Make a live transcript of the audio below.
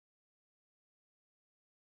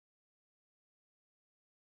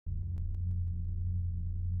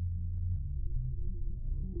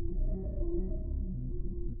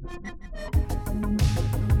Welcome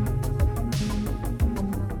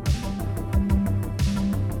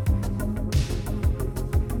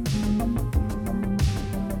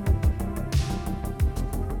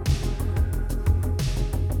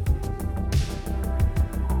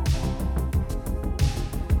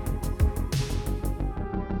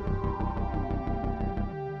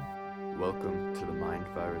to the Mind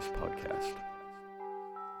Virus Podcast.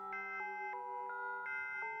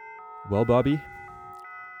 Well, Bobby,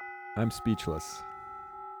 I'm speechless.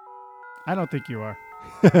 I don't think you are.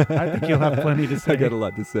 I think you'll have plenty to say. I got a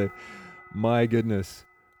lot to say. My goodness.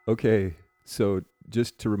 Okay, so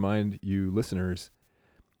just to remind you listeners,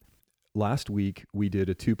 last week we did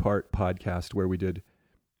a 2-part podcast where we did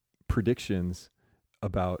predictions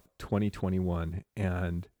about 2021,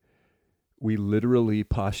 and we literally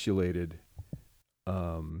postulated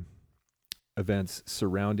events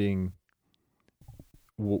surrounding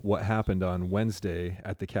what happened on Wednesday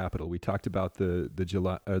at the Capitol. We talked about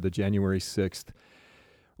the January 6th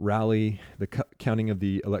rally, the counting of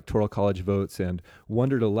the Electoral College votes, and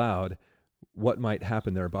wondered aloud what might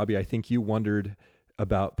happen there. Bobby, I think you wondered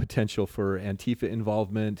about potential for Antifa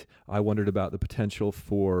involvement. I wondered about the potential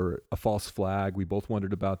for a false flag. We both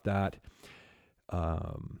wondered about that.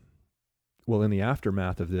 Well, in the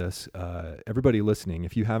aftermath of this, everybody listening,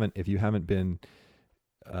 if you haven't been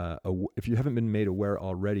made aware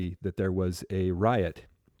already that there was a riot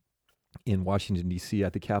in Washington, D.C.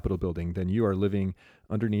 at the Capitol building, then you are living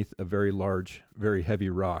underneath a very large, very heavy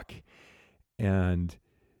rock. And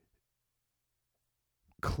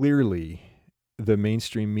clearly, the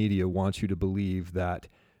mainstream media wants you to believe that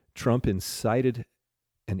Trump incited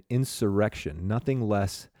an insurrection, nothing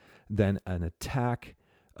less than an attack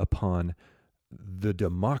upon the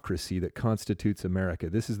democracy that constitutes America.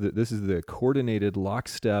 This is the coordinated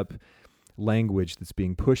lockstep language that's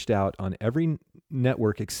being pushed out on every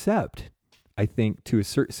network, except, I think, to a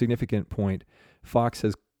certain significant point, Fox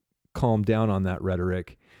has calmed down on that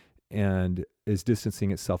rhetoric and is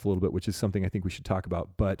distancing itself a little bit, which is something I think we should talk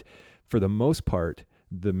about. But for the most part,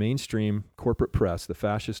 the mainstream corporate press, the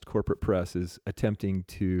fascist corporate press, is attempting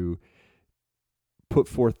to put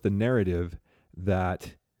forth the narrative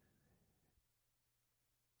that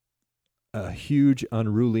a huge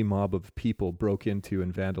unruly mob of people broke into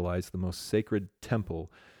and vandalized the most sacred temple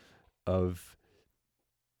of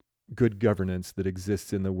good governance that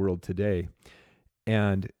exists in the world today.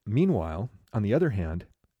 And meanwhile, on the other hand,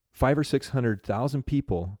 500,000 or 600,000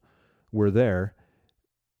 people were there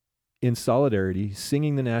in solidarity,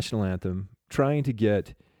 singing the national anthem, trying to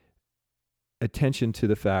get attention to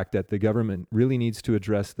the fact that the government really needs to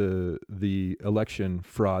address the election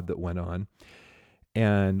fraud that went on,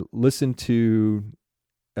 and listen to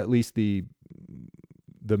at least the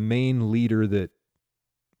main leader that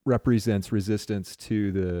represents resistance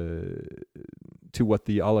to what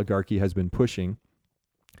the oligarchy has been pushing.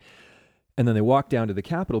 And then they walk down to the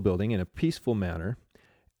Capitol building in a peaceful manner,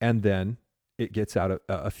 and then it gets out of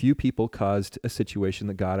a few people caused a situation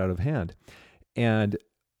that got out of hand. And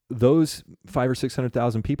those 500,000 or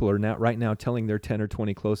 600,000 people are right now telling their 10 or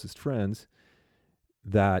 20 closest friends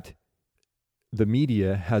that the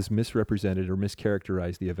media has misrepresented or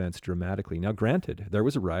mischaracterized the events dramatically. Now, granted, there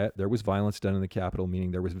was a riot, there was violence done in the Capitol,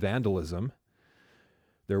 meaning there was vandalism.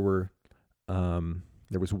 There was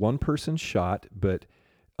one person shot, but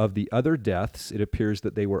of the other deaths, it appears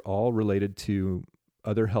that they were all related to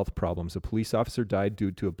other health problems. A police officer died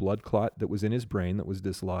due to a blood clot that was in his brain that was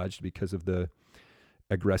dislodged because of the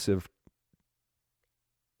aggressive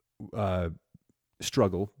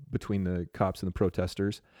struggle between the cops and the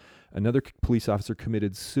protesters. Another police officer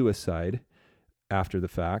committed suicide after the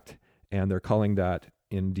fact, and they're calling that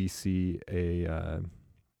in D.C. a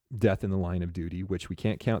death in the line of duty, which we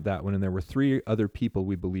can't count that one. And there were 3 other people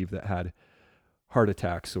we believe that had heart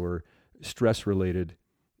attacks or stress-related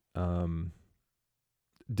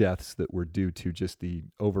deaths that were due to just the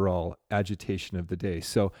overall agitation of the day.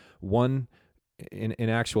 So in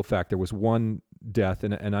actual fact, there was one death,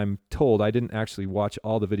 and I'm told, I didn't actually watch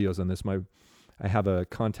all the videos on this. I have a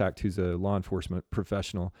contact who's a law enforcement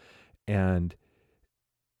professional, and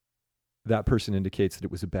that person indicates that it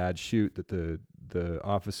was a bad shoot, that the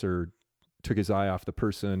officer took his eye off the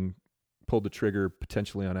person, pulled the trigger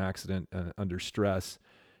potentially on accident under stress,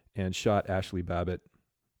 and shot Ashley Babbitt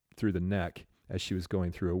through the neck as she was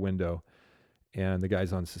going through a window, and the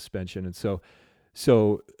guy's on suspension. And so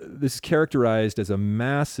this is characterized as a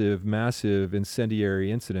massive, massive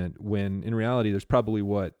incendiary incident, when in reality there's probably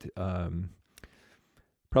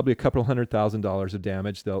probably a couple $100,000 of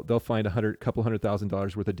damage. They'll find couple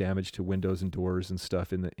 $100,000 worth of damage to windows and doors and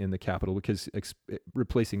stuff in the Capitol, because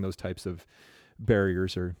replacing those types of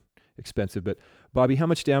barriers are expensive. But Bobby, how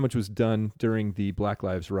much damage was done during the Black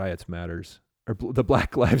Lives the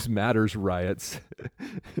Black Lives Matters riots?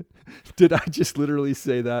 Did I just literally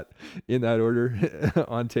say that in that order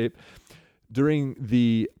on tape? During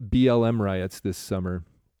the BLM riots this summer,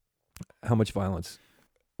 how much violence?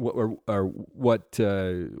 What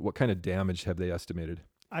kind of damage have they estimated?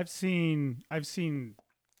 I've seen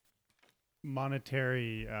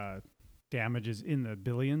monetary damages in the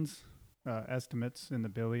billions, estimates in the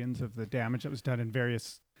billions of the damage that was done in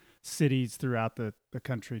various cities throughout the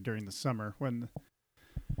country during the summer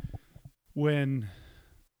when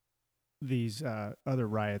these other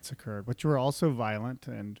riots occurred, which were also violent.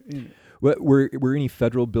 And What were any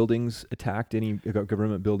federal buildings attacked? Any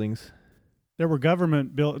government buildings? there were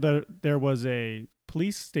there was a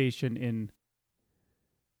police station in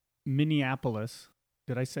Minneapolis.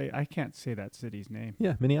 I can't say that city's name.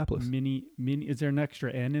 Yeah, Minneapolis. Is there an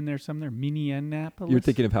extra N in there somewhere? Minneapolis? You're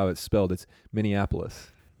thinking of how it's spelled. It's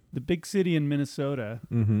Minneapolis. The big city in Minnesota.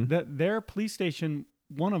 Mm-hmm. That their police station,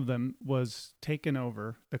 one of them was taken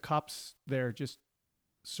over. The cops there just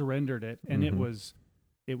surrendered it, and Mm-hmm.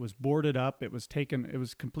 it was boarded up. It was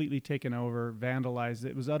completely taken over, vandalized.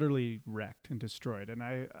 It was utterly wrecked and destroyed. And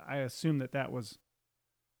I assume that was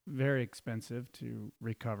very expensive to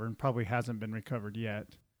recover, and probably hasn't been recovered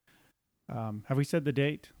yet. Have we said the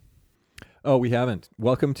date? Oh, we haven't.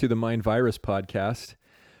 Welcome to the Mind Virus podcast,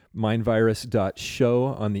 mindvirus.show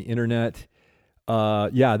on the internet.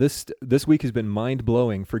 This week has been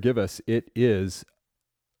mind-blowing. Forgive us. It is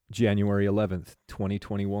January 11th,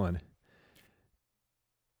 2021.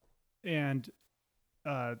 And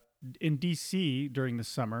in D.C. during the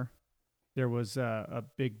summer, there was a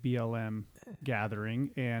big BLM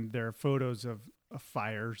gathering, and there are photos of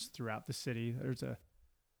fires throughout the city. There's a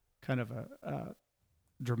kind of a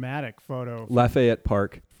dramatic photo Lafayette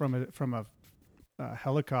Park. from a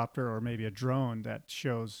helicopter or maybe a drone that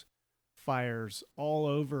shows fires all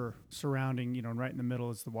over surrounding, right in the middle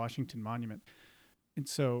is the Washington Monument. And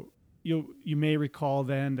so you may recall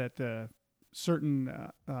then that the certain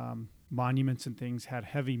monuments and things had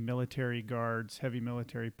heavy military guards, heavy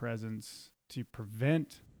military presence to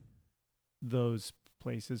prevent those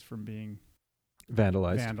places from being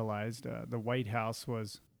Vandalized. The White House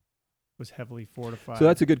was heavily fortified. So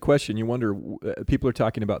that's a good question. You wonder, people are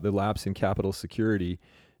talking about the lapse in Capitol security.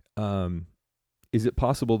 Is it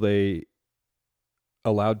possible they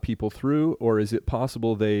allowed people through, or is it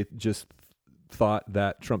possible they just thought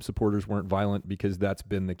that Trump supporters weren't violent because that's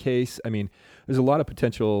been the case? I mean, there's a lot of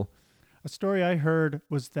potential. A story I heard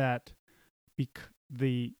was that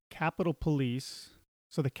the Capitol Police,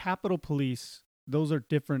 so the Capitol Police, those are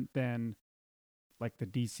different than like the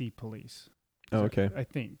DC Police. Oh, okay. I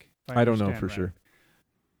think. If I don't know understand for right. sure.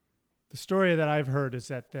 The story that I've heard is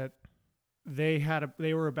that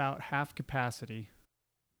they were about half capacity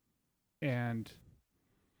and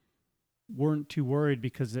weren't too worried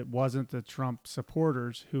because it wasn't the Trump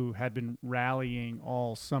supporters who had been rallying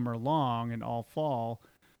all summer long and all fall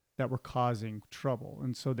that were causing trouble.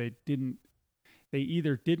 And so they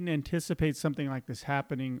either didn't anticipate something like this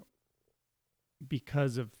happening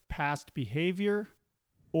because of past behavior,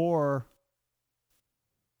 or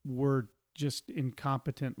were just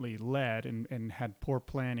incompetently led and had poor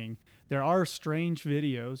planning. There are strange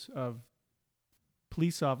videos of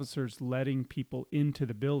police officers letting people into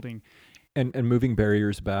the building And moving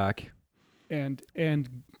barriers back. and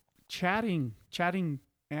chatting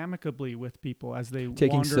amicably with people as they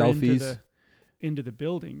Taking wander selfies. into the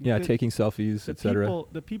building. Yeah, taking selfies, etc.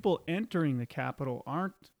 The people entering the Capitol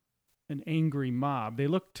aren't an angry mob. They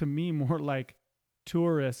look to me more like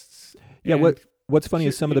tourists. Yeah, and what's funny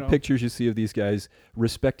is some of you the know- pictures you see of these guys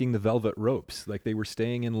respecting the velvet ropes. Like they were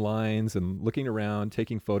staying in lines and looking around,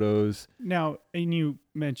 taking photos. Now, and you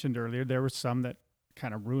mentioned earlier, there were some that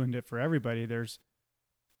kind of ruined it for everybody. There's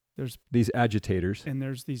These agitators. and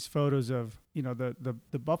there's these photos of,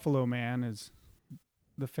 the Buffalo Man is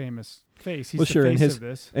the famous face. He's Well, the sure, and face of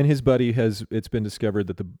this. And his buddy it's been discovered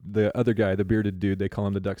that the other guy, the bearded dude, they call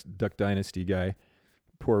him the Duck Dynasty guy.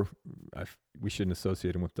 We shouldn't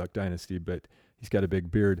associate him with Duck Dynasty, but he's got a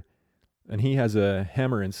big beard. And he has a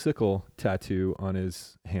hammer and sickle tattoo on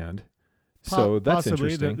his hand. So that's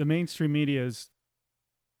Possibly. interesting. The mainstream media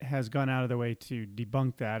has gone out of their way to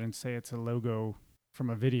debunk that and say it's a logo from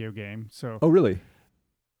a video game. So, Oh, really?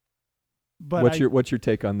 but What's your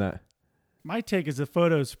take on that? my take is the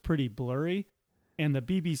photo's pretty blurry, and the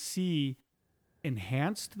BBC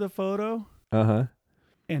enhanced the photo Uh-huh.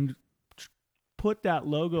 and put that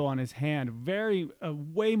logo on his hand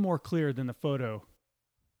way more clear than the photo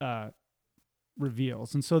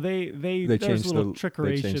reveals. And so they there's changed a little they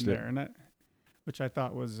trickeration changed it. there. And which I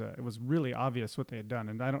thought was it was really obvious what they had done.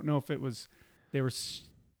 And I don't know if it was they were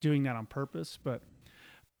doing that on purpose, but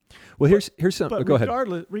Well, here's some. but Go ahead.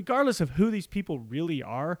 regardless of who these people really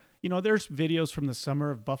are, there's videos from the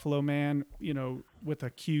summer of Buffalo Man, with a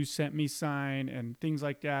Q sent me sign and things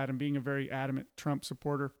like that, and being a very adamant Trump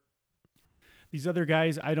supporter. These other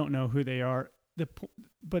guys, I don't know who they are.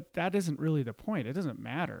 But that isn't really the point. It doesn't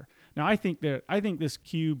matter. Now, I think this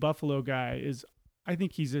Q Buffalo guy I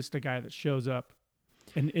think he's just a guy that shows up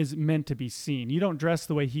and is meant to be seen. You don't dress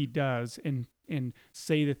the way he does and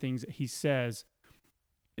say the things that he says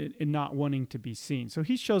in not wanting to be seen. So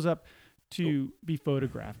he shows up to be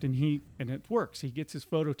photographed, and it works. He gets his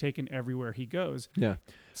photo taken everywhere he goes. Yeah.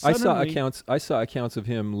 Suddenly, I saw accounts of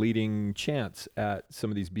him leading chants at some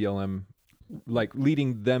of these BLM, like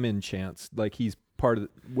leading them in chants, like he's part of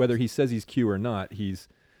whether he says he's Q or not, he's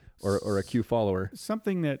or a Q follower.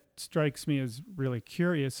 Something that strikes me as really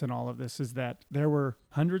curious in all of this is that there were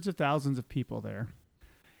hundreds of thousands of people there,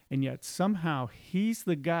 and yet somehow he's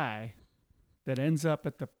the guy that ends up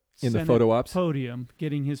at the In the Senate photo ops? podium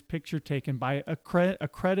getting his picture taken by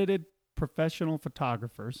accredited professional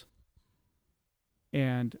photographers,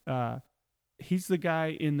 and he's the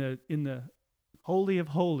guy in the holy of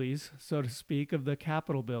holies, so to speak, of the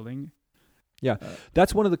Capitol building. Yeah,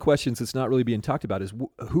 that's one of the questions that's not really being talked about is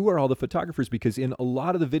who are all the photographers? Because in a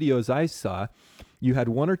lot of the videos I saw, you had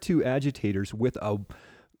one or two agitators with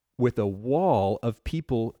a wall of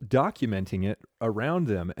people documenting it around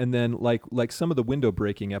them. And then like some of the window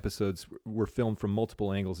breaking episodes were filmed from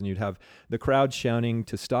multiple angles, and you'd have the crowd shouting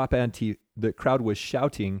to stop the crowd was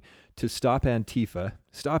shouting to stop Antifa,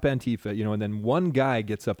 and then one guy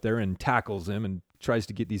gets up there and tackles him and tries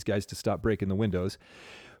to get these guys to stop breaking the windows.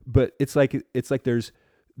 But it's like there's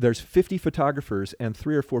 50 photographers and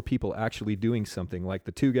 3 or 4 people actually doing something, like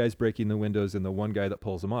the 2 guys breaking the windows and the 1 guy that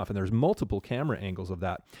pulls them off. And there's multiple camera angles of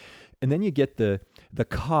that. And then you get the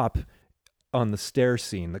cop on the stair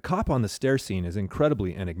scene. The cop on the stair scene is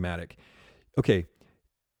incredibly enigmatic. Okay,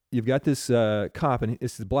 you've got this cop, and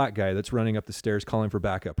it's the black guy that's running up the stairs calling for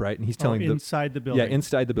backup, right? And he's telling inside the building. Yeah,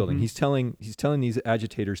 inside the building. Mm-hmm. He's telling these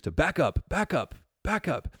agitators to back up.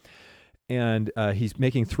 And he's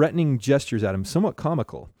making threatening gestures at him, somewhat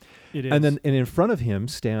comical. It is. And in front of him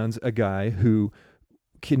stands a guy who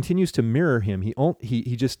continues to mirror him.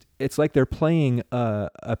 He just, it's like they're playing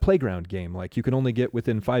a playground game. Like you can only get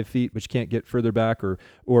within 5 feet, but you can't get further back, or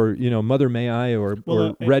Mother May I, or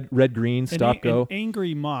red green, stop go.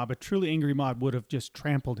 A truly angry mob would have just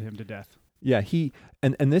trampled him to death. Yeah,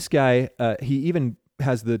 and this guy, he even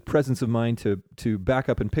has the presence of mind to back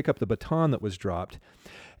up and pick up the baton that was dropped.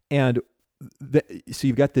 And so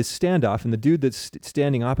you've got this standoff, and the dude that's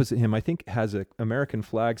standing opposite him, I think, has an American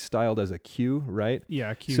flag styled as a Q, right? Yeah,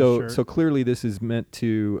 a Q shirt. So clearly this is meant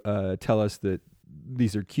to tell us that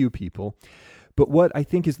these are Q people. But what I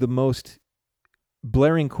think is the most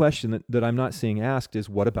blaring question that I'm not seeing asked is,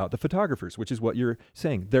 what about the photographers? Which is what you're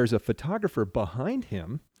saying. There's a photographer behind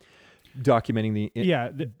him documenting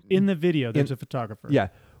in the video, there's a photographer. Yeah.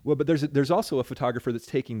 Well, but there's also a photographer that's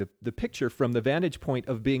taking the picture from the vantage point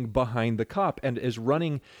of being behind the cop and is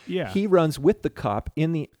running. Yeah. He runs with the cop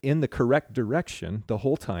in the correct direction the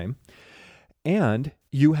whole time. And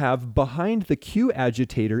you have behind the Q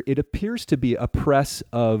agitator, it appears to be a press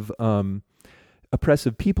of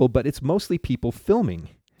people, but it's mostly people filming.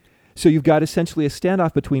 So you've got essentially a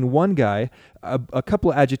standoff between one guy, a couple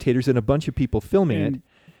of agitators, and a bunch of people filming it.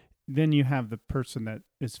 Then you have the person that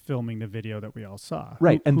is filming the video that we all saw.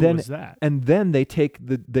 Right. Who was that? And then they take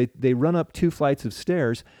they run up 2 flights of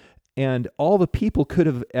stairs, and all the people could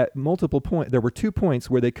have at multiple points. There were 2 points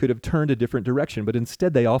where they could have turned a different direction, but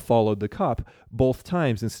instead they all followed the cop both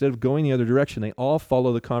times. Instead of going the other direction, they all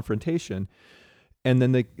follow the confrontation. And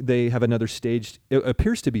then they have another staged. It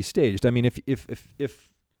appears to be staged. I mean, if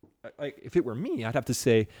it were me, I'd have to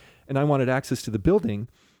say, and I wanted access to the building,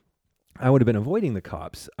 I would have been avoiding the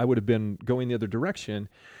cops. I would have been going the other direction.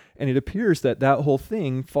 And it appears that whole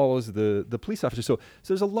thing follows the police officer. So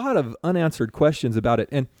there's a lot of unanswered questions about it.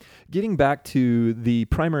 And getting back to the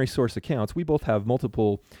primary source accounts, we both have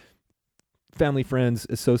multiple family, friends,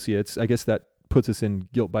 associates. I guess that puts us in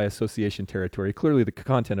guilt by association territory. Clearly, the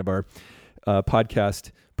content of our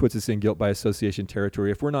podcast puts us in guilt by association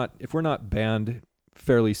territory. If we're not banned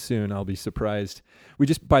fairly soon, I'll be surprised. We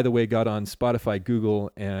just, by the way, got on Spotify, Google,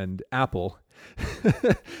 and Apple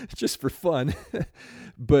just for fun.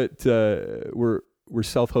 But we're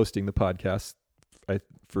self-hosting the podcast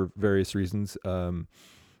for various reasons.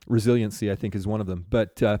 Resiliency, I think, is one of them.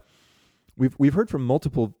 But we've heard from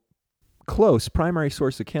multiple close primary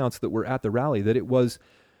source accounts that were at the rally that it was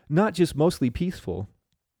not just mostly peaceful.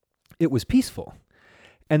 it was peaceful,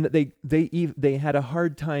 and that they had a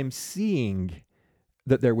hard time seeing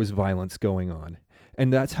that there was violence going on,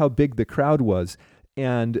 and that's how big the crowd was.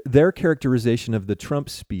 And their characterization of the Trump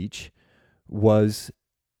speech was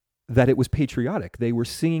that it was patriotic. They were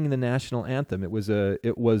singing the national anthem. It wasn't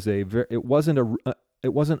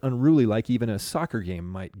unruly like even a soccer game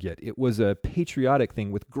might get. It was a patriotic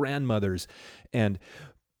thing with grandmothers and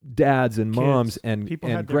dads and moms and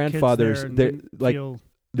grandfathers.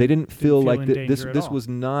 They didn't feel like this was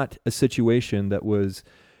not a situation that was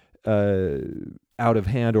out of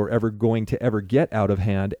hand or ever going to ever get out of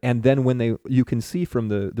hand. And then when you can see from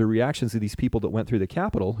the reactions of these people that went through the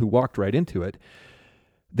Capitol who walked right into it,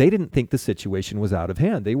 they didn't think the situation was out of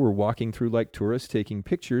hand. They were walking through like tourists, taking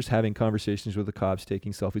pictures, having conversations with the cops,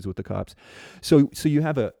 taking selfies with the cops. So you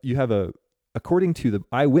have a according to the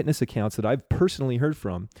eyewitness accounts that I've personally heard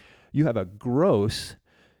from, you have a gross,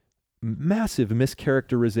 massive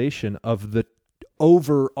mischaracterization of the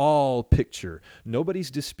overall picture.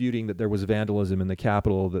 Nobody's disputing that there was vandalism in the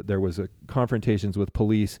Capitol, that there was confrontations with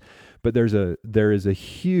police, but there is a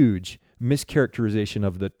huge mischaracterization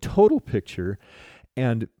of the total picture.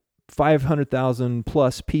 And 500,000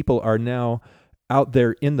 plus people are now out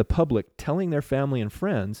there in the public telling their family and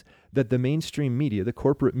friends that the mainstream media, the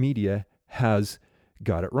corporate media, has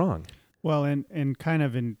got it wrong. Well, and kind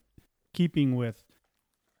of in keeping with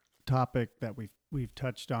topic that we've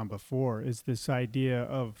touched on before is this idea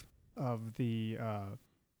of the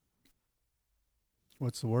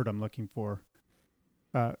what's the word I'm looking for?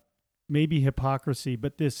 Maybe hypocrisy,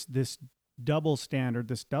 but this double standard,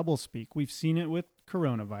 this double speak. We've seen it with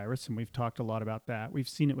coronavirus, and we've talked a lot about that. We've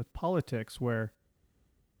seen it with politics, where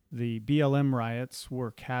the BLM riots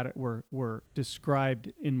were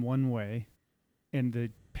described in one way, and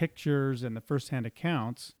the pictures and the firsthand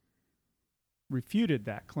accounts refuted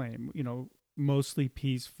that claim. Mostly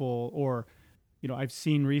peaceful, or I've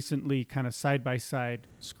seen recently kind of side-by-side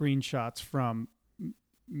screenshots from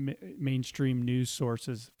mainstream news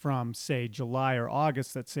sources from, say, July or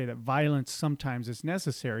August that say that violence sometimes is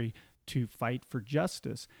necessary to fight for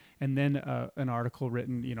justice. And then an article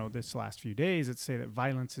written, this last few days that say that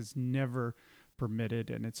violence is never permitted,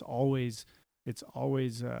 and it's always to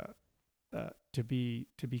be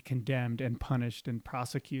condemned and punished and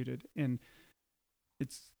prosecuted. And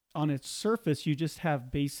it's on its surface, you just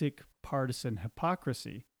have basic partisan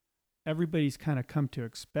hypocrisy. Everybody's kind of come to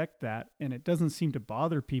expect that, and it doesn't seem to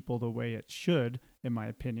bother people the way it should, in my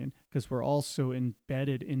opinion, because we're all so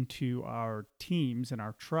embedded into our teams and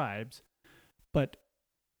our tribes. But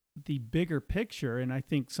the bigger picture, and I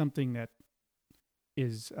think something that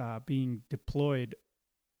is being deployed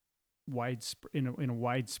in a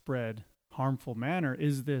widespread, harmful manner,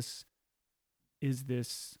 is this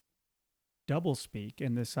doublespeak,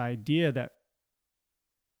 and this idea that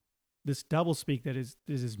this doublespeak that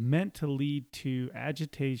is meant to lead to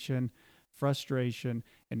agitation, frustration,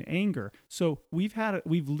 and anger. So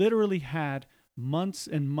we've literally had months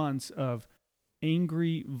and months of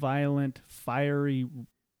angry, violent, fiery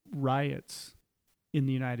riots in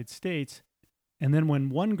the United States. And then when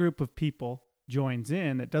one group of people joins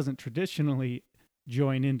in that doesn't traditionally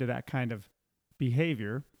join into that kind of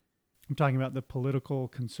behavior, I'm talking about the political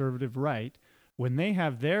conservative right, when they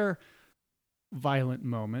have their violent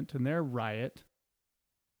moment and their riot,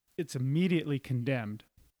 it's immediately condemned.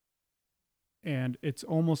 And it's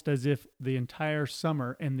almost as if the entire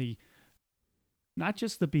summer and not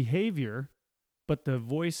just the behavior, but the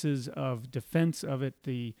voices of defense of it,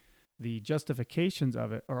 the justifications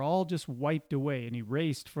of it, are all just wiped away and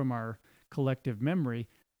erased from our collective memory.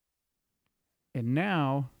 And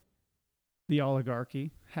now the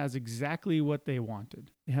oligarchy has exactly what they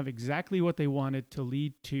wanted. They have exactly what they wanted to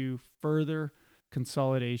lead to further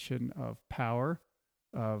consolidation of power,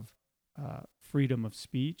 of freedom of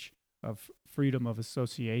speech, of freedom of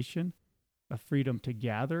association, of freedom to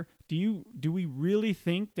gather. Do we really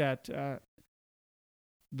think that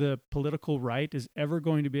the political right is ever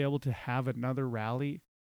going to be able to have another rally,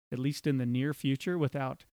 at least in the near future,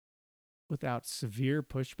 without severe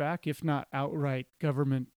pushback, if not outright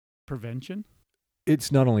government prevention?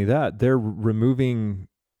 It's not only that, they're removing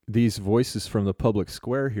these voices from the public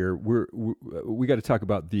square here. We got to talk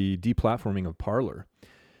about the deplatforming of Parler.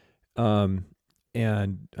 And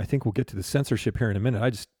I think we'll get to the censorship here in a minute. I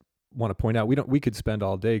just want to point out, we could spend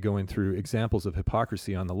all day going through examples of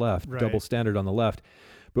hypocrisy on the left, right, double standard on the left.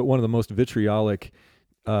 But one of the most vitriolic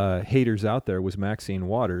haters out there was Maxine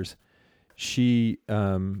Waters. She,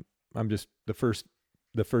 I'm just the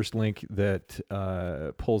first link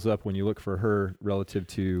that pulls up when you look for her relative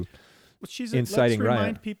to inciting riot. Let's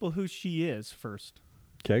remind people who she is first.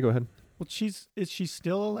 Okay, go ahead. Well, is she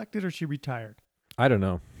still elected or is she retired? I don't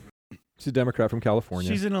know. She's a Democrat from California.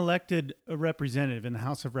 She's an elected representative in the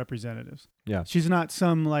House of Representatives. Yeah. She's not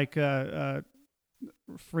some like fringe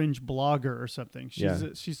blogger or something.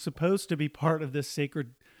 She's supposed to be part of this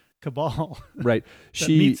sacred cabal Right. that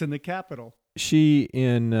meets in the Capitol. She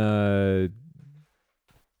in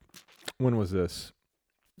when was this?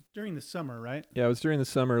 During the summer, right? Yeah, it was during the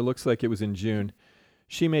summer. It looks like it was in June.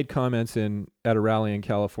 She made comments at a rally in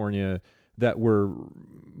California that were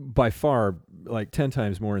by far like 10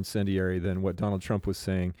 times more incendiary than what Donald Trump was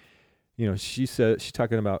saying. You know, she's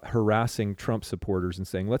talking about harassing Trump supporters and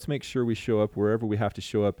saying, let's make sure we show up wherever we have to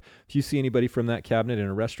show up. If you see anybody from that cabinet in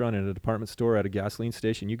a restaurant, in a department store, at a gasoline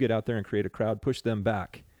station, you get out there and create a crowd, push them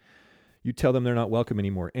back. You tell them they're not welcome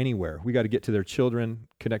anymore, anywhere. We got to get to their children,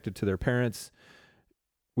 connected to their parents.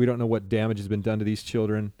 We don't know what damage has been done to these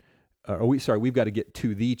children. We've got to get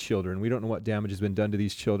to the children. We don't know what damage has been done to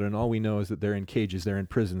these children. All we know is that they're in cages, they're in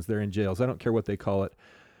prisons, they're in jails. I don't care what they call it.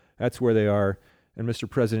 That's where they are. And Mr.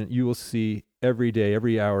 President, you will see every day,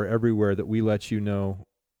 every hour, everywhere that we let you know,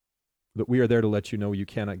 that we are there to let you know you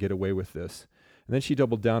cannot get away with this. And then she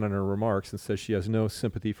doubled down on her remarks and says she has no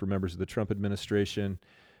sympathy for members of the Trump administration.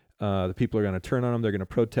 The people are going to turn on them. They're going to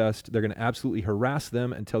protest. They're going to absolutely harass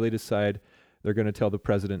them until they decide they're going to tell the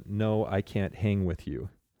president, no, I can't hang with you.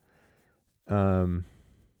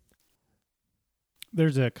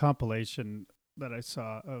 There's a compilation that I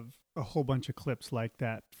saw of a whole bunch of clips like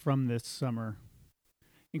that from this summer,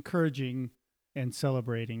 encouraging and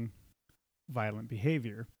celebrating violent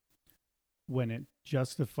behavior when it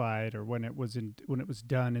justified or when it was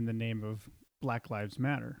done in the name of Black Lives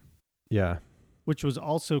Matter. Yeah. Which was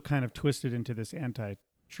also kind of twisted into this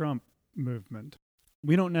anti-Trump movement.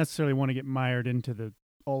 We don't necessarily want to get mired into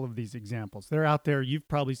all of these examples. They're out there. You've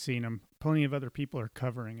probably seen them. Plenty of other people are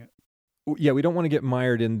covering it. Yeah, we don't want to get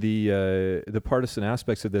mired in the partisan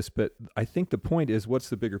aspects of this, but I think the point is, what's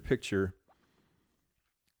the bigger picture?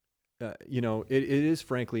 It is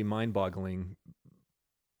frankly mind-boggling.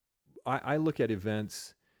 I look at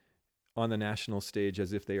events on the national stage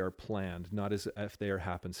as if they are planned, not as if they are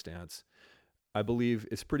happenstance. I believe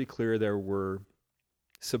it's pretty clear there were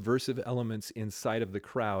subversive elements inside of the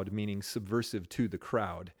crowd, meaning subversive to the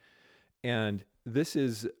crowd. And this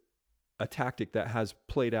is a tactic that has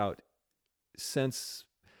played out since,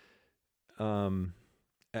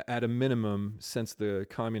 at a minimum, since the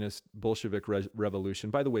communist Bolshevik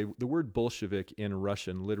revolution. By the way, the word Bolshevik in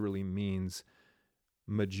Russian literally means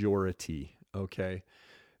majority, okay?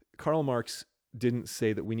 Karl Marx didn't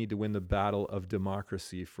say that we need to win the battle of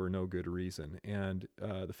democracy for no good reason. And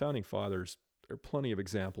the Founding Fathers, there are plenty of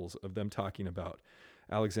examples of them talking about,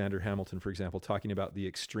 Alexander Hamilton, for example, talking about the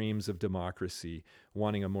extremes of democracy,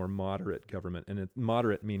 wanting a more moderate government, and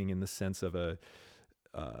moderate meaning in the sense of a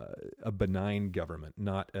benign government,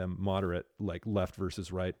 not a moderate like left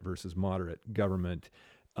versus right versus moderate government.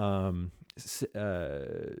 You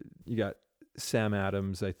got Sam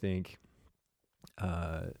Adams, I think,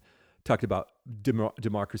 talked about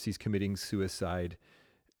democracies committing suicide.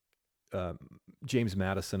 James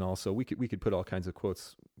Madison also. We could put all kinds of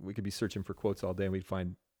quotes. We could be searching for quotes all day, and we'd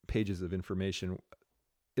find pages of information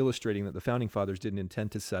illustrating that the Founding Fathers didn't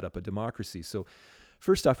intend to set up a democracy. So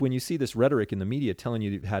first off, when you see this rhetoric in the media telling you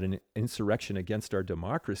you've had an insurrection against our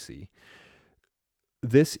democracy,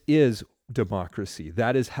 this is democracy.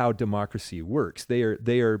 That is how democracy works. They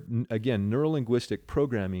are again, neurolinguistic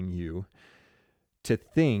programming you to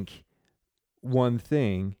think one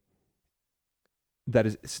thing, that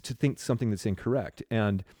is to think something that's incorrect.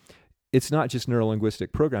 And it's not just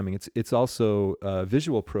neurolinguistic programming, it's also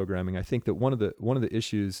visual programming. I think that one of the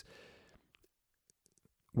issues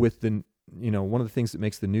with one of the things that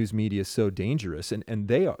makes the news media so dangerous, and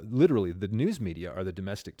they are literally, the news media are the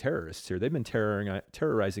domestic terrorists here. They've been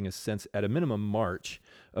terrorizing us since, at a minimum, March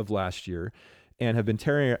of last year, and have been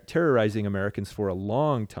terrorizing Americans for a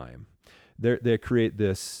long time. They create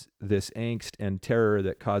this angst and terror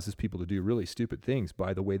that causes people to do really stupid things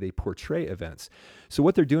by the way they portray events. So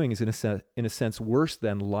what they're doing is, in a sense, worse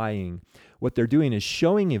than lying. What they're doing is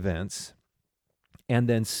showing events and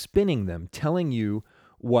then spinning them, telling you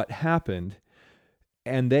what happened,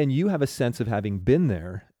 and then you have a sense of having been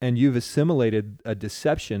there, and you've assimilated a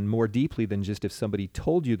deception more deeply than just if somebody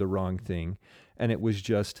told you the wrong thing and it was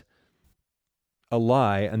just a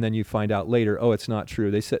lie, and then you find out later, oh, it's not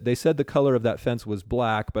true. They said the color of that fence was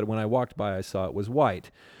black, but when I walked by, I saw it was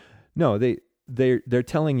white. No, they're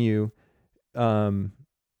telling you,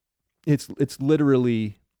 it's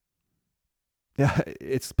literally,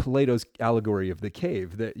 it's Plato's allegory of the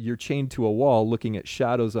cave, that you're chained to a wall looking at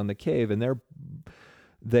shadows on the cave, and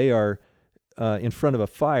they are in front of a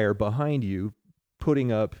fire behind you,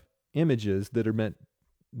 putting up images that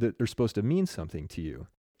are supposed to mean something to you.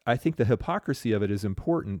 I think the hypocrisy of it is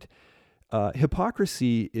important.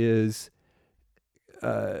 Hypocrisy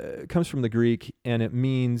comes from the Greek, and it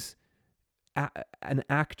means an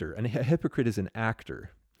actor. And a hypocrite is an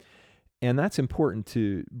actor. And that's important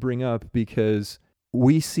to bring up because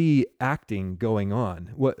we see acting going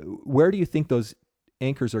on. Where do you think those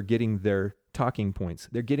anchors are getting their talking points?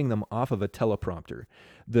 They're getting them off of a teleprompter.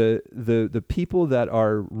 The people that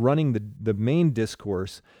are running the main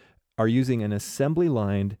discourse are using an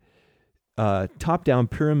assembly-lined, top-down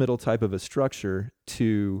pyramidal type of a structure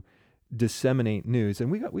to disseminate news.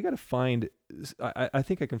 And we got to find. I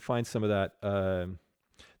think I can find some of that.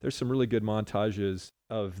 There's some really good montages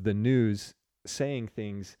of the news saying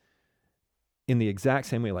things in the exact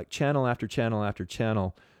same way, like channel after channel after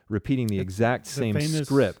channel, repeating the exact same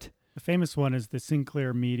script. The famous one is the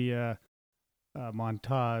Sinclair Media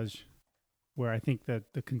montage, where I think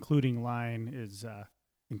that the concluding line is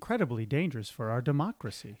incredibly dangerous for our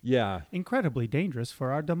democracy. Yeah. Incredibly dangerous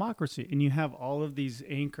for our democracy. And you have all of these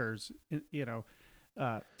anchors,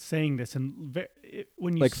 saying this, and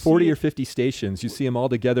when you like 40 or 50 stations, you see them all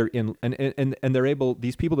together and they're able,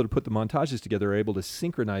 these people that have put the montages together are able to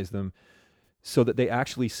synchronize them so that they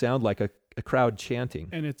actually sound like a crowd chanting.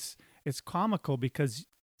 And it's comical because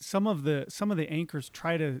some of the anchors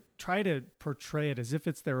try to portray it as if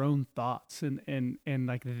it's their own thoughts, and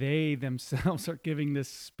like they themselves are giving this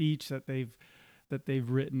speech that they've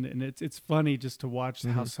written, and it's funny just to watch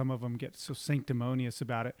how some of them get so sanctimonious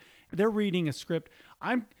about it. They're reading a script.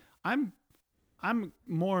 I'm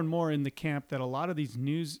more and more in the camp that a lot of these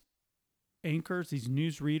news anchors, these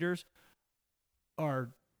news readers,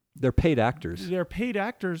 they're paid actors. They're paid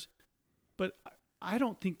actors, but I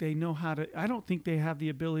don't think they know how to. I don't think they have the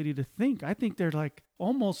ability to think. I think they're like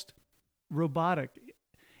almost robotic.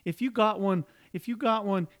 If you got one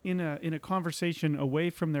in a conversation away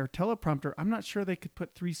from their teleprompter, I'm not sure they could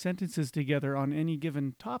put 3 sentences together on any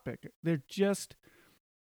given topic. They're just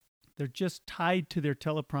tied to their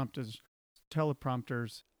teleprompters.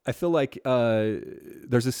 I feel like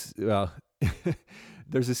there's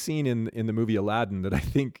a scene in the movie Aladdin that I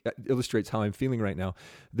think illustrates how I'm feeling right now.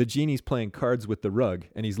 The genie's playing cards with the rug,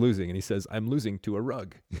 and he's losing, and he says, "I'm losing to a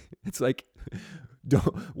rug." It's like,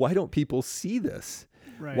 why don't people see this?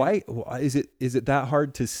 Right. Why is it that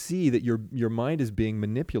hard to see that your mind is being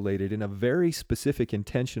manipulated in a very specific,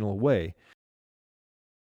 intentional way?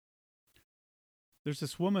 There's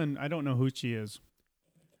this woman, I don't know who she is.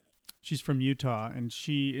 She's from Utah, and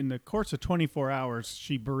she, in the course of 24 hours,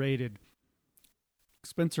 she berated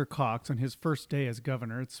Spencer Cox on his first day as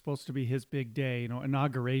governor. It's supposed to be his big day,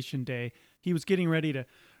 inauguration day. He was getting ready to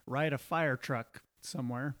ride a fire truck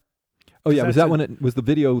somewhere. Oh yeah, was the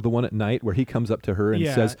video the one at night where he comes up to her and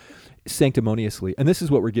says sanctimoniously, and this is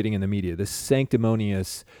what we're getting in the media, this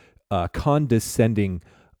sanctimonious, condescending,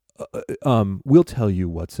 we'll tell you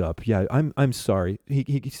what's up. Yeah, I'm sorry.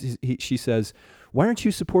 She says, why aren't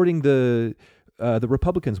you supporting the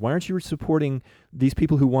Republicans? Why aren't you supporting these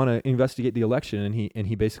people who want to investigate the election? And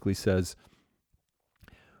he basically says,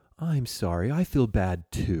 I'm sorry, I feel bad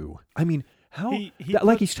too. I mean,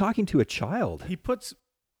 like he's talking to a child. He puts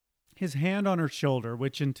his hand on her shoulder,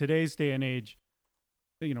 which in today's day and age,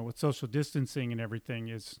 with social distancing and everything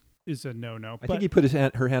is a no-no. I think he put his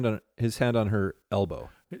hand on her elbow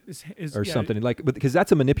or something, because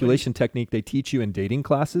that's a manipulation technique they teach you in dating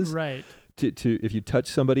classes. Right. To if you touch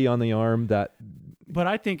somebody on the arm, that. But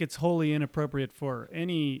I think it's wholly inappropriate for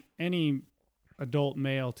any adult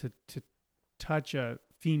male to touch a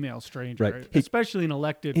female stranger, right. Especially an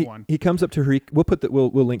elected one. He comes up to her. We'll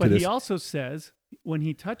link to this. But he also says, when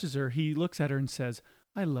he touches her, he looks at her and says,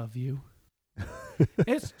 "I love you."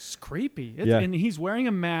 It's creepy. And he's wearing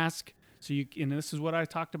a mask. So and this is what I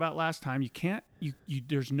talked about last time. You can't.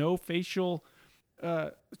 There's no facial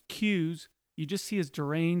cues. You just see his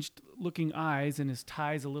deranged-looking eyes, and his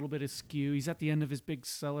tie's a little bit askew. He's at the end of his big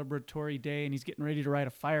celebratory day, and he's getting ready to ride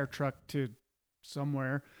a fire truck to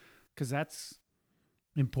somewhere, because that's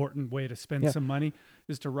important way to spend some money,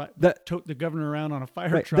 is to tote the governor around on a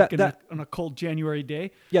fire truck on a cold January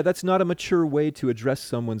day. Yeah, that's not a mature way to address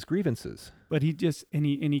someone's grievances. But he just and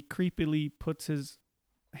he creepily puts his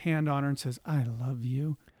hand on her and says, "I love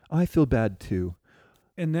you." I feel bad too.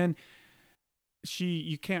 And then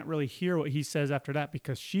you can't really hear what he says after that,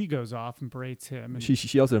 because she goes off and berates him. And she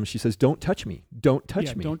yells at him. She says, "Don't touch me! Don't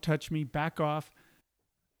touch me! Don't touch me! Back off!"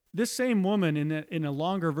 This same woman in a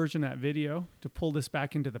longer version of that video, to pull this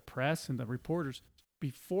back into the press and the reporters,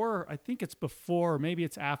 I think it's before, maybe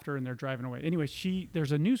it's after, and they're driving away. Anyway,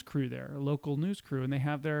 there's a news crew there, a local news crew, and they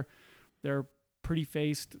have their their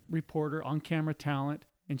pretty-faced reporter, on-camera talent,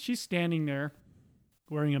 and she's standing there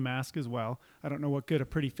wearing a mask as well. I don't know what good a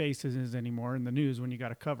pretty face is anymore in the news when you got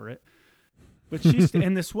to cover it. But she's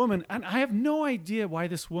and this woman, and I have no idea why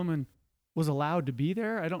this woman was allowed to be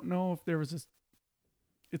there. I don't know if there was this.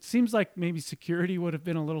 It seems like maybe security would have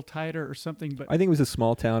been a little tighter or something. But I think it was a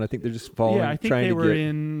small town. I think they're just following. yeah, I think trying they to were get,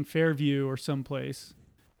 in Fairview or someplace.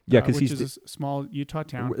 Yeah, because which is a small Utah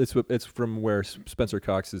town. It's from where Spencer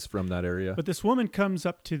Cox is from, that area. But this woman comes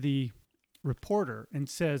up to the reporter and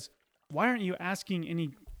says, "Why aren't you asking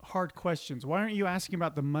any hard questions? Why aren't you asking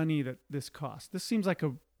about the money that this costs? This seems like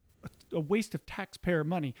a waste of taxpayer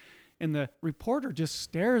money." And the reporter just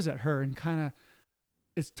stares at her and kind of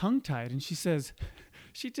is tongue-tied. And she says,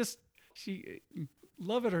 she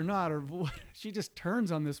love it or not, or she just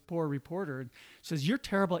turns on this poor reporter and says, "You're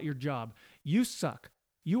terrible at your job. You suck.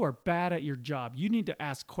 You are bad at your job. You need to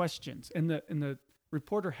ask questions." And the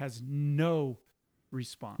reporter has no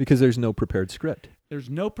response because there's no prepared script. There's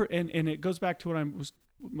no and it goes back to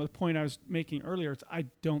the point I was making earlier. I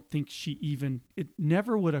don't think it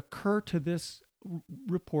never would occur to this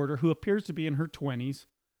reporter, who appears to be in her 20s,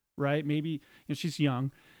 right? Maybe she's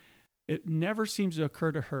young. It never seems to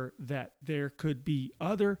occur to her that there could be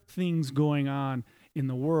other things going on in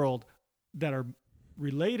the world that are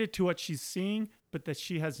related to what she's seeing, but that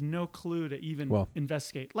she has no clue to even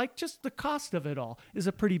investigate. Like just the cost of it all is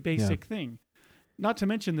a pretty basic thing. Not to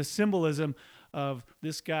mention the symbolism of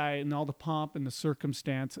this guy and all the pomp and the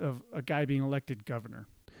circumstance of a guy being elected governor.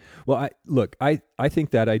 Well, I think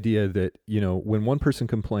that idea that, when one person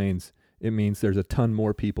complains, it means there's a ton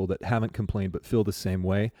more people that haven't complained but feel the same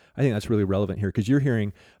way. I think that's really relevant here, because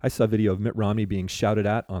I saw a video of Mitt Romney being shouted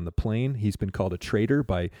at on the plane. He's been called a traitor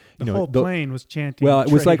by, the whole plane was chanting. Well,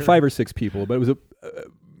 it was like 5 or 6 people, but it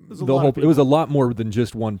was a lot more than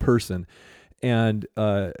just one person. And,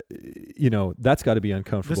 that's got to be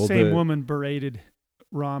uncomfortable. The same woman berated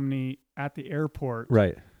Romney at the airport.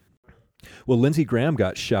 Right. Well, Lindsey Graham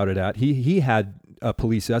got shouted at. He had a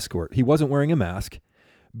police escort. He wasn't wearing a mask,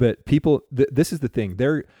 but people, this is the thing.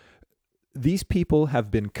 These people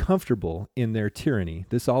have been comfortable in their tyranny.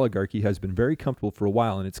 This oligarchy has been very comfortable for a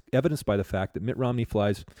while, and it's evidenced by the fact that Mitt Romney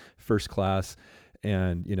flies first class,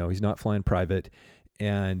 and, he's not flying private.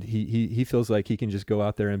 And he feels like he can just go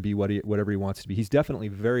out there and be whatever he wants to be. He's definitely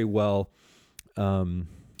very well,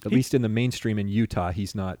 at least in the mainstream in Utah,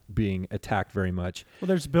 he's not being attacked very much. Well,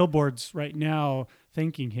 there's billboards right now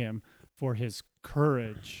thanking him for his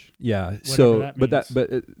courage. Yeah. So,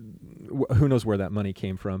 who knows where that money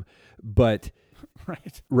came from? But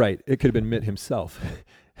right, it could have been Mitt himself.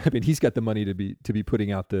 I mean, he's got the money to be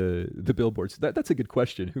putting out the billboards. That's a good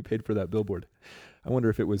question. Who paid for that billboard? I wonder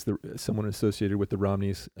if it was someone associated with the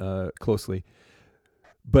Romneys closely.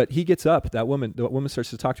 But he gets up. The woman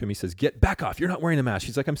starts to talk to him. He says, "Get back off. You're not wearing a mask."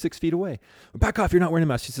 She's like, "I'm 6 feet away." "Back off. You're not wearing a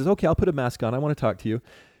mask." She says, "Okay, I'll put a mask on. I want to talk to you."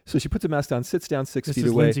 So she puts a mask on, sits down 6 feet away. This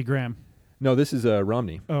is Lindsey Graham. No, this is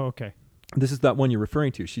Romney. Oh, okay. This is that one you're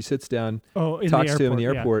referring to. She sits down, talks to him in the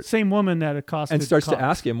airport. Yeah. Same woman that accosted and starts Cox. to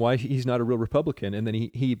ask him why he's not a real Republican. And then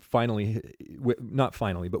he finally, not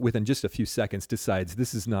finally, but within just a few seconds, decides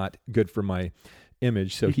this is not good for my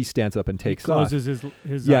image. So he stands up and takes off. Closes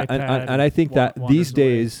his iPad. And I think that these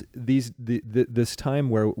days, away. this time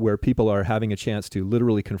where people are having a chance to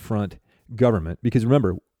literally confront government, because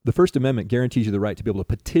remember, the First Amendment guarantees you the right to be able to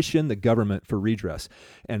petition the government for redress.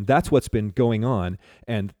 And that's what's been going on.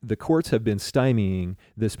 And the courts have been stymieing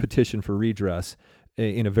this petition for redress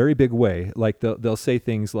in a very big way. Like they'll say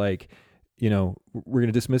things like, we're going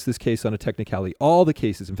to dismiss this case on a technicality. All the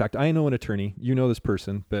cases. In fact, I know an attorney, this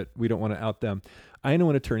person, but we don't want to out them. I know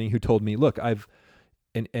an attorney who told me, look,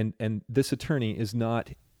 and this attorney is not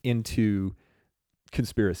into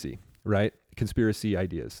conspiracy, right? Conspiracy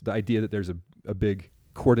ideas. The idea that there's a big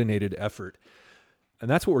coordinated effort.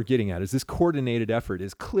 And that's what we're getting at, is this coordinated effort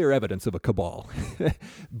is clear evidence of a cabal.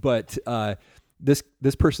 But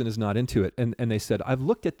this person is not into it. And they said, I've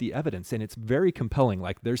looked at the evidence and it's very compelling.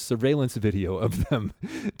 Like there's surveillance video of them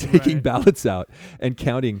taking ballots out and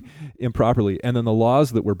counting improperly. And then the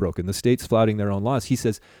laws that were broken, the states flouting their own laws. He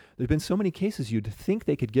says, there's been so many cases you'd think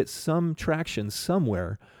they could get some traction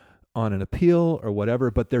somewhere on an appeal or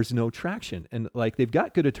whatever, but there's no traction. And like they've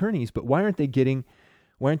got good attorneys, but why aren't they getting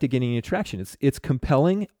any traction? It's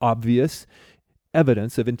compelling, obvious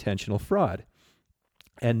evidence of intentional fraud.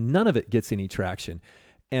 And none of it gets any traction.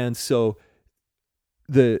 And so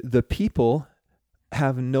the people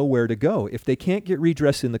have nowhere to go. If they can't get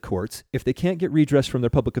redress in the courts, if they can't get redress from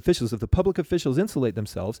their public officials, if the public officials insulate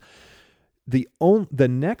themselves, the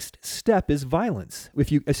next step is violence,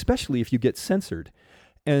 especially if you get censored.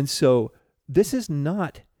 And so this is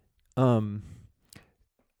not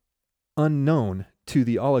unknown to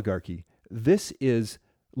the oligarchy. This is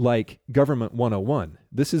like government 101.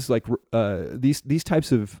 This is like these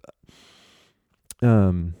types of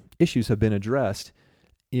issues have been addressed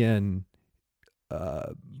in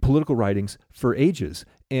political writings for ages,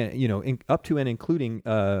 and up to and including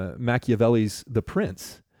Machiavelli's The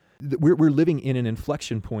Prince. We're living in an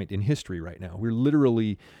inflection point in history right now. We're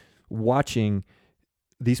literally watching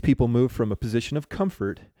these people move from a position of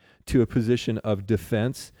comfort to a position of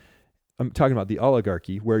defense. I'm talking about the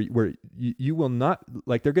oligarchy, where you will not,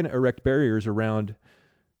 like, they're going to erect barriers around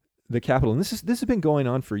the Capitol, and this has been going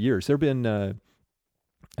on for years. There've been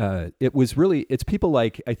it's people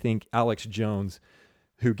like, I think, Alex Jones,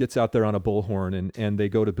 who gets out there on a bullhorn and they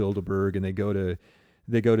go to Bilderberg and they go to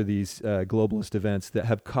these globalist events that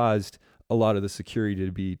have caused a lot of the security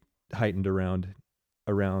to be heightened around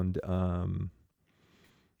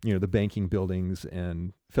the banking buildings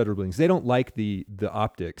and federal buildings. They don't like the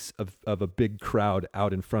optics of a big crowd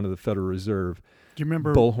out in front of the Federal Reserve. Do you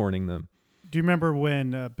remember bullhorning them? Do you remember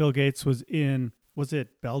when Bill Gates was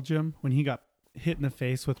it Belgium, when he got hit in the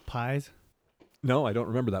face with pies? No, I don't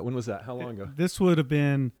remember that. When was that? How long ago? This would have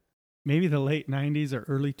been maybe the late 90s or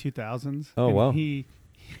early 2000s. Oh, and wow. The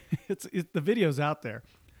video's out there.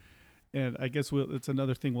 And I guess it's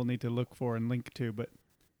another thing we'll need to look for and link to. But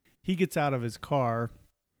he gets out of his car.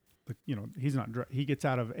 He's not. He gets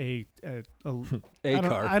out of a car.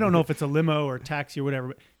 I don't know if it's a limo or a taxi or whatever.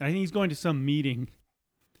 But I think he's going to some meeting,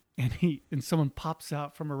 and someone pops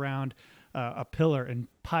out from around a pillar and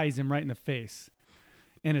pies him right in the face,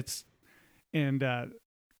 and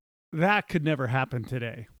that could never happen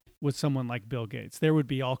today with someone like Bill Gates. There would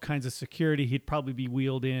be all kinds of security. He'd probably be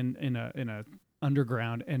wheeled in a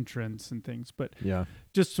underground entrance and things. But yeah,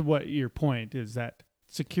 just to what your point is, that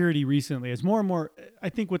security recently is more and more, I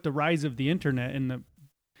think, with the rise of the internet and the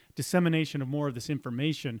dissemination of more of this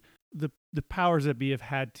information, the powers that be have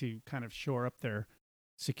had to kind of shore up their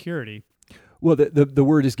security. Well, the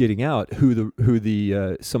word is getting out who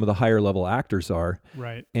the some of the higher level actors are,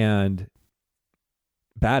 right? And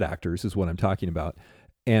bad actors is what I'm talking about,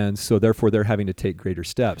 and so therefore they're having to take greater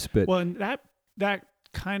steps. But and that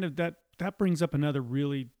brings up another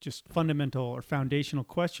really just fundamental or foundational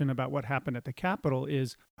question about what happened at the Capitol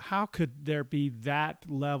is, how could there be that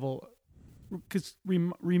level? Because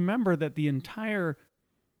remember that the entire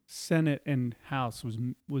Senate and House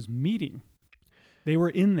was meeting. They were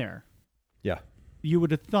in there. Yeah. You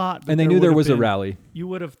would have thought... And they knew there was a rally. You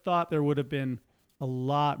would have thought there would have been a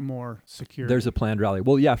lot more security. There's a planned rally.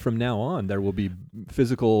 Well, yeah, from now on, there will be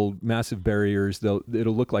physical, massive barriers. It'll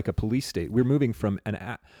look like a police state. We're moving from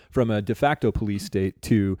a de facto police state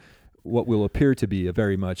to what will appear to be a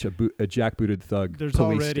very much a jackbooted thug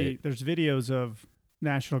police state. There's videos of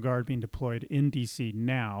National Guard being deployed in D.C.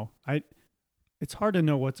 now. It's hard to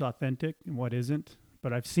know what's authentic and what isn't,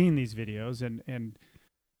 but I've seen these videos, and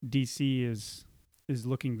D.C. is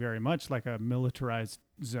looking very much like a militarized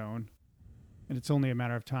zone. And it's only a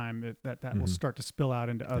matter of time that will start to spill out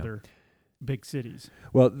into other big cities.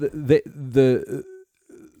 Well, the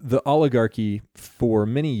oligarchy for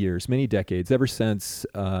many years, many decades, ever since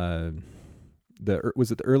the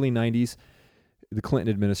early 90s, the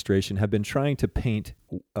Clinton administration have been trying to paint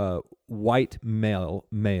white men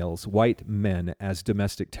as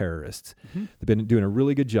domestic terrorists. Mm-hmm. They've been doing a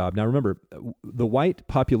really good job. Now remember, the white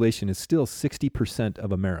population is still 60%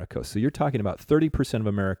 of America. So you're talking about 30% of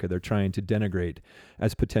America they're trying to denigrate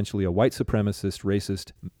as potentially a white supremacist,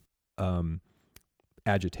 racist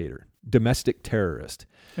agitator, domestic terrorist.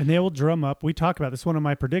 And they will drum up, we talk about this, one of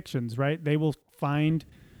my predictions, right? They will find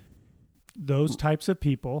those types of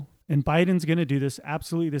people, and Biden's going to do this.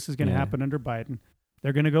 Absolutely, this is going to happen under Biden.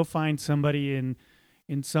 They're going to go find somebody in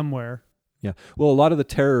somewhere. Yeah. Well, a lot of the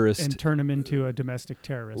terrorists... And turn them into a domestic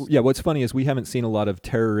terrorist. Yeah, what's funny is we haven't seen a lot of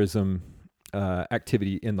terrorism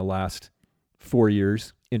activity in the last 4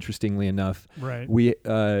 years, interestingly enough. Right. We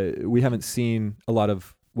haven't seen a lot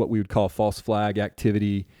of what we would call false flag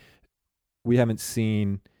activity. We haven't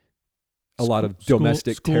seen a lot of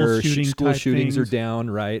domestic terror. School shootings are down,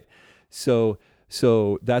 right? So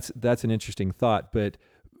that's an interesting thought, but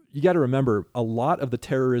you got to remember a lot of the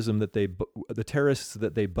terrorism the terrorists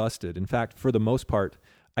that they busted. In fact, for the most part,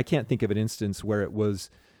 I can't think of an instance where it was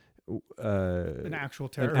an actual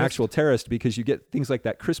terrorist, because you get things like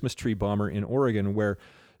that Christmas tree bomber in Oregon, where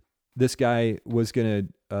this guy was gonna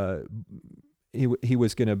he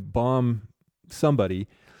was gonna bomb somebody,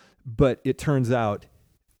 but it turns out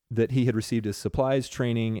that he had received his supplies,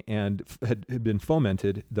 training, and had been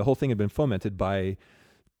fomented. The whole thing had been fomented by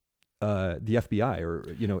the FBI or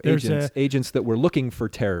agents that were looking for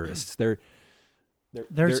terrorists.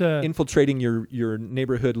 They're infiltrating your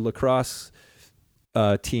neighborhood lacrosse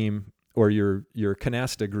team or your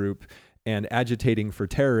canasta group and agitating for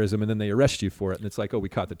terrorism, and then they arrest you for it, and it's like, oh, we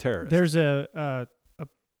caught the terrorist. There's a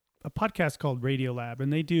podcast called Radiolab,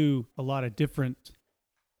 and they do a lot of different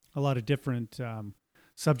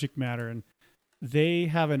subject matter, and they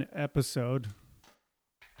have an episode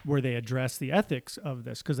where they address the ethics of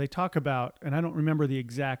this, because they talk about, and I don't remember the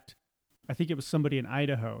exact, I think it was somebody in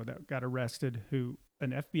Idaho that got arrested who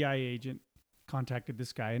an FBI agent contacted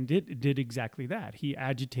this guy and did exactly that. He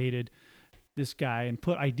agitated this guy and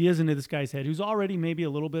put ideas into this guy's head who's already maybe a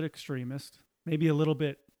little bit extremist, maybe a little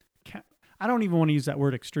bit, I don't even want to use that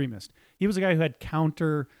word extremist. He was a guy who had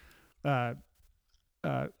counter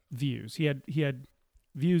views. He had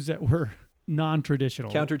views that were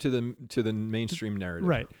non-traditional. Counter to the mainstream narrative.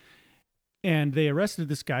 Right. And they arrested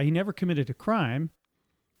this guy. He never committed a crime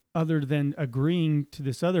other than agreeing to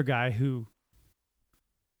this other guy who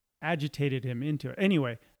agitated him into it.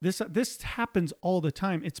 Anyway, this happens all the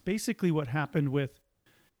time. It's basically what happened with,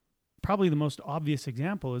 probably the most obvious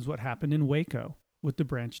example is what happened in Waco with the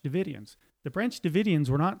Branch Davidians. The Branch Davidians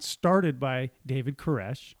were not started by David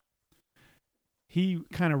Koresh. He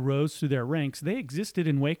kind of rose through their ranks. They existed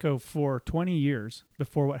in Waco for 20 years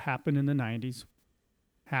before what happened in the 90s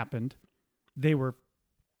happened. They were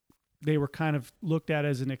kind of looked at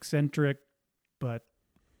as an eccentric, but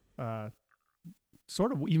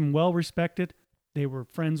sort of even well-respected. They were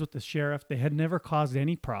friends with the sheriff. They had never caused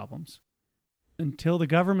any problems until the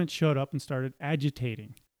government showed up and started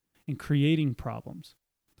agitating and creating problems.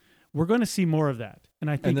 We're going to see more of that. And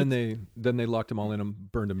I think then they locked them all in and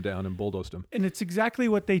burned them down and bulldozed them. And it's exactly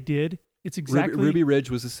what they did. It's exactly Ruby Ridge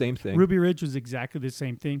was the same thing. Ruby Ridge was exactly the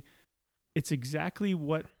same thing. It's exactly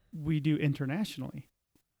what we do internationally.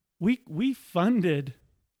 We funded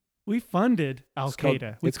Al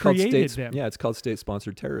Qaeda. We created them. Yeah, it's called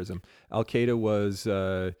state-sponsored terrorism. Al Qaeda was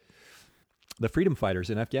the freedom fighters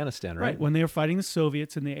in Afghanistan, right? Right, when they were fighting the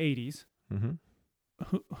Soviets in the 80s.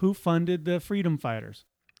 Mm-hmm. Who funded the freedom fighters?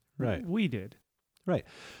 Right. We did. Right.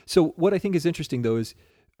 So what I think is interesting, though, is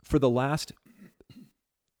for the last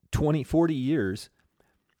 20, 40 years,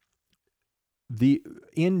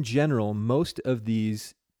 in general, most of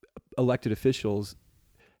these elected officials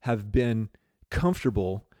have been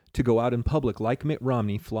comfortable to go out in public, like Mitt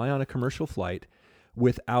Romney, fly on a commercial flight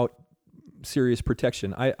without serious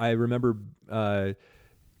protection. I remember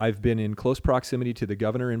I've been in close proximity to the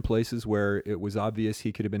governor in places where it was obvious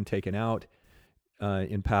he could have been taken out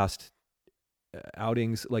in past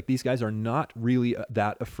outings. Like, these guys are not really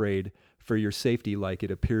that afraid for your safety like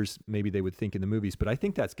it appears maybe they would think in the movies. But I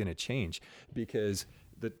think that's going to change because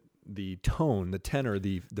the tone, the tenor,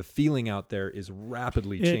 the feeling out there is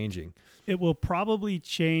rapidly changing. It will probably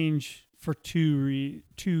change for two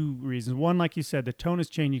reasons. One, like you said, the tone is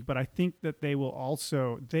changing, but I think that they will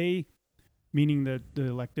also, meaning the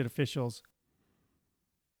elected officials,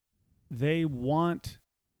 they want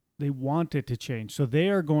it to change. So they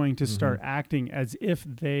are going to start acting as if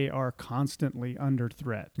they are constantly under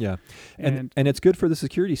threat. Yeah. And it's good for the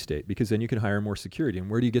security state because then you can hire more security.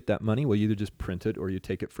 And where do you get that money? Well, you either just print it or you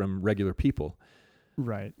take it from regular people.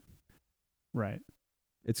 Right.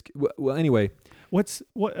 It's well, anyway. What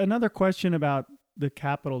another question about the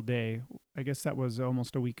Capitol Day? I guess that was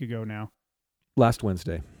almost a week ago now. Last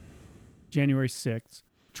Wednesday. January 6th.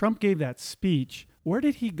 Trump gave that speech. Where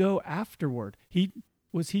did he go afterward?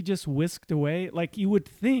 Was he just whisked away? Like, you would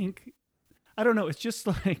think, I don't know. It's just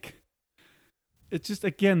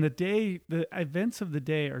again, the events of the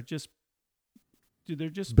day are just, they're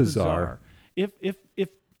just bizarre. If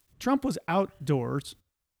Trump was outdoors,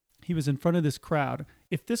 he was in front of this crowd.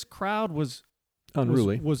 If this crowd was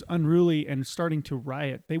unruly and starting to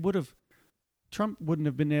riot, Trump wouldn't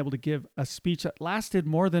have been able to give a speech that lasted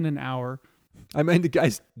more than an hour. I mean, the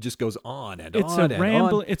guy just goes on and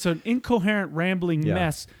on. It's an incoherent, rambling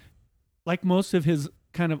mess, like most of his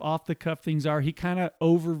kind of off-the-cuff things are. He kind of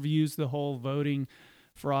overviews the whole voting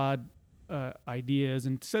fraud ideas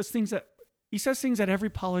and says things that every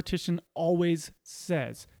politician always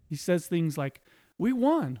says. He says things like, "We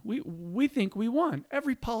won. We think we won."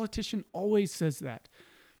 Every politician always says that.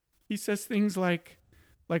 He says things like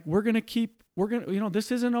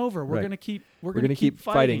this isn't over. We're going to keep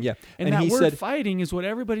fighting. Yeah. And that word fighting is what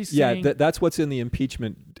everybody's saying. Yeah, that's what's in the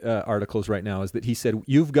impeachment articles right now, is that he said,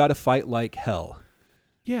 you've got to fight like hell.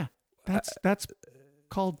 Yeah. That's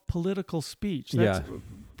called political speech.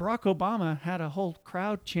 Barack Obama had a whole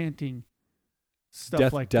crowd chanting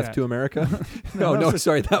stuff like that. Death to America?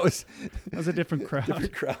 Sorry. That was a different crowd.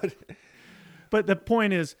 Different crowd. But the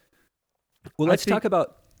point is... Well,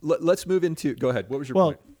 let's move into... Go ahead. What was your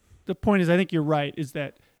point? the point is, I think you're right, is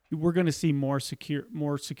that we're going to see more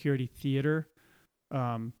security theater.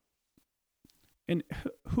 And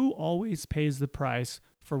who always pays the price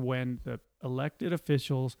for when the elected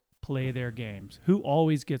officials play their games? Who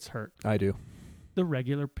always gets hurt? I do. The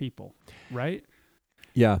regular people, right?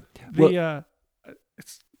 Yeah.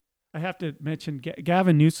 I have to mention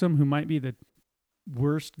Gavin Newsom, who might be the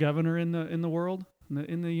worst governor in the world,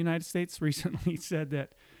 in the United States, recently said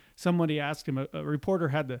that somebody asked him, a reporter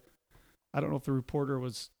had I don't know if the reporter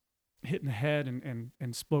was hit in the head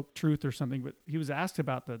and spoke truth or something, but he was asked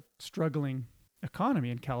about the struggling economy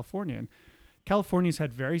in California. And California's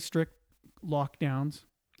had very strict lockdowns.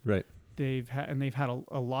 Right. They've had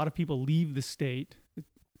a lot of people leave the state,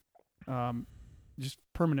 just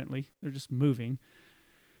permanently. They're just moving.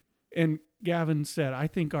 And Gavin said, I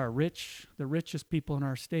think the richest people in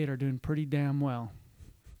our state are doing pretty damn well.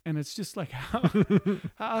 And it's just like, how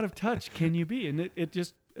out of touch can you be? And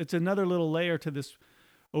it's another little layer to this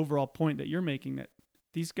overall point that you're making, that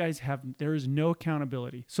these guys there is no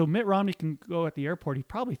accountability. So Mitt Romney can go at the airport. He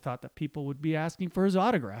probably thought that people would be asking for his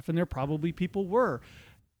autograph, and there probably people were,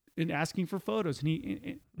 and asking for photos.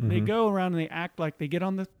 And they go around and they act like they get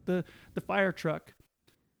on the fire truck,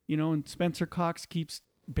 and Spencer Cox keeps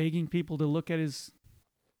begging people to look at his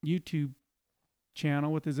YouTube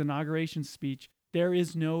channel with his inauguration speech. There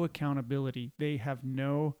is no accountability. They have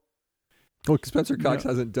no... Well, Spencer Cox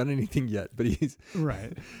hasn't done anything yet, but he's...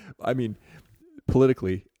 Right. I mean,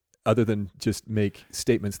 politically, other than just make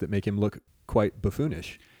statements that make him look quite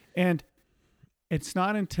buffoonish. And it's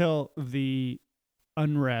not until the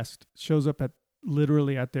unrest shows up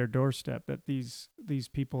literally at their doorstep that these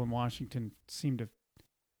people in Washington seem to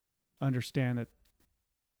understand that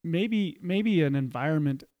maybe an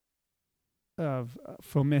environment of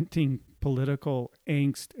fomenting political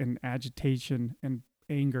angst and agitation and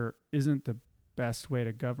anger isn't the best way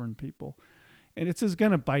to govern people. And it's just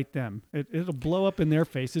going to bite them. It'll blow up in their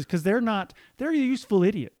faces because they're useful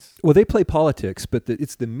idiots. Well, they play politics, but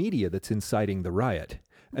it's the media that's inciting the riot.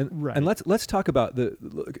 And let's talk about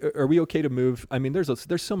are we okay to move? I mean,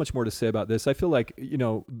 there's so much more to say about this. I feel like,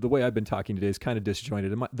 the way I've been talking today is kind of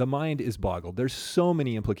disjointed. The mind is boggled. There's so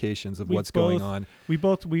many implications of what's going on.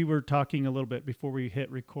 We were talking a little bit before we hit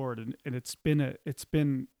record, and it's been a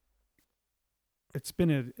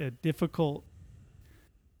difficult,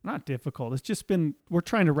 not difficult. It's just been, we're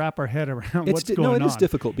trying to wrap our head around what's going on. No, it is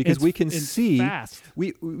difficult because we can see fast.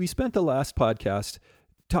 We spent the last podcast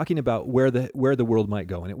talking about where the world might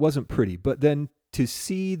go, and it wasn't pretty. But then to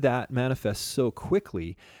see that manifest so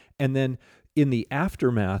quickly, and then in the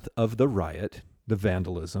aftermath of the riot, the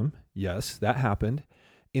vandalism, yes, that happened.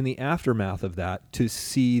 In the aftermath of that, to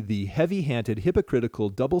see the heavy-handed, hypocritical,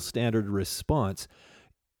 double-standard response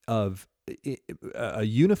of a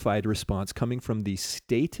unified response coming from the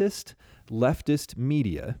statist, leftist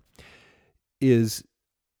media is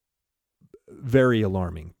very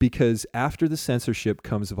alarming, because after the censorship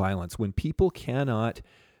comes violence. When people cannot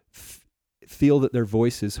feel that their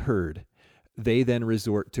voice is heard, they then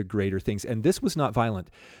resort to greater things. And this was not violent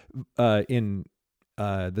in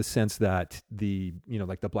the sense that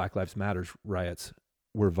like the Black Lives Matter riots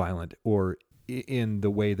were violent, or in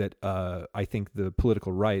the way that I think the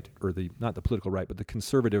political right, or not the political right, but the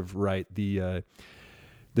conservative right, the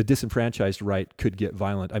disenfranchised right could get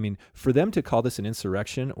violent. I mean, for them to call this an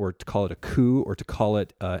insurrection, or to call it a coup, or to call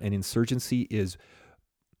it an insurgency is...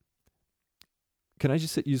 Can I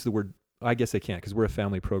just use the word... I guess I can't, because we're a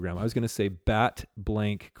family program. I was going to say bat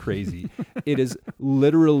blank crazy. It is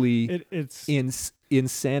literally it's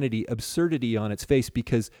insanity, absurdity on its face,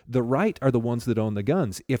 because the right are the ones that own the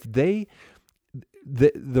guns. If the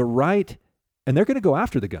right... And they're going to go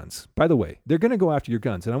after the guns, by the way. They're going to go after your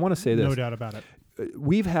guns. And I want to say this. No doubt about it.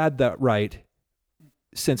 We've had that right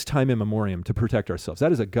since time immemorial to protect ourselves.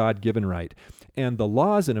 That is a God-given right. And the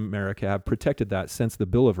laws in America have protected that since the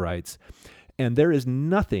Bill of Rights. And there is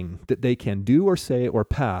nothing that they can do or say or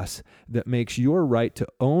pass that makes your right to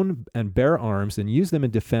own and bear arms and use them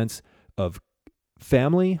in defense of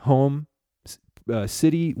family, home,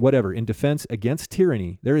 city, whatever, in defense against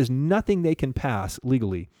tyranny. There is nothing they can pass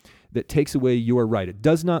legally that takes away your right. It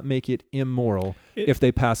does not make it immoral if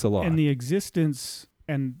they pass a law. And the existence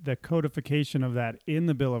and the codification of that in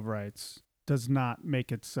the Bill of Rights does not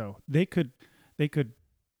make it so. They could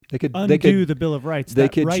undo the Bill of Rights. They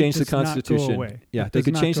that could right change the does not Constitution. go away. Yeah, It they does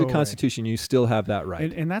could not change the go away. Constitution. You still have that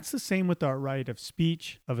right. And that's the same with our right of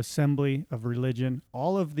speech, of assembly, of religion.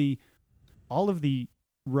 All of the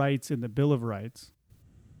rights in the Bill of Rights,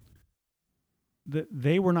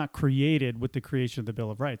 they were not created with the creation of the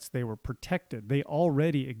Bill of Rights. They were protected. They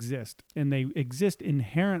already exist, and they exist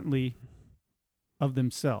inherently of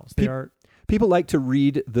themselves. They are People like to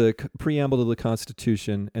read the preamble to the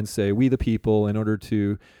Constitution and say, we the people, in order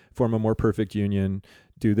to form a more perfect union,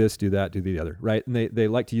 do this, do that, do the other, right? And they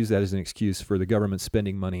like to use that as an excuse for the government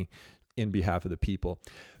spending money in behalf of the people.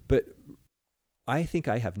 But I think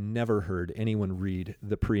I have never heard anyone read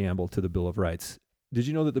the preamble to the Bill of Rights. Did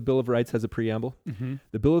you know that the Bill of Rights has a preamble? Mm-hmm.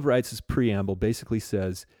 The Bill of Rights' preamble basically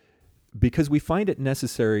says, because we find it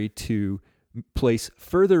necessary to place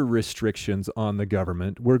further restrictions on the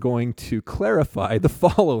government, we're going to clarify the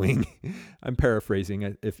following. I'm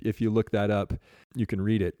paraphrasing. If you look that up, you can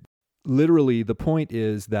read it. Literally, the point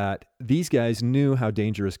is that these guys knew how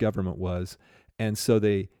dangerous government was, and so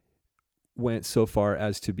they went so far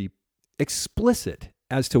as to be explicit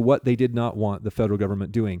as to what they did not want the federal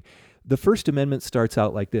government doing. The First Amendment starts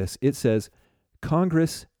out like this. It says,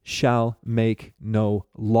 Congress shall make no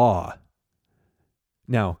law.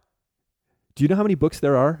 Now, do you know how many books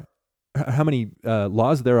there are? How many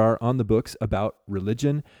laws there are on the books about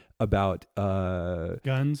religion, about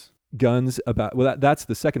guns, about, well, that's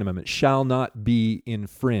the Second Amendment, shall not be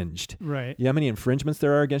infringed. Right. You know how many infringements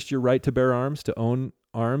there are against your right to bear arms, to own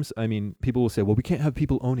arms? I mean, people will say, well, we can't have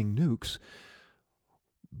people owning nukes.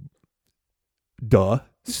 Duh.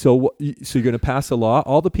 So you're going to pass a law?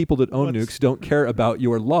 All the people that own nukes don't care about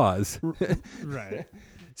your laws. Right.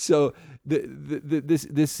 So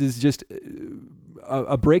this is just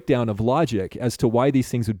a breakdown of logic as to why these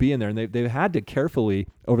things would be in there. And they've had to carefully,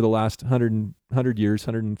 over the last 100 years,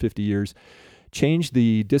 150 years, change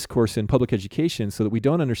the discourse in public education so that we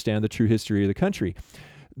don't understand the true history of the country.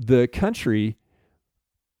 The country,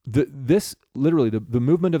 the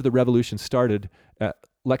movement of the revolution started at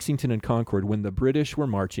Lexington and Concord when the British were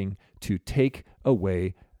marching to take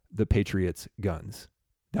away the Patriots' guns.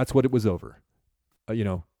 That's what it was over.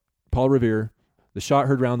 Paul Revere, the shot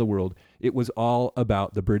heard round the world. It was all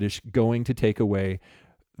about the British going to take away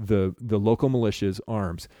the local militias'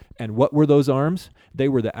 arms. And what were those arms? They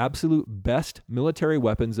were the absolute best military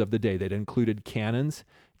weapons of the day. That included cannons,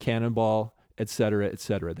 cannonball, et cetera, et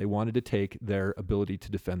cetera. They wanted to take their ability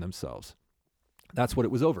to defend themselves. That's what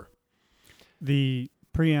it was over. The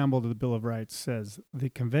preamble to the Bill of Rights says, the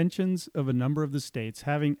conventions of a number of the states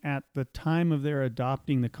having at the time of their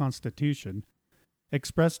adopting the Constitution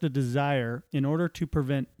expressed a desire, in order to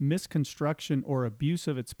prevent misconstruction or abuse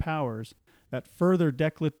of its powers, that further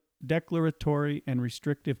declaratory and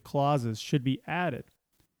restrictive clauses should be added,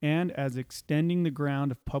 and as extending the ground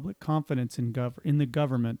of public confidence in the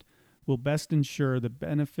government will best ensure the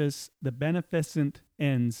beneficent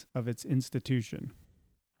ends of its institution.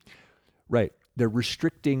 Right. They're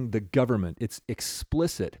restricting the government. It's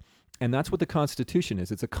explicit. And that's what the Constitution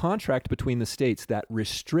is. It's a contract between the states that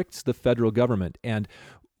restricts the federal government. And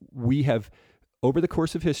we have, over the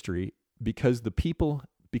course of history, because the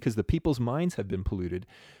people's minds have been polluted,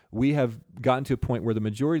 we have gotten to a point where the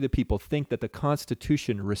majority of the people think that the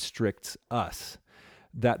Constitution restricts us,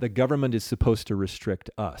 that the government is supposed to restrict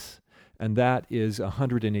us. And that is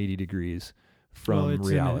 180 degrees from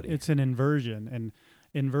reality. It's an inversion. And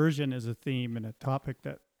inversion is a theme and a topic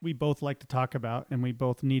that we both like to talk about, and we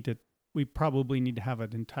probably need to have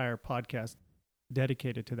an entire podcast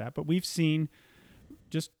dedicated to that. But we've seen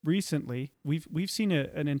just recently, we've seen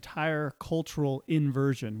an entire cultural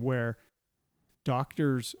inversion where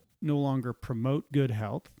doctors no longer promote good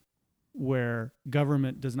health, where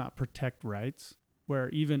government does not protect rights, where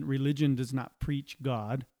even religion does not preach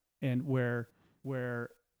God, and where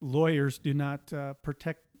lawyers do not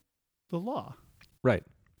protect the law. Right.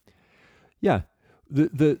 Yeah.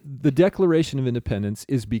 The Declaration of Independence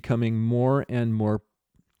is becoming more and more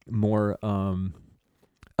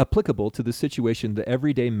applicable to the situation the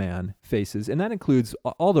everyday man faces, and that includes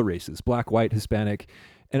all the races, black, white, Hispanic.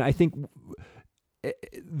 And I think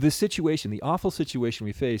the awful situation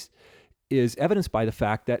we face is evidenced by the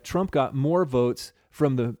fact that Trump got more votes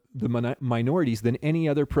from the minorities than any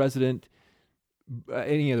other president,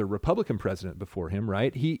 any other Republican president before him,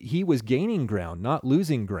 right? He was gaining ground, not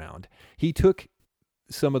losing ground. He took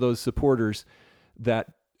some of those supporters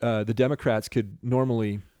that the Democrats could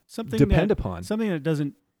normally depend upon.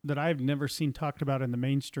 Something that I've never seen talked about in the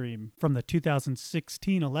mainstream from the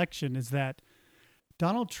 2016 election is that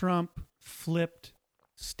Donald Trump flipped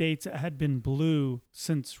states that had been blue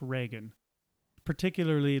since Reagan,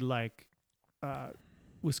 particularly like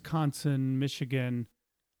Wisconsin, Michigan,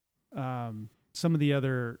 some of the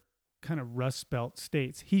other kind of Rust Belt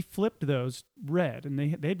states. He flipped those red, and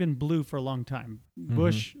they'd been blue for a long time.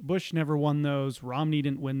 Mm-hmm. Bush never won those. Romney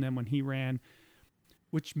didn't win them when he ran,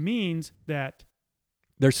 which means that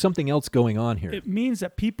There's something else going on here. It means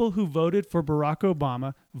that people who voted for Barack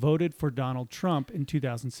Obama voted for Donald Trump in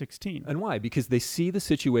 2016. And why? Because they see the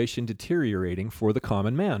situation deteriorating for the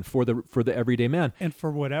common man, for the everyday man. And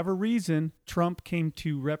for whatever reason, Trump came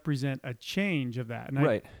to represent a change of that. And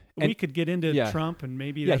Right. we could get into Yeah. Trump, and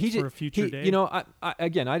maybe that's for a future day. You know, I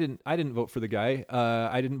didn't vote for the guy.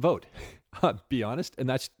 I didn't vote. Be honest, and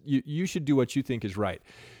that's you should do what you think is right.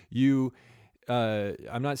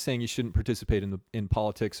 I'm not saying you shouldn't participate in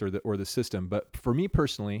politics or the system, but for me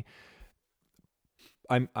personally,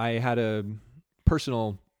 I had a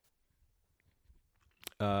personal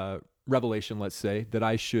revelation, let's say, that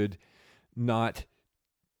I should not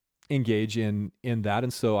engage in that,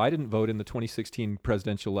 and so I didn't vote in the 2016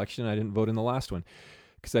 presidential election. I didn't vote in the last one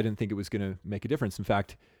because I didn't think it was going to make a difference. In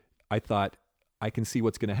fact, I thought I can see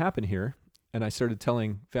what's going to happen here, and I started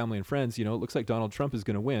telling family and friends, it looks like Donald Trump is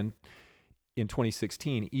going to win in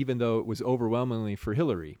 2016, even though it was overwhelmingly for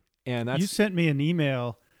Hillary. And You sent me an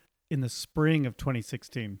email in the spring of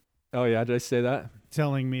 2016 Oh yeah, did I say that?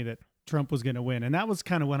 telling me that Trump was going to win. And that was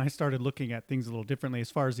kind of when I started looking at things a little differently as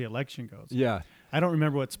far as the election goes. Yeah. I don't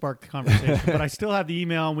remember what sparked the conversation, but I still have the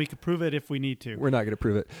email, and we could prove it if we need to. We're not going to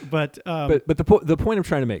prove it. But the point I'm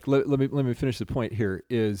trying to make, let me finish the point here,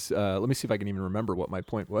 is let me see if I can even remember what my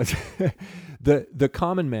point was. The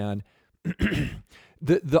common man,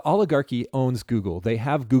 the oligarchy owns Google. They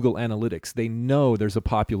have Google Analytics. They know there's a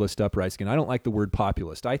populist uprising. I don't like the word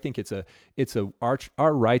populist. I think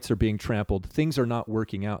our rights are being trampled. Things are not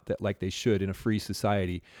working out like they should in a free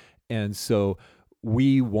society. And so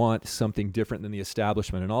we want something different than the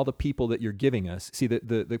establishment, and all the people that you're giving us. See,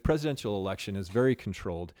 the presidential election is very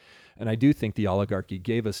controlled, and I do think the oligarchy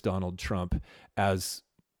gave us Donald Trump as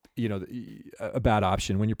a bad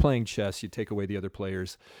option. When you're playing chess, you take away the other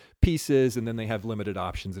players' pieces, and then they have limited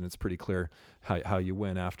options, and it's pretty clear how you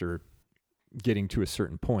win after getting to a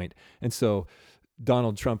certain point. And so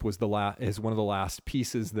Donald Trump was is one of the last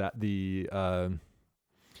pieces that the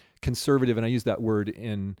conservative, and I use that word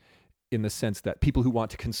in the sense that people who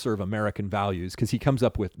want to conserve American values, because he comes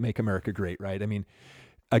up with "Make America Great," right? I mean,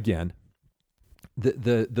 again,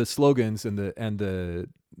 the slogans and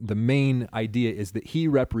the main idea is that he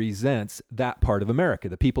represents that part of America,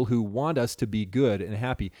 the people who want us to be good and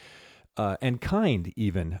happy and kind.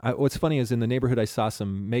 Even what's funny is in the neighborhood I saw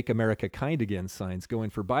some "Make America Kind Again" signs going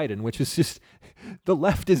for Biden, which is just the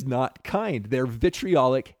left is not kind. They're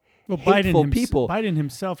vitriolic. Well, hateful people. Biden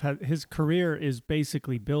himself, his career is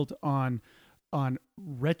basically built on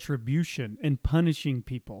retribution and punishing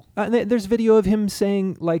people. There's video of him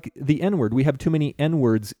saying like the N-word. We have too many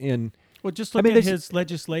N-words in. Well, just look at his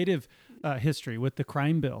legislative history with the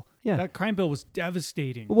crime bill. Yeah. That crime bill was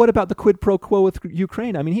devastating. What about the quid pro quo with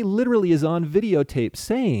Ukraine? I mean, he literally is on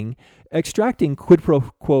videotape extracting quid pro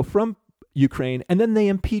quo from Ukraine, and then they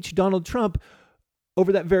impeach Donald Trump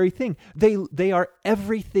over that very thing. They are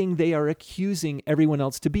everything they are accusing everyone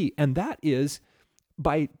else to be. And that is,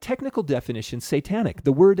 by technical definition, satanic.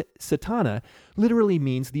 The word satana literally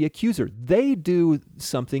means the accuser. They do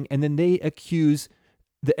something and then they accuse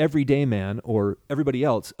the everyday man or everybody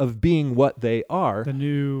else of being what they are. The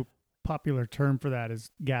new popular term for that is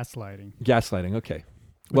gaslighting. Gaslighting, okay.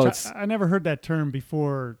 Well, I never heard that term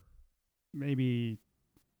before, maybe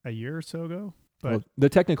a year or so ago. But the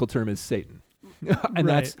technical term is Satan. And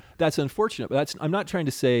right. that's unfortunate. But I'm not trying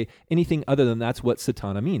to say anything other than that's what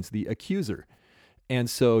Satana means, the accuser. And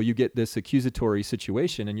so you get this accusatory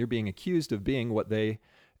situation, and you're being accused of being what they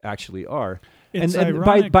actually are. It's and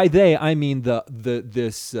ironic. by they, I mean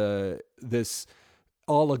this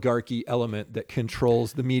oligarchy element that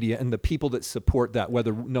controls the media and the people that support that,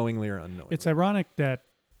 whether knowingly or unknowingly. It's ironic that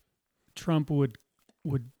Trump would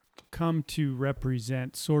come to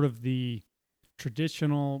represent sort of the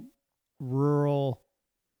traditional, rural,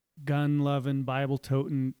 gun-loving,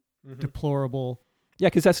 Bible-toting, deplorable. Yeah,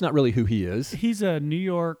 because that's not really who he is. He's a New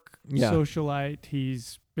York socialite.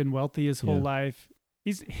 He's been wealthy his whole life.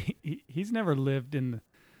 He's never lived in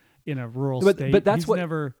a rural state. But that's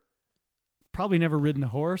he's probably never ridden a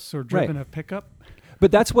horse or driven a pickup.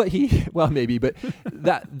 But that's what maybe, but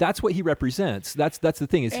that's what he represents. That's the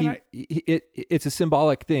thing is it's a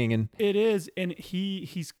symbolic thing, and it is, and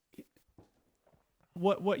he's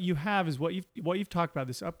what you have is what you've talked about,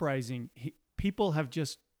 this uprising. People have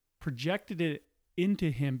just projected it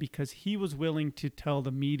into him because he was willing to tell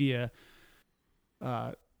the media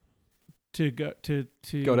to go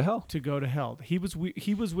to hell. He was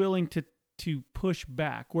willing to push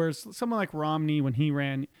back, whereas someone like Romney, when he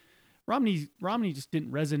ran, Romney just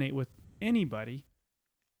didn't resonate with anybody,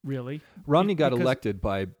 really. Romney got elected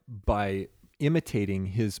by imitating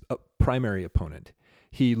his primary opponent.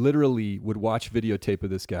 he literally would watch videotape of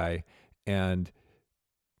this guy and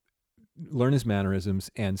learn his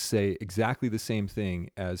mannerisms and say exactly the same thing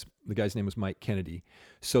as the guy's name was Mike Kennedy,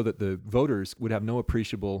 so that the voters would have no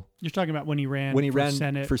appreciable. You're talking about when he ran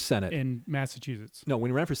for Senate in Massachusetts. No,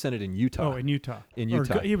 when he ran for Senate in Utah. Oh, in Utah. In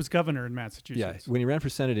Utah. He was governor in Massachusetts. Yeah, when he ran for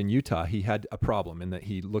Senate in Utah, he had a problem in that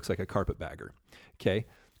he looks like a carpetbagger. Okay.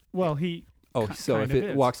 Well, he. So if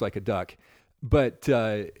it walks like a duck, but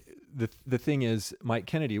the thing is, Mike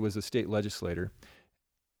Kennedy was a state legislator,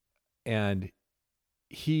 and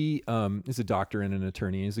he is a doctor and an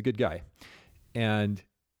attorney. He's a good guy. And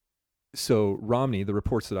so Romney, the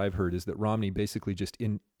reports that I've heard is that Romney basically just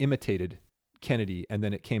imitated Kennedy, and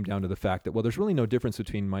then it came down to the fact that, well, there's really no difference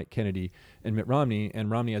between Mike Kennedy and Mitt Romney,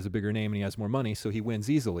 and Romney has a bigger name and he has more money, so he wins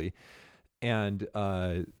easily. And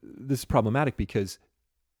this is problematic because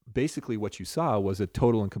basically what you saw was a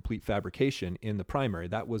total and complete fabrication in the primary.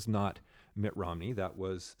 That was not Mitt Romney, that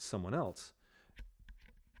was someone else.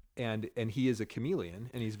 And he is a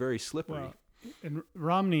chameleon, and he's very slippery. Well, and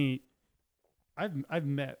Romney, I've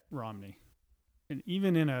met Romney, and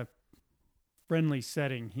even in a friendly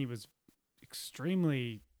setting, he was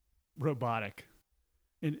extremely robotic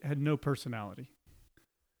and had no personality.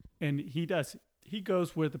 And he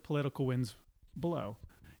goes where the political winds blow.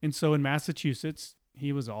 And so in Massachusetts,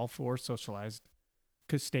 he was all for socialized,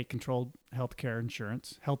 state-controlled health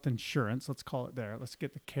insurance, let's call it there. Let's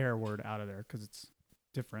get the care word out of there because it's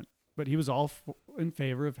different. But he was all in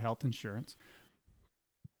favor of health insurance.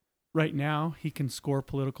 Right now, he can score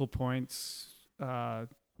political points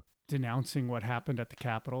denouncing what happened at the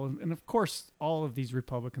Capitol. And of course, all of these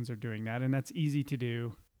Republicans are doing that, and that's easy to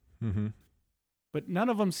do. Mm-hmm. But none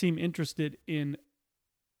of them seem interested in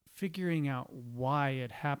figuring out why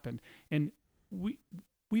it happened. And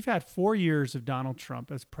we've had 4 years of Donald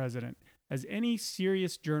Trump as president. Has any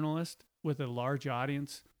serious journalist with a large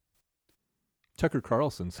audience, Tucker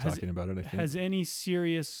Carlson's talking about it, I think. Has any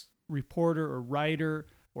serious reporter or writer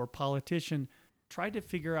or politician tried to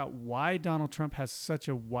figure out why Donald Trump has such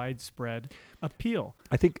a widespread appeal?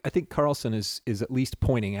 I think Carlson is at least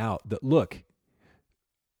pointing out that, look,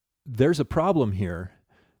 there's a problem here,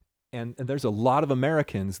 and there's a lot of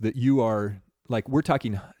Americans that you are, like, we're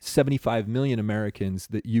talking 75 million Americans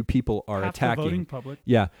that you people are Half attacking. The voting public.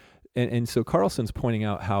 Yeah. And so Carlson's pointing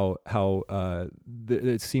out how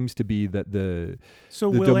it seems to be that the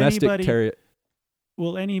domestic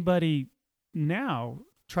will anybody now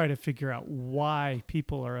try to figure out why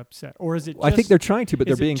people are upset, or is it? I think they're trying to, but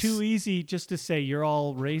they're being too easy just to say you're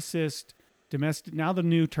all racist, domestic. Now the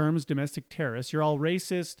new term is domestic terrorists. You're all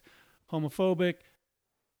racist, homophobic,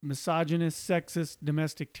 misogynist, sexist,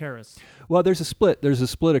 domestic terrorists. Well, there's a split. There's a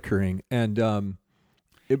split occurring, and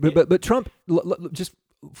but Trump. Just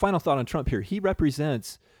final thought on Trump here. He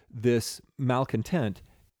represents this malcontent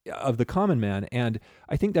of the common man, and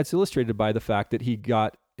I think that's illustrated by the fact that he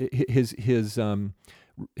got his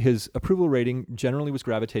approval rating generally was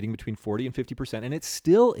gravitating between 40 and 50%, and it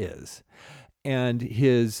still is. And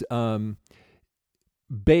his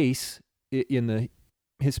base in the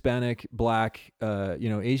Hispanic, Black,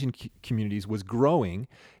 Asian communities was growing.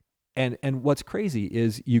 And what's crazy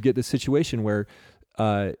is you get this situation where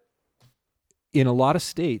in a lot of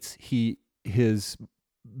states,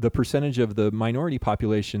 the percentage of the minority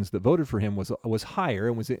populations that voted for him was higher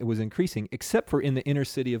and was increasing, except for in the inner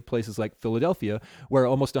city of places like Philadelphia, where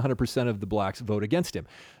almost 100% of the blacks vote against him.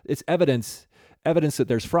 It's evidence that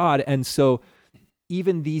there's fraud, and so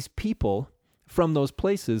even these people from those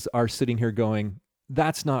places are sitting here going,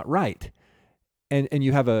 "That's not right," and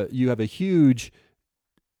you have a huge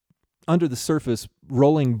under the surface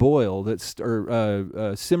rolling boil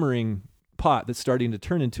simmering pot that's starting to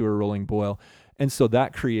turn into a rolling boil. And so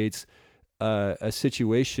that creates a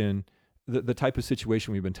situation, the type of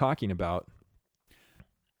situation we've been talking about.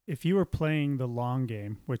 If you were playing the long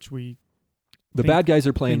game, which the bad guys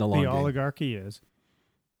are playing the long game. The oligarchy is,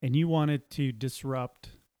 and you wanted to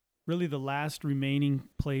disrupt really the last remaining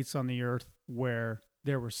place on the earth where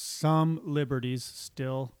there were some liberties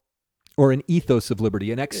still. Or an ethos of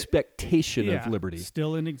liberty, an expectation of liberty.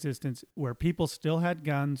 Still in existence, where people still had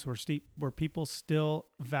guns, where people still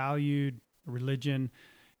valued religion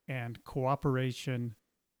and cooperation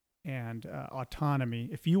and autonomy.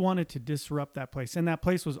 If you wanted to disrupt that place, and that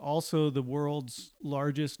place was also the world's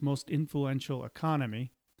largest, most influential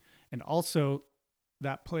economy, and also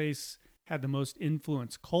that place had the most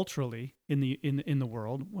influence culturally in the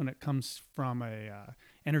world when it comes from a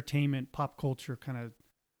entertainment, pop culture kind of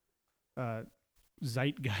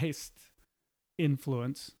zeitgeist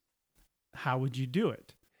influence, how would you do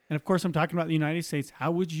it? And of course, I'm talking about the United States.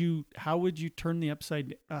 How would you turn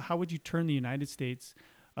the United States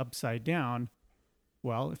upside down?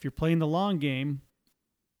 Well, if you're playing the long game,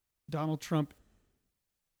 Donald Trump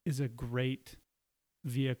is a great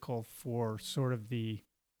vehicle for sort of the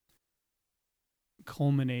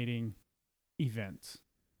culminating events.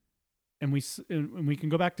 And we can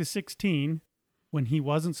go back to 2016 when he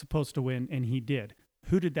wasn't supposed to win and he did.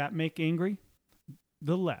 Who did that make angry?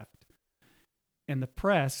 The left. And the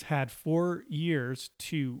press had 4 years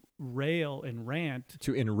to rail and rant,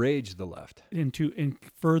 to enrage the left, and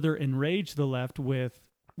further enrage the left with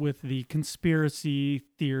the conspiracy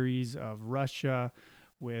theories of Russia,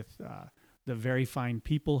 with the Very Fine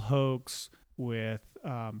People hoax, with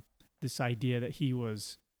this idea that he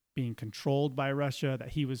was being controlled by Russia, that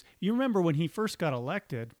he was. You remember when he first got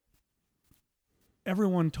elected,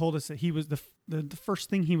 everyone told us that he was the first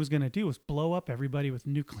thing he was going to do was blow up everybody with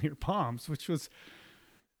nuclear bombs, which was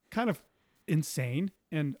kind of insane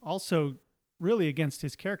and also really against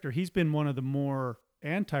his character. He's been one of the more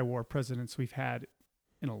anti-war presidents we've had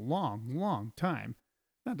in a long, long time.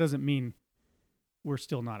 That doesn't mean we're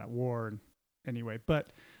still not at war anyway,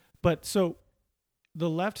 but so the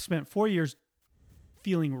left spent 4 years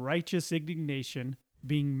feeling righteous indignation,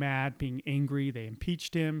 being mad, being angry. They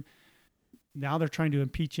impeached him. Now they're trying to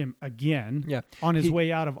impeach him again on his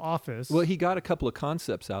way out of office. Well, he got a couple of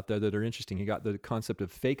concepts out there that are interesting. He got the concept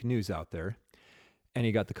of fake news out there, and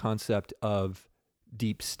he got the concept of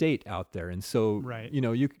deep state out there. And so,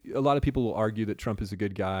 a lot of people will argue that Trump is a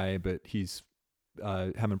good guy, but he's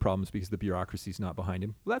having problems because the bureaucracy's not behind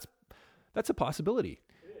him. Well, that's a possibility.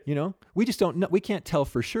 We just don't know. We can't tell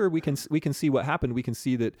for sure. We can see what happened. We can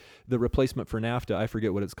see that the replacement for NAFTA, I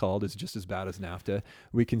forget what it's called, is just as bad as NAFTA.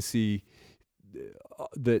 We can see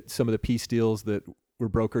that some of the peace deals that were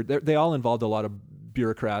brokered, they all involved a lot of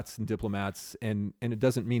bureaucrats and diplomats, and it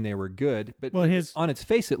doesn't mean they were good. But on its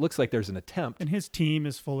face, it looks like there's an attempt. And his team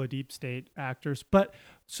is full of deep state actors. But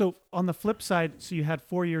so on the flip side, so you had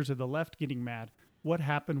 4 years of the left getting mad. What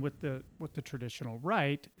happened with the traditional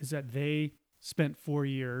right is that they spent 4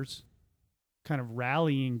 years kind of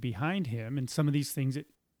rallying behind him and some of these things that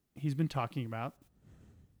he's been talking about.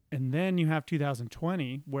 And then you have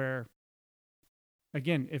 2020 where,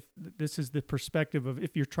 again, if this is the perspective of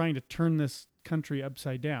if you're trying to turn this country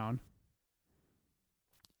upside down,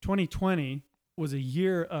 2020 was a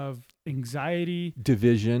year of anxiety,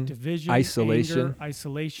 division, isolation, anger,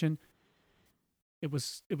 isolation. It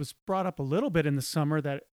was brought up a little bit in the summer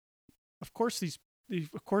that, of course, these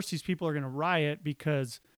people are going to riot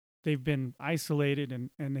because they've been isolated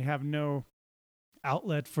and they have no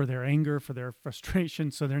outlet for their anger, for their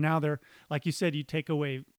frustration. So they're like you said, you take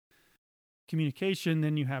away communication,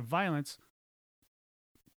 then you have violence.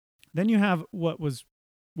 Then you have what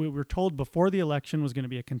we were told before the election was going to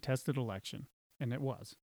be a contested election, and it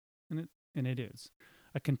was, and it is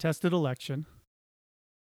a contested election.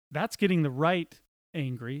 That's getting the right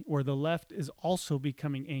angry, or the left is also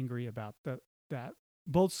becoming angry about that.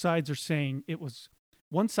 Both sides are saying it was.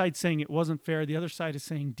 One side saying it wasn't fair, the other side is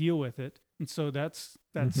saying deal with it, and so that's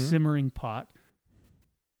that simmering pot.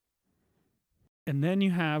 And then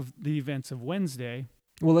you have the events of Wednesday.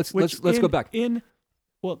 Well, let's go back.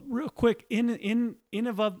 Real quick, in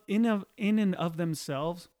and of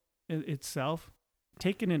themselves, itself,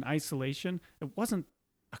 taken in isolation, it wasn't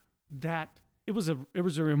that. It was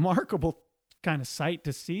a remarkable kind of sight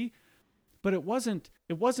to see, but it wasn't.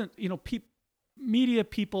 Media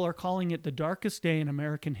people are calling it the darkest day in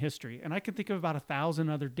American history, and I can think of about 1,000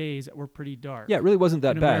 other days that were pretty dark. Yeah, it really wasn't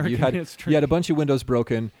that bad. You had history. a bunch of windows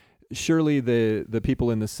broken. Surely the people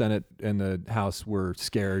in the Senate and the House were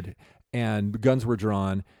scared, and guns were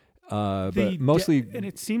drawn. But mostly, and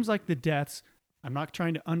it seems like the deaths. I'm not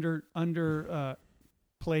trying to under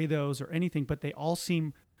play those or anything, but they all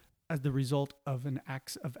seem as the result of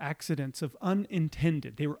accidents of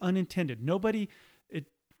unintended. They were unintended. Nobody.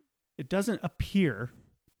 It doesn't appear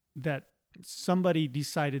that somebody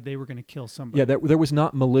decided they were going to kill somebody. Yeah, there was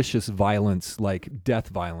not malicious violence like death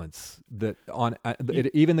violence. That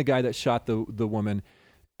even the guy that shot the woman,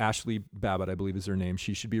 Ashley Babbitt, I believe is her name.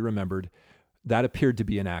 She should be remembered. That appeared to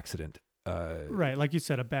be an accident. Right, like you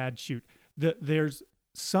said, a bad shoot. There's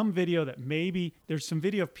some video there's some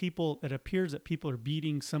video of people that appears that people are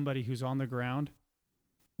beating somebody who's on the ground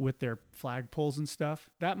with their flagpoles and stuff.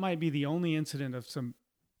 That might be the only incident of some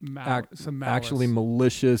malice. Actually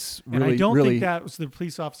malicious. And I don't think that was the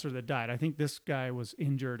police officer that died. I think this guy was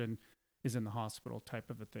injured and is in the hospital type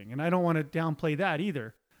of a thing. And I don't want to downplay that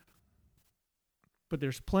either. But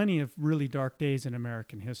there's plenty of really dark days in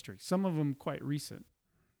American history. Some of them quite recent.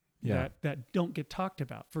 Yeah. That don't get talked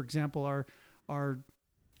about. For example, our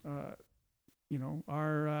our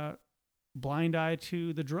blind eye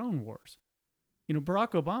to the drone wars.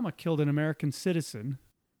 Barack Obama killed an American citizen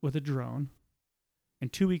with a drone,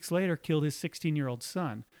 and 2 weeks later killed his 16-year-old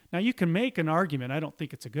son. Now, you can make an argument. I don't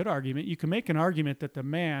think it's a good argument. You can make an argument that the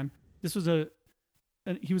man,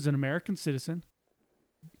 he was an American citizen,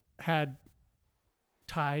 had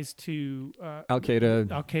ties to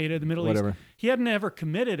Al-Qaeda, the Middle whatever. East. He hadn't ever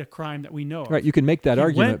committed a crime that we know of. Right, you can make that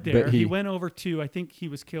argument. Went there. But he went over to, I think he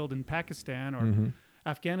was killed in Pakistan or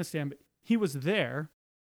Afghanistan, but he was there.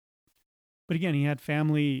 But again, he had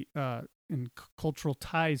family and cultural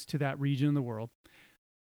ties to that region of the world.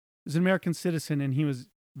 He was an American citizen, and he was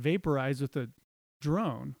vaporized with a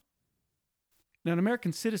drone. Now, an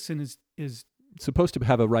American citizen is supposed to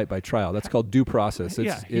have a right by trial. That's called due process.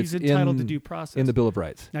 He's entitled to due process in the Bill of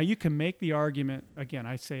Rights. Now, you can make the argument, again,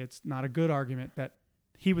 I say it's not a good argument, that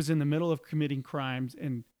he was in the middle of committing crimes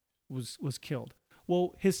and was killed.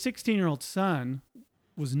 Well, his 16-year-old son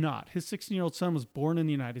was not. His 16-year-old son was born in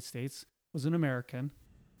the United States, was an American.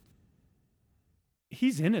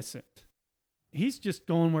 He's innocent. He's just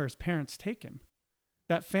going where his parents take him.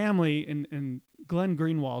 That family, and Glenn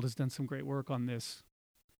Greenwald has done some great work on this.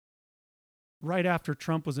 Right after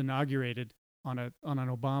Trump was inaugurated on an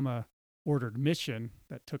Obama-ordered mission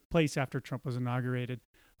that took place after Trump was inaugurated,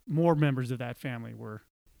 more members of that family were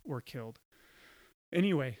killed.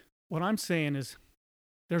 Anyway, what I'm saying is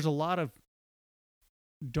there's a lot of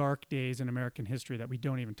dark days in American history that we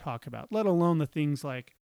don't even talk about, let alone the things that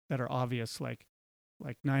are obvious, like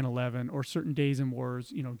 9/11 or certain days in wars,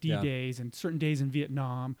 D-days and certain days in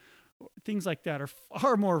Vietnam. Things like that are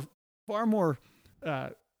far more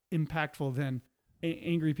impactful than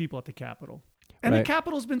angry people at the Capitol. And the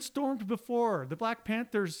Capitol's been stormed before. The Black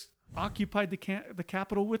Panthers occupied the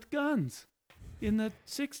Capitol with guns in the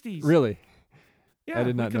 60s. Really? Yeah, I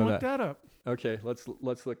did not know that. We can look that up. Okay, let's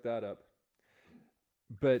look that up.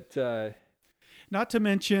 But not to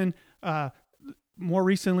mention, more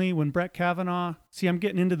recently, when Brett Kavanaugh, I'm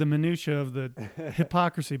getting into the minutia of the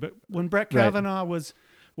hypocrisy, but when Brett Kavanaugh was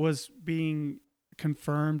being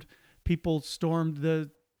confirmed, people stormed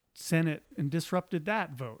the Senate and disrupted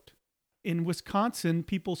that vote. In Wisconsin,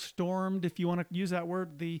 people stormed, if you want to use that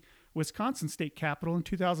word, the Wisconsin state capitol in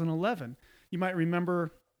 2011. You might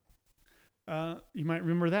remember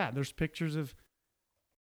that. There's pictures of.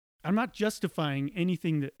 I'm not justifying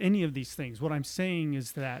any of these things. What I'm saying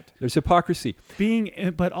is that there's hypocrisy.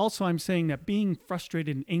 But also I'm saying that being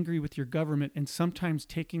frustrated and angry with your government and sometimes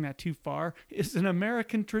taking that too far is an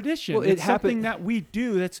American tradition. Well, it's something that we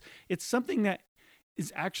do. It's something that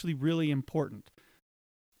is actually really important.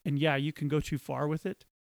 And yeah, you can go too far with it,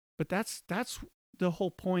 but that's the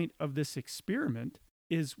whole point of this experiment,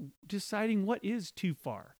 is deciding what is too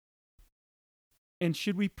far. And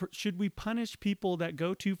should we punish people that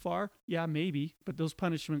go too far? Yeah, maybe, but those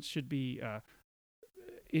punishments should be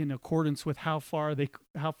in accordance with how far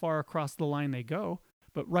across the line they go.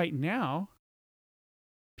 But right now,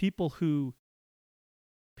 people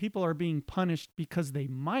are being punished because they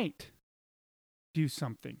might do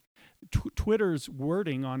something. Twitter's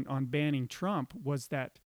wording on banning Trump was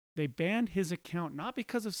that they banned his account not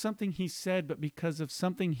because of something he said, but because of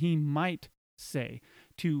something he might say.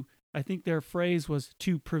 I think their phrase was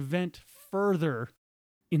to prevent further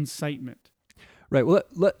incitement. Right. Well,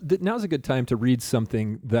 now's a good time to read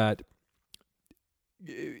something that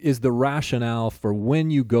is the rationale for when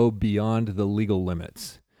you go beyond the legal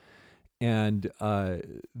limits. And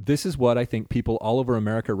this is what I think people all over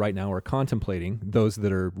America right now are contemplating. Those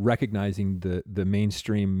that are recognizing the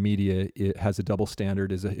mainstream media has a double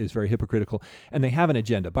standard, is very hypocritical, and they have an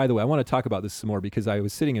agenda. By the way, I want to talk about this some more because I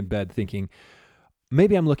was sitting in bed thinking,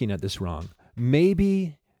 maybe I'm looking at this wrong.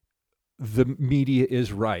 Maybe the media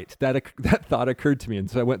is right. That thought occurred to me,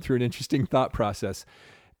 and so I went through an interesting thought process.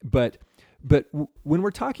 But when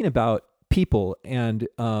we're talking about people and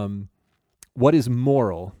what is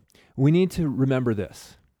moral, we need to remember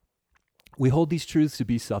this. We hold these truths to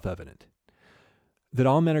be self-evident, that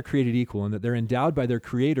all men are created equal and that they're endowed by their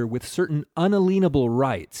Creator with certain unalienable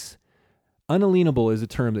rights. Unalienable is a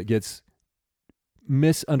term that gets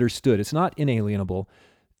misunderstood. It's not inalienable.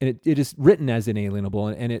 It is written as inalienable,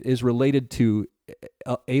 and it is related to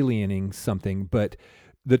alienating something, but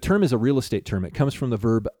the term is a real estate term. It comes from the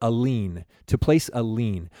verb alien, to place a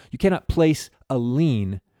lien. You cannot place a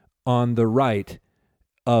lien on the right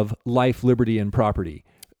of life, liberty, and property.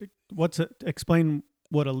 Explain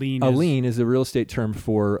what a lien is. A lien is a real estate term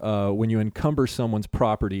for when you encumber someone's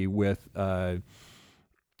property with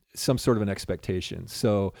some sort of an expectation.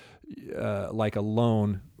 So like a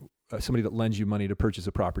loan, somebody that lends you money to purchase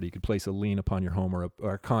a property could place a lien upon your home, or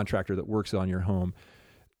a contractor that works on your home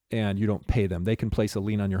and you don't pay them. They can place a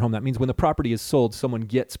lien on your home. That means when the property is sold, someone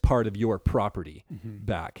gets part of your property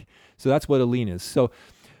back. So that's what a lien is. So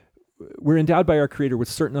we're endowed by our Creator with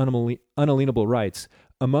certain unalienable rights.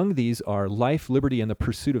 Among these are life, liberty, and the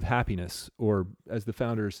pursuit of happiness, or as the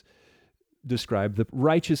founders describe, the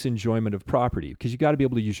righteous enjoyment of property, because you got to be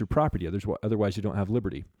able to use your property, otherwise you don't have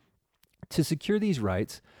liberty. To secure these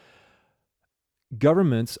rights,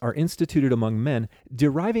 governments are instituted among men,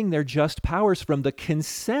 deriving their just powers from the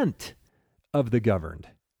consent of the governed.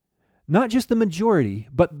 Not just the majority,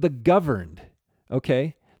 but the governed,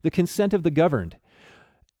 okay? The consent of the governed.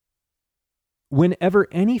 Whenever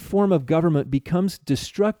any form of government becomes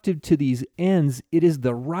destructive to these ends, it is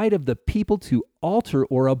the right of the people to alter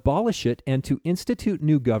or abolish it and to institute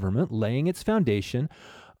new government, laying its foundation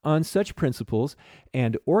on such principles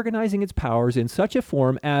and organizing its powers in such a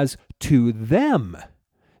form as to them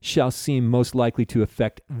shall seem most likely to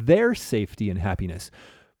affect their safety and happiness.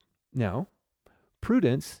 Now,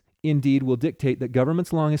 prudence indeed will dictate that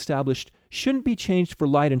governments long established shouldn't be changed for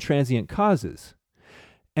light and transient causes.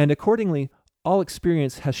 And accordingly, all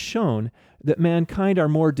experience has shown that mankind are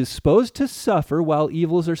more disposed to suffer while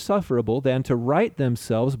evils are sufferable than to right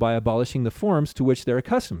themselves by abolishing the forms to which they're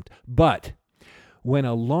accustomed. But when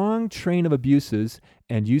a long train of abuses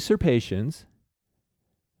and usurpations,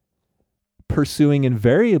 pursuing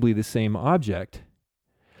invariably the same object,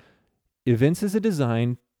 evinces a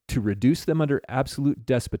design to reduce them under absolute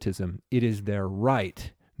despotism, it is their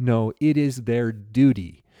right, no, it is their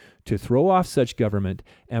duty, to throw off such government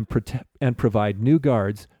and provide new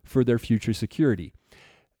guards for their future security.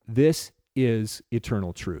 This is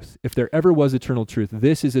eternal truth. If there ever was eternal truth,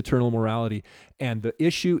 this is eternal morality. And the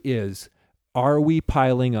issue is, are we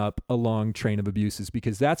piling up a long train of abuses?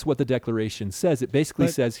 Because that's what the Declaration says. It basically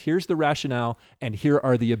says, here's the rationale, and here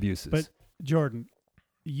are the abuses. But, Jordan,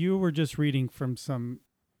 you were just reading from some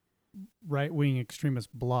right-wing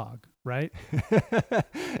extremist blog, right?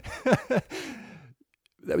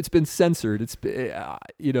 It's been censored. It's,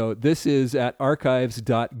 this is at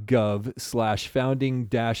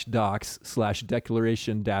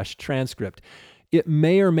archives.gov/founding-docs/declaration-transcript. It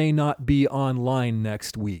may or may not be online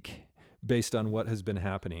next week based on what has been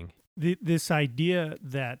happening. This idea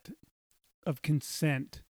of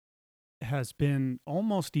consent has been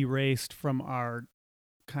almost erased from our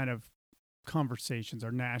kind of conversations,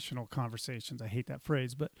 our national conversations. I hate that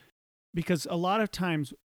phrase, but because a lot of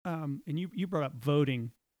times, and you brought up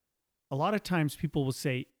voting, a lot of times people will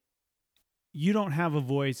say, you don't have a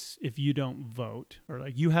voice if you don't vote, or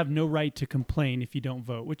like you have no right to complain if you don't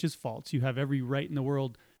vote, which is false. You have every right in the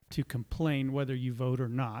world to complain whether you vote or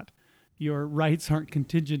not. Your rights aren't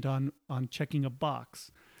contingent on checking a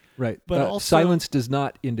box. Right. But also, silence does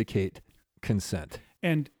not indicate consent.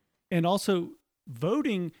 And also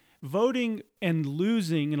voting and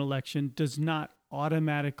losing an election does not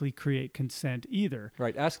automatically create consent either.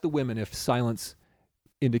 Right. Ask the women if silence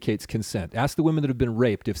indicates consent. Ask the women that have been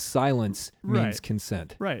raped if silence means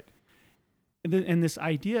consent. Right. And this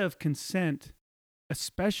idea of consent,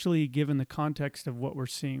 especially given the context of what we're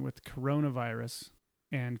seeing with coronavirus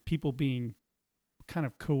and people being kind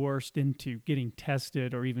of coerced into getting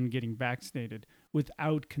tested or even getting vaccinated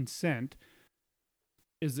without consent,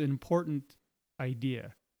 is an important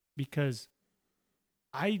idea, because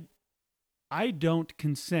I don't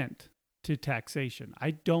consent to taxation.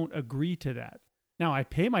 I don't agree to that. Now, I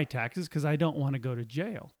pay my taxes because I don't want to go to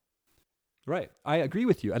jail. Right. I agree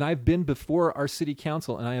with you. And I've been before our city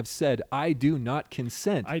council and I have said, I do not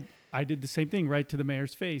consent. I did the same thing right to the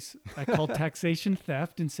mayor's face. I called taxation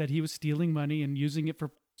theft and said he was stealing money and using it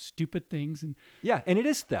for stupid things. And yeah, and it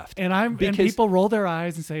is theft. And people roll their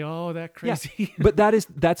eyes and say, "Oh, that crazy." Yeah, but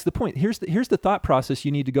that's the point. Here's the thought process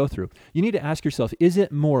you need to go through. You need to ask yourself, is it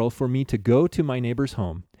moral for me to go to my neighbor's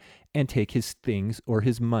home and take his things or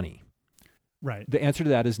his money? Right. The answer to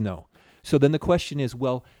that is no. So then the question is,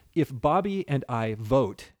 well, if Bobby and I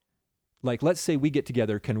vote, like let's say we get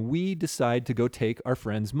together, can we decide to go take our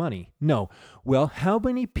friend's money? No. Well, how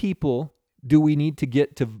many people do we need to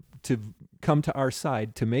get to come to our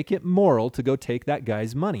side to make it moral to go take that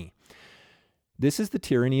guy's money? This is the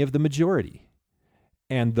tyranny of the majority.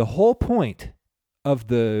 And the whole point of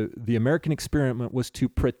the American experiment was to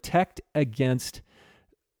protect against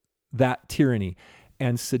that tyranny.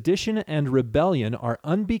 And sedition and rebellion are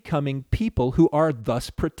unbecoming people who are thus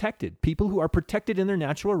protected. People who are protected in their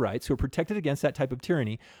natural rights, who are protected against that type of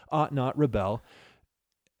tyranny, ought not rebel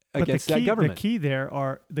against that government.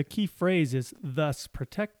 The key phrase is thus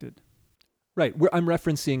protected. Right. I'm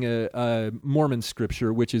referencing a Mormon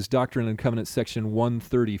scripture, which is Doctrine and Covenants section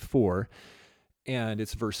 134, and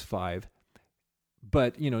it's verse 5.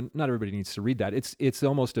 But, not everybody needs to read that. It's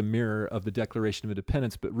almost a mirror of the Declaration of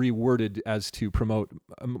Independence, but reworded as to promote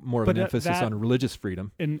more of an emphasis on religious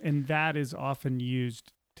freedom. And that is often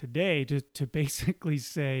used today to basically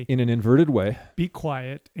say, in an inverted way, be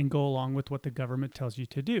quiet and go along with what the government tells you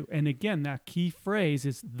to do. And again, that key phrase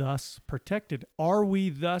is thus protected. Are we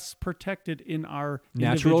thus protected in our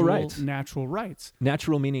natural rights? Natural rights.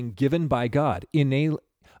 Natural meaning given by God.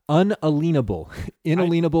 Unalienable,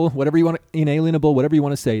 inalienable, whatever you want, inalienable, whatever you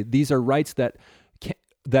want to say. These are rights that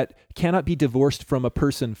cannot be divorced from a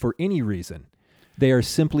person for any reason. They are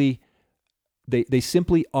simply, they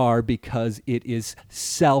simply are because it is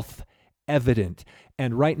self-evident.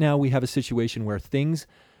 And right now we have a situation where things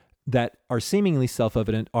that are seemingly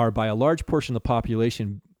self-evident are by a large portion of the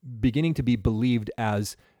population beginning to be believed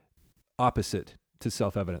as opposite to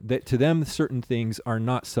self-evident. To them, certain things are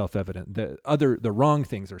not self-evident. The wrong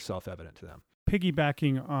things are self-evident to them.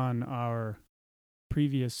 Piggybacking on our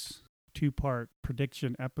previous 2-part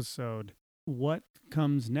prediction episode, what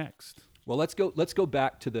comes next? Well, let's go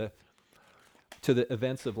back to the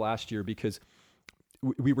events of last year, because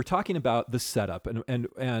we were talking about the setup,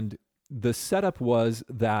 and the setup was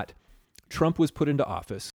that Trump was put into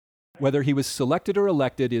office. Whether he was selected or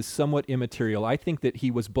elected is somewhat immaterial. I think that he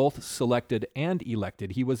was both selected and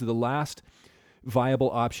elected. He was the last viable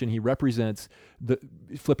option. He represents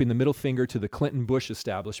flipping the middle finger to the Clinton-Bush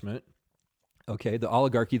establishment, okay, the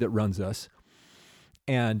oligarchy that runs us.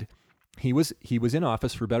 And he was in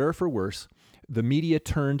office, for better or for worse. The media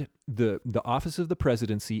turned the office of the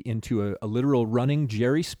presidency into a literal running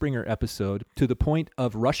Jerry Springer episode, to the point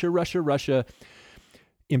of Russia,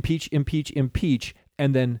 impeach,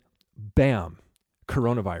 and then bam,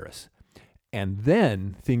 coronavirus. And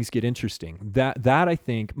then things get interesting. That I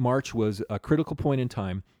think March was a critical point in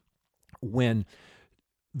time when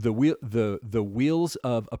the wheels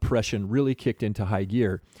of oppression really kicked into high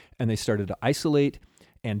gear, and they started to isolate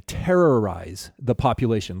and terrorize the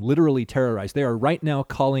population, literally terrorize. They are right now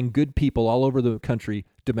calling good people all over the country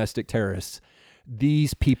domestic terrorists.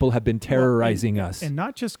 These people have been terrorizing us. And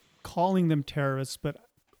not just calling them terrorists, but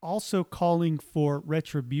also calling for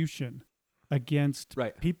retribution against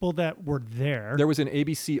people that were there. There was an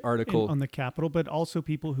ABC article on the Capitol, but also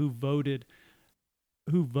people who voted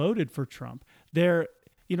for Trump. The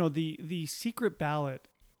secret ballot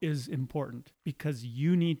is important because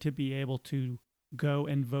you need to be able to go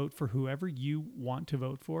and vote for whoever you want to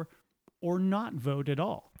vote for, or not vote at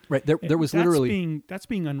all. Right. There was literally that's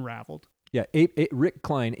being unraveled. Yeah. Rick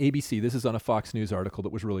Klein, ABC. This is on a Fox News article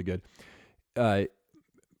that was really good.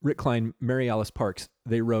 Rick Klein, Mary Alice Parks,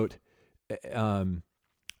 they wrote,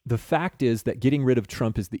 the fact is that getting rid of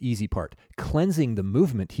Trump is the easy part. Cleansing the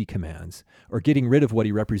movement he commands, or getting rid of what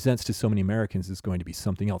he represents to so many Americans, is going to be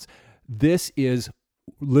something else. This is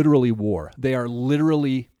literally war. They are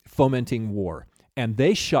literally fomenting war. And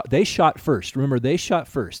they shot first. Remember, they shot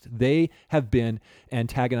first. They have been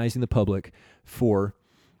antagonizing the public for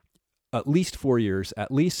at least 4 years,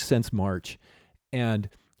 at least since March. And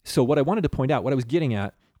so what I wanted to point out, what I was getting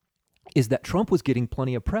at, is that Trump was getting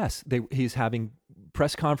plenty of press. He's having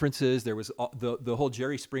press conferences. There was the whole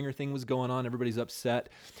Jerry Springer thing was going on. Everybody's upset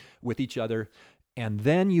with each other. And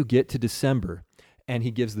then you get to December, and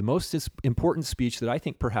he gives the most important speech that I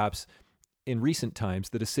think perhaps in recent times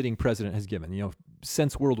that a sitting president has given,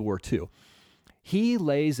 since World War II. He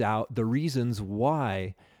lays out the reasons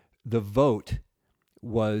why the vote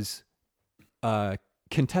was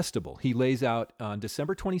contestable. He lays out on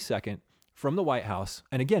December 22nd from the White House.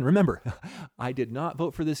 And again, remember, I did not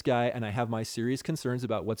vote for this guy, and I have my serious concerns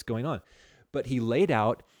about what's going on. But he laid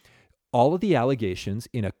out all of the allegations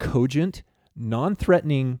in a cogent,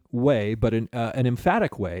 non-threatening way, but an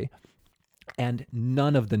emphatic way, and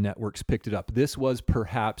none of the networks picked it up. This was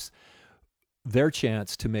perhaps their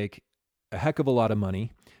chance to make a heck of a lot of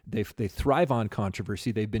money. They thrive on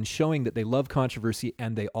controversy. They've been showing that they love controversy,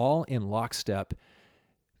 and they all in lockstep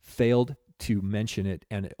failed to mention it,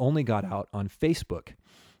 and it only got out on Facebook.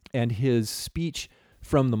 And his speech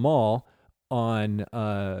from the mall on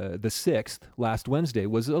the 6th, last Wednesday,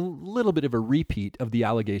 was a little bit of a repeat of the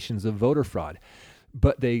allegations of voter fraud.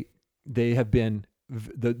 But they have been,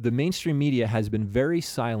 the mainstream media has been very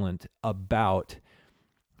silent about,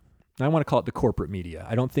 I want to call it the corporate media.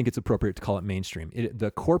 I don't think it's appropriate to call it mainstream. The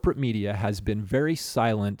corporate media has been very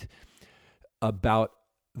silent about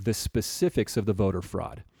the specifics of the voter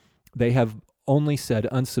fraud. They have only said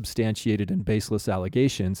unsubstantiated and baseless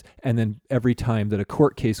allegations, and then every time that a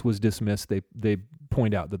court case was dismissed, they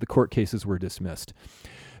point out that the court cases were dismissed.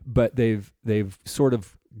 But they've sort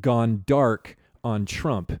of gone dark on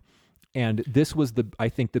Trump And this was I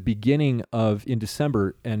think the beginning of, in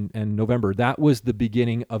December and November, that was the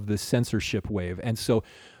beginning of the censorship wave. And so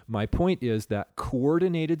my point is that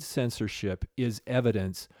coordinated censorship is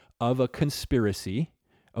evidence of a conspiracy.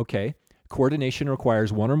 Okay. Coordination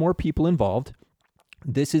requires one or more people involved.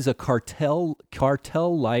 This is a cartel-like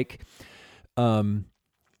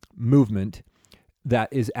movement that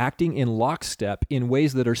is acting in lockstep in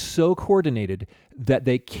ways that are so coordinated that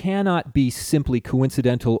they cannot be simply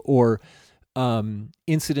coincidental or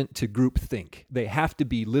incident to groupthink. They have to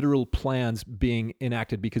be literal plans being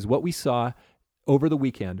enacted, because what we saw over the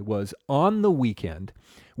weekend was, on the weekend,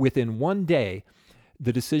 within one day,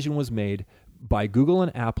 the decision was made by Google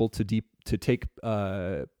and Apple to take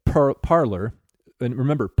Parler. And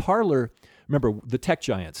remember, the tech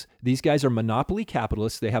giants, these guys are monopoly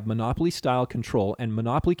capitalists. They have monopoly style control, and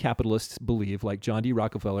monopoly capitalists believe, like John D.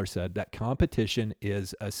 Rockefeller said, that competition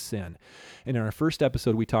is a sin. And in our first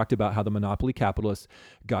episode, we talked about how the monopoly capitalists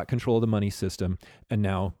got control of the money system, and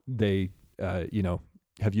now they,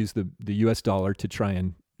 have used the U.S. dollar to try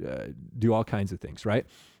and do all kinds of things, right?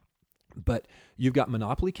 But you've got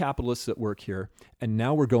monopoly capitalists at work here, and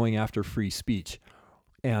now we're going after free speech.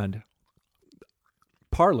 And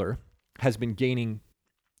Parler has been gaining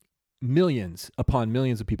millions upon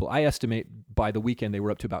millions of people. I estimate by the weekend they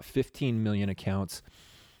were up to about 15 million accounts.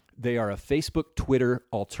 They are a Facebook, Twitter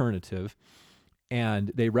alternative,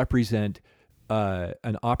 and they represent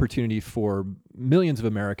an opportunity for millions of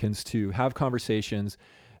Americans to have conversations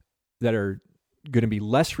that are going to be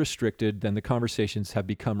less restricted than the conversations have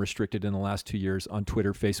become restricted in the last 2 years on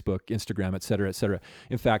Twitter, Facebook, Instagram, et cetera, et cetera.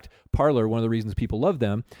 In fact, Parler, one of the reasons people love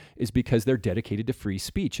them is because they're dedicated to free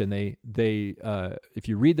speech. And they if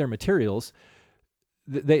you read their materials,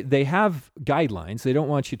 they have guidelines. They don't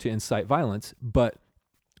want you to incite violence, but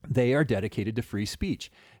they are dedicated to free speech.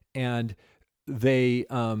 And they,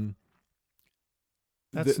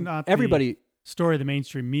 that's not everybody. Story the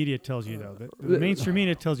mainstream media tells you, though. The mainstream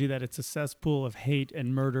media tells you that it's a cesspool of hate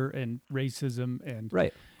and murder and racism and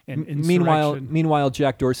right. And insurrection. Meanwhile,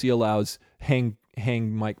 Jack Dorsey allows hang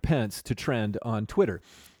Mike Pence to trend on Twitter.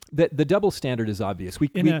 The double standard is obvious. We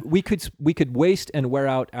could waste and wear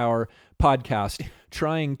out our podcast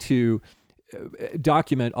trying to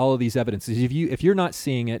document all of these evidences. If you're not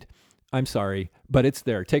seeing it, I'm sorry, but it's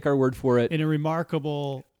there. Take our word for it. In a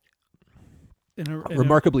remarkable.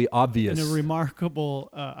 Remarkably obvious. In a remarkable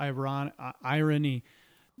irony,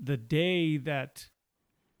 the day that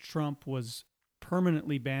Trump was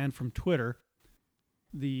permanently banned from Twitter,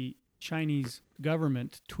 the Chinese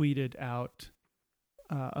government tweeted out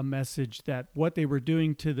a message that what they were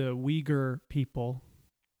doing to the Uyghur people,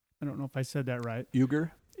 I don't know if I said that right.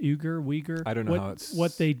 Uyghur. I don't know how it's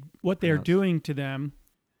what they're doing to them,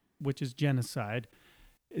 which is genocide,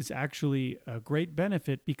 is actually a great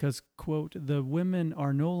benefit because, quote, the women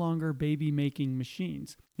are no longer baby-making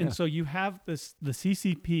machines. And so you have the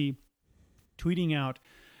CCP tweeting out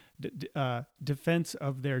defense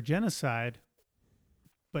of their genocide,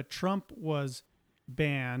 but Trump was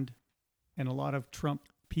banned, and a lot of Trump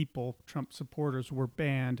supporters were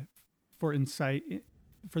banned for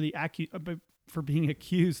being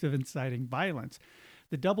accused of inciting violence.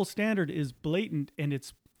 The double standard is blatant, and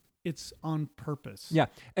it's on purpose. Yeah,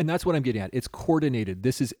 and that's what I'm getting at. It's coordinated.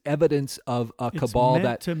 This is evidence of a cabal it's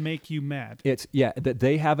meant to make you mad. That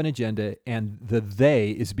they have an agenda, and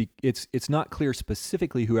it's not clear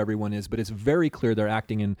specifically who everyone is, but it's very clear they're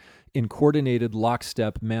acting in coordinated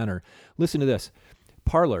lockstep manner. Listen to this.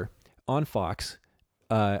 Parler on Fox.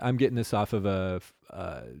 I'm getting this off of a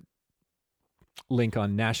link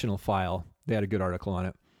on National File. They had a good article on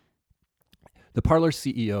it. The Parler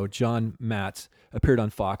CEO, John Matz, appeared on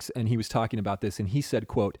Fox, and he was talking about this, and he said,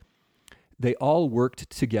 quote, they all worked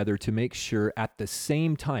together to make sure at the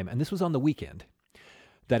same time, and this was on the weekend,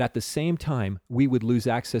 that at the same time we would lose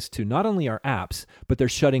access to not only our apps, but they're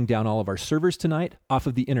shutting down all of our servers tonight off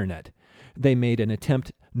of the internet. They made an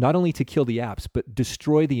attempt not only to kill the apps, but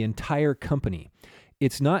destroy the entire company.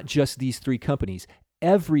 It's not just these three companies.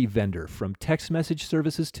 Every vendor, from text message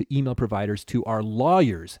services to email providers to our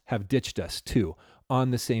lawyers, have ditched us too on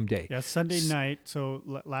the same day. Yeah, Sunday night. So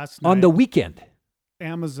last night on the weekend,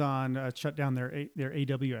 Amazon shut down their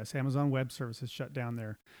AWS. Amazon Web Services shut down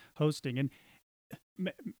their hosting, and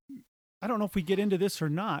I don't know if we get into this or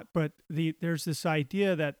not, but there's this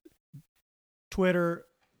idea that Twitter,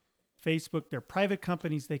 Facebook, they're private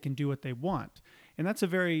companies. They can do what they want. And that's a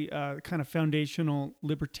very kind of foundational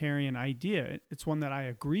libertarian idea. It's one that I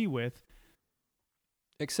agree with.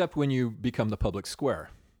 Except when you become the public square.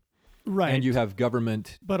 Right. And you have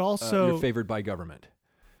government. But also. You're favored by government.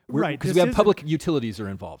 Right. Because we have public utilities are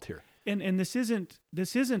involved here. And this isn't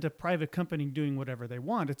a private company doing whatever they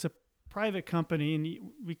want. It's a private company,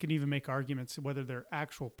 and we can even make arguments whether they're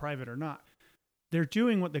actual private or not. They're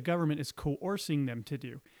doing what the government is coercing them to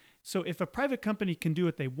do. So if a private company can do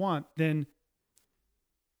what they want, then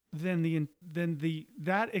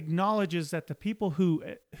that acknowledges that the people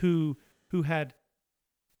who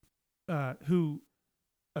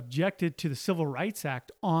objected to the Civil Rights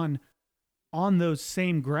Act on those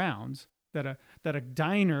same grounds, that a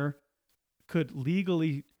diner could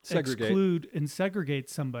legally exclude and segregate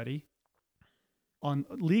somebody,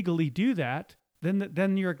 legally do that,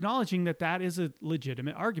 then you're acknowledging that is a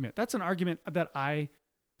legitimate argument. That's an argument that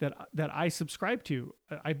I subscribe to.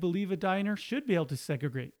 I believe a diner should be able to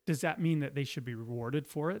segregate. Does that mean that they should be rewarded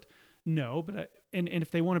for it? No, but and if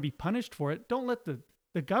they want to be punished for it, don't let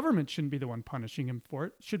the government shouldn't be the one punishing them for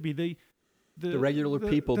it. It should be the regular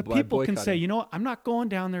people. The people can say, you know what, I'm not going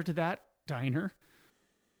down there to that diner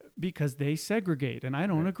because they segregate, and I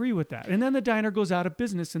don't agree with that. And then the diner goes out of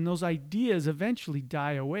business, and those ideas eventually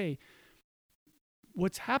die away.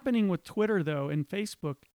 What's happening with Twitter, though, and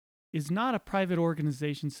Facebook is not a private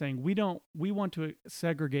organization saying we want to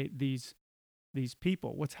segregate these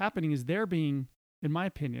people. What's happening is they're being, in my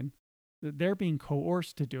opinion, they're being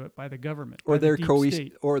coerced to do it by the government. Or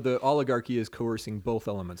or the oligarchy is coercing both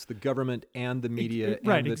elements, the government and the media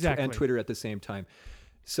and Twitter at the same time.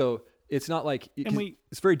 So it's not like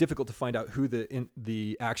it's very difficult to find out who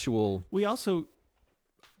the actual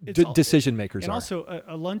decision makers are. And also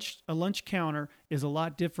a lunch counter is a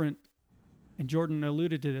lot different, and Jordan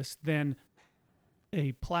alluded to this, than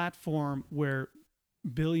a platform where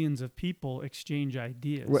billions of people exchange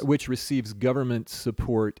ideas, which receives government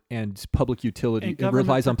support and public utility. It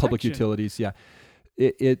relies on public utilities. Yeah,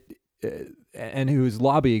 and who is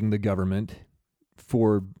lobbying the government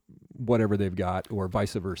for whatever they've got, or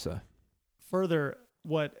vice versa. Further,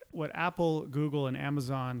 what Apple, Google, and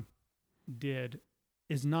Amazon did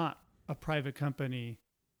is not a private company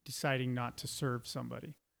deciding not to serve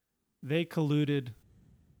somebody. They colluded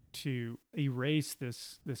to erase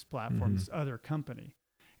this platform, this other company,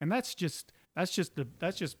 and that's just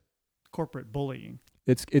corporate bullying.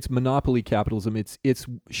 It's monopoly capitalism. It's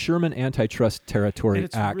Sherman Antitrust Territory and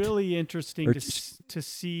it's Act. It's really interesting to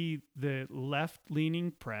see the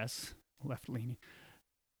left-leaning press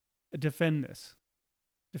defend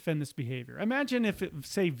this behavior. Imagine if,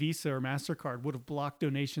 say, Visa or MasterCard would have blocked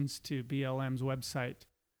donations to BLM's website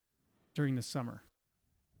during the summer.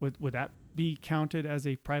 Would that be counted as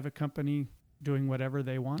a private company doing whatever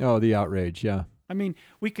they want? Oh, the outrage, yeah. I mean,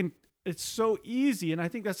 it's so easy, and I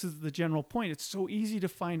think this is the general point. It's so easy to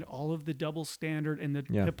find all of the double standard and the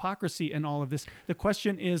hypocrisy in all of this. The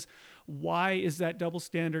question is, why is that double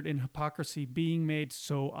standard and hypocrisy being made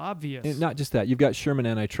so obvious? And not just that, you've got Sherman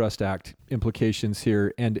Antitrust Act implications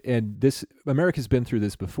here, and this America's been through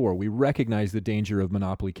this before. We recognize the danger of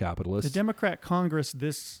monopoly capitalists. The Democrat Congress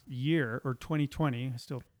this year, or 2020,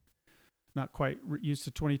 still not quite used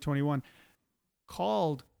to 2021,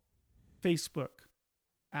 called Facebook,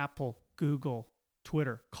 Apple, Google,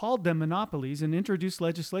 Twitter, called them monopolies and introduced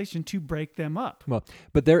legislation to break them up. Well,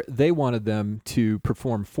 but they wanted them to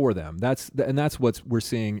perform for them. That's what we're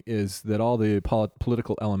seeing, is that all the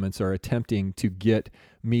political elements are attempting to get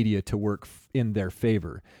media to work in their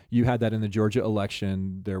favor. You had that in the Georgia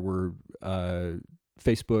election. There were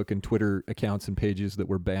Facebook and Twitter accounts and pages that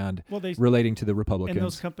were banned relating to the Republicans. And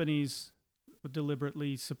those companies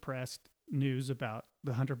deliberately suppressed news about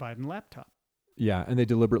the Hunter Biden laptop. Yeah, and they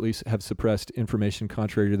deliberately have suppressed information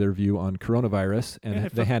contrary to their view on coronavirus and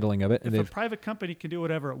the handling of it. If a private company can do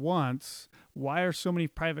whatever it wants, why are so many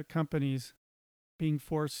private companies being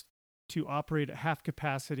forced to operate at half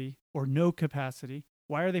capacity or no capacity?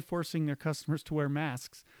 Why are they forcing their customers to wear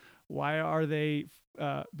masks? Why are they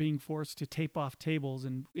being forced to tape off tables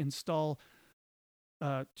and install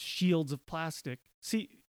shields of plastic?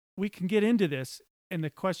 See, we can get into this. And the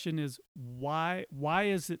question is, why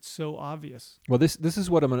is it so obvious? Well, this is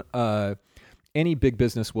what any big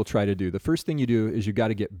business will try to do. The first thing you do is you got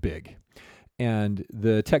to get big. And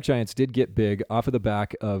the tech giants did get big off of the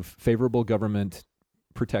back of favorable government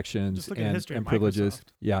protections and privileges.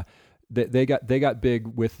 Microsoft. Yeah. They got big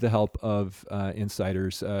with the help of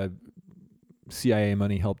insiders. CIA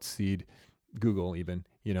money helped seed Google, even,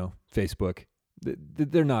 Facebook.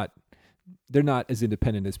 They're not as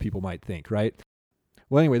independent as people might think, right?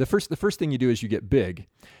 Well, anyway, the first thing you do is you get big,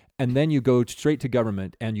 and then you go straight to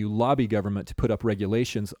government and you lobby government to put up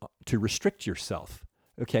regulations to restrict yourself.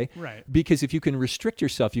 Okay? Right. Because if you can restrict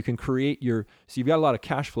yourself, you can create so you've got a lot of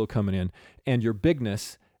cash flow coming in, and your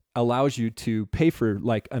bigness allows you to pay for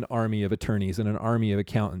like an army of attorneys and an army of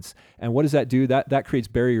accountants. And what does that do? That creates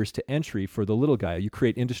barriers to entry for the little guy. You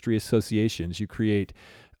create industry associations, you create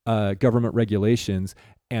government regulations,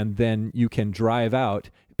 and then you can drive out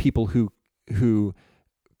people who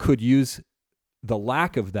could use the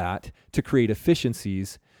lack of that to create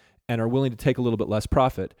efficiencies and are willing to take a little bit less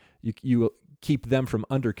profit. You keep them from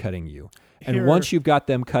undercutting you. And once you've got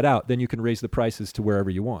them cut out, then you can raise the prices to wherever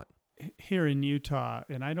you want. Here in Utah,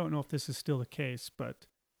 and I don't know if this is still the case, but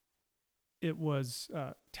it was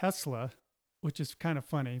Tesla, which is kind of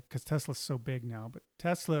funny because Tesla's so big now, but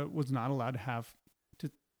Tesla was not allowed to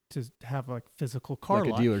have like physical car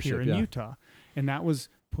like lot a dealership here in Utah. And that was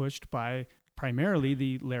pushed by primarily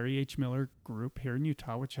the Larry H. Miller Group here in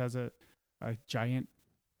Utah, which has a giant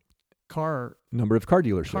number of car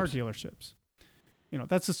dealerships.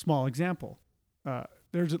 That's a small example.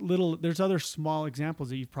 There's other small examples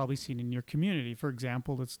that you've probably seen in your community. For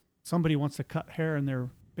example, it's somebody wants to cut hair in their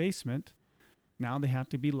basement. Now they have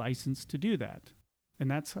to be licensed to do that.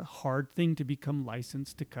 And that's a hard thing to become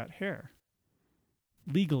licensed to cut hair.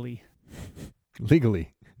 Legally.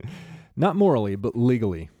 Not morally, but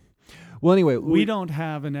legally. Well, anyway, we don't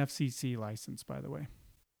have an FCC license, by the way.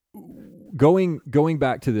 Going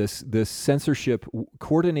back to this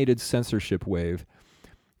coordinated censorship wave,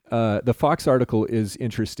 the Fox article is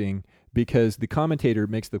interesting because the commentator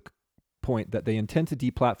makes the point that they intend to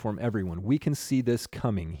deplatform everyone. We can see this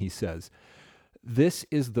coming, he says. This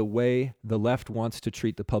is the way the left wants to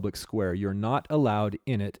treat the public square. You're not allowed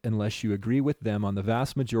in it unless you agree with them on the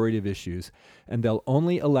vast majority of issues, and they'll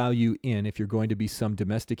only allow you in if you're going to be some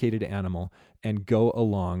domesticated animal and go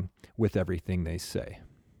along with everything they say.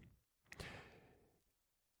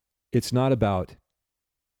 It's not about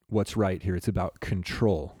what's right here. It's about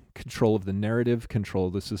control of the narrative, control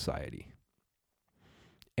of the society.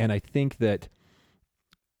 And I think that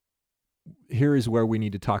here is where we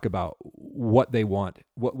need to talk about what they want.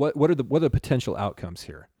 What are the potential outcomes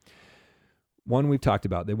here? One we've talked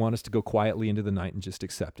about. They want us to go quietly into the night and just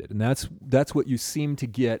accept it. And that's what you seem to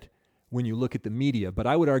get when you look at the media. But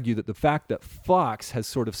I would argue that the fact that Fox has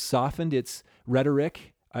sort of softened its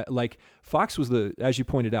rhetoric, like Fox was as you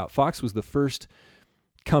pointed out, Fox was the first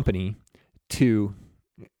company to,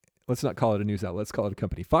 let's not call it a news outlet, let's call it a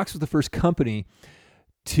company. Fox was the first company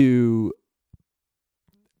to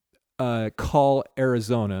call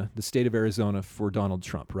Arizona, the state of Arizona, for Donald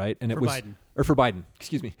Trump, right? And for Biden,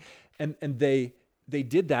 excuse me. And they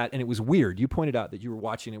did that, and it was weird. You pointed out that you were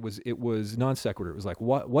watching. It was non sequitur. It was like,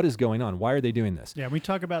 what is going on? Why are they doing this? Yeah, we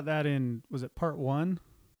talk about that in, was it part 1?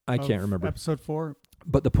 I can't remember. Episode 4.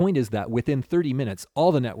 But the point is that within 30 minutes,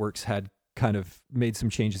 all the networks had kind of made some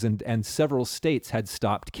changes, and several states had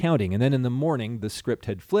stopped counting. And then in the morning, the script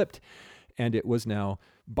had flipped, and it was now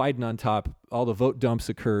Biden on top. All the vote dumps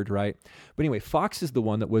occurred, right? But anyway, Fox is the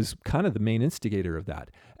one that was kind of the main instigator of that.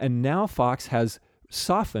 And now Fox has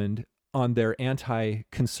softened on their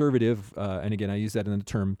anti-conservative, and again, I use that in the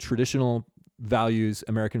term traditional values,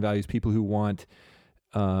 American values, people who want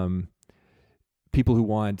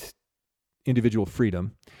individual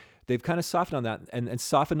freedom. They've kind of softened on that and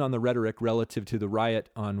softened on the rhetoric relative to the riot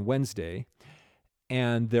on Wednesday.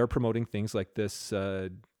 And they're promoting things like this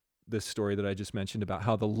story that I just mentioned about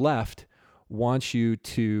how the left wants you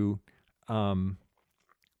to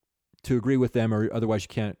agree with them, or otherwise you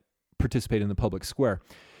can't participate in the public square.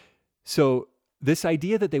 So this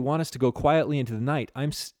idea that they want us to go quietly into the night,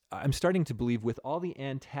 I'm starting to believe with all the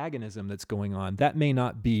antagonism that's going on, that may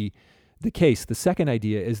not be the case. The second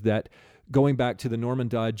idea is that, going back to the Norman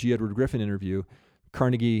Dodd, G. Edward Griffin interview,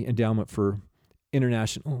 Carnegie Endowment for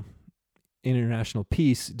International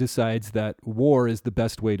Peace decides that war is the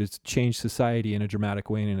best way to change society in a dramatic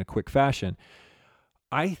way and in a quick fashion.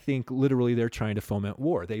 I think literally they're trying to foment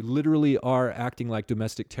war. They literally are acting like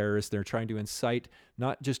domestic terrorists. They're trying to incite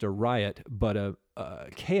not just a riot, but a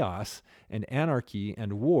chaos and anarchy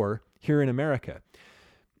and war here in America.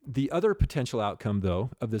 The other potential outcome, though,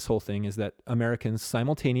 of this whole thing is that Americans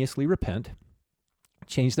simultaneously repent,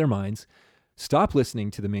 change their minds, stop listening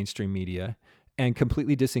to the mainstream media, and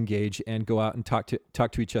completely disengage and go out and talk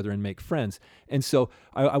to each other and make friends. And so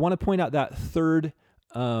I want to point out that third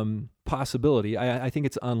possibility. I think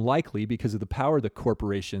it's unlikely because of the power the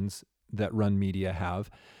corporations that run media have,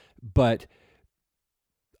 but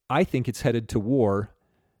I think it's headed to war.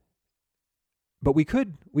 But we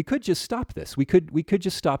could just stop this. We could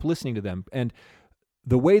just stop listening to them. And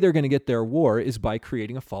the way they're going to get their war is by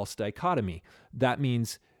creating a false dichotomy. That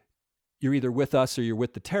means you're either with us or you're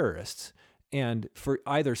with the terrorists. And for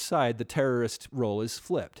either side, the terrorist role is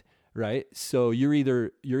flipped, right? So you're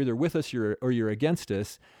either with us or you're against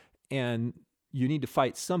us. And you need to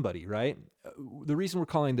fight somebody, right? The reason we're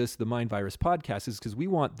calling this the Mind Virus Podcast is because we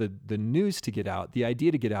want the news to get out, the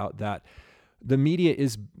idea to get out that the media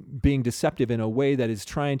is being deceptive in a way that is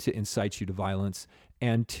trying to incite you to violence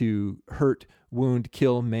and to hurt, wound,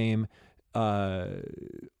 kill, maim,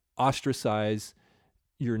 ostracize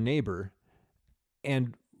your neighbor.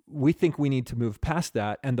 And we think we need to move past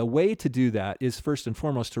that. And the way to do that is first and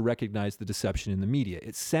foremost to recognize the deception in the media.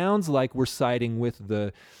 It sounds like we're siding with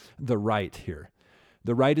the right here.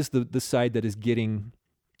 The right is the side that is getting,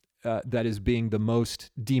 that is being the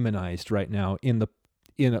most demonized right now in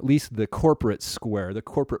at least the corporate square, the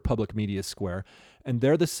corporate public media square. And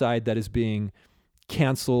they're the side that is being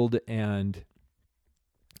canceled and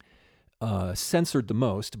censored the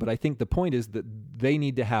most. But I think the point is that they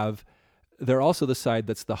need to have, they're also the side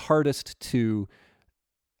that's the hardest to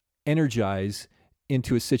energize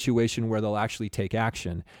into a situation where they'll actually take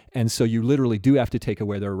action. And so you literally do have to take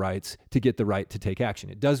away their rights to get the right to take action.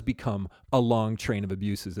 It does become a long train of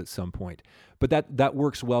abuses at some point. But that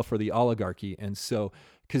works well for the oligarchy. And so,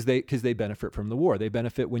 because they benefit from the war. They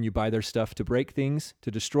benefit when you buy their stuff to break things, to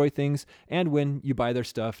destroy things, and when you buy their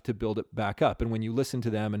stuff to build it back up. And when you listen to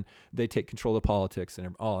them and they take control of politics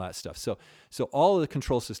and all that stuff. So all of the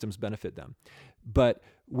control systems benefit them. But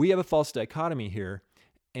we have a false dichotomy here,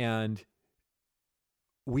 and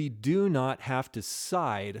we do not have to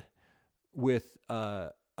side with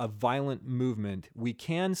a violent movement. We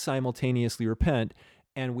can simultaneously repent,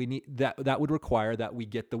 and we need that would require that we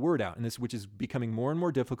get the word out, and this, which is becoming more and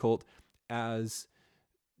more difficult as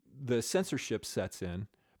the censorship sets in.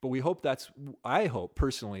 But I hope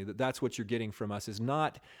personally that that's what you're getting from us, is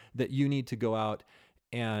not that you need to go out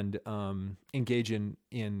and engage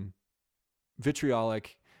in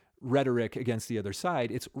vitriolic rhetoric against the other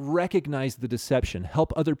side. It's recognize the deception,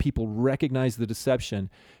 help other people recognize the deception,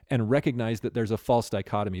 and recognize that there's a false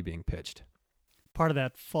dichotomy being pitched. Part of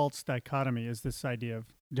that false dichotomy is this idea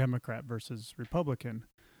of Democrat versus Republican,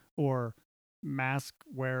 or mask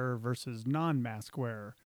wearer versus non-mask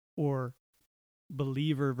wearer, or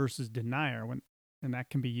believer versus denier. And that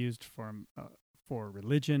can be used for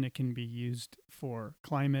religion. It can be used for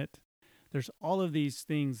climate. There's all of these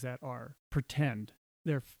things that are pretend.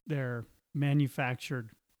 They're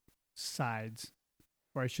manufactured sides,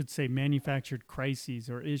 or I should say manufactured crises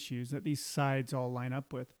or issues that these sides all line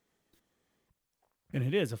up with. And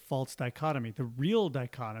it is a false dichotomy. The real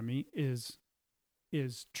dichotomy is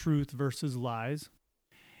truth versus lies.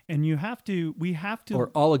 And we have to... Or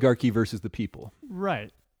oligarchy versus the people.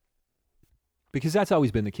 Right. Because that's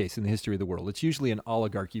always been the case in the history of the world. It's usually an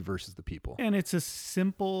oligarchy versus the people. And it's a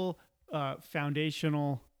simple,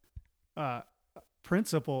 foundational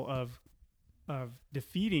principle of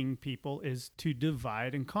defeating people is to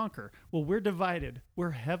divide and conquer. Well, we're divided.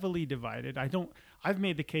 We're heavily divided. I've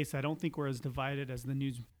made the case I don't think we're as divided as the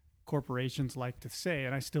news corporations like to say,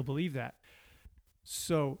 and I still believe that.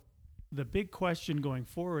 So the big question going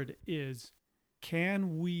forward is,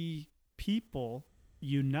 can we people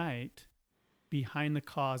unite behind the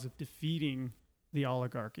cause of defeating the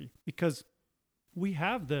oligarchy? Because we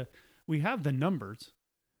have the numbers.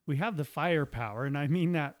 We have the firepower, and I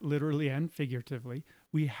mean that literally and figuratively.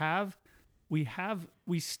 We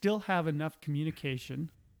still have enough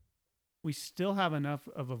communication. We still have enough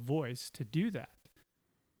of a voice to do that.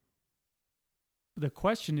 The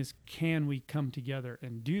question is, can we come together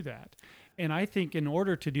and do that? And I think in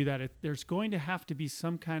order to do that, there's going to have to be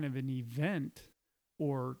some kind of an event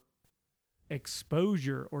or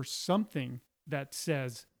exposure or something that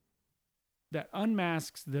says, that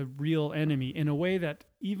unmasks the real enemy in a way that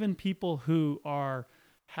even people who are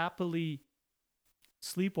happily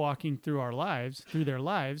sleepwalking through their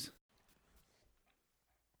lives,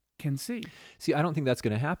 can see. See, I don't think that's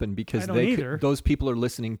going to happen because those people are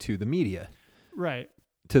listening to the media. Right.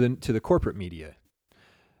 To the corporate media.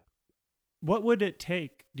 What would it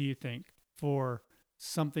take, do you think, for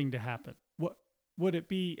something to happen? What would it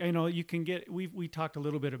be? You can get, we talked a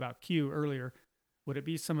little bit about Q earlier. Would it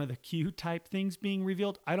be some of the Q type things being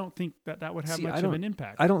revealed? I don't think that would have much of an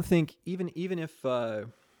impact. I don't think even if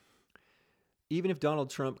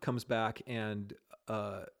Donald Trump comes back and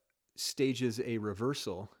stages a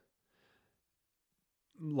reversal,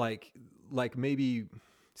 like maybe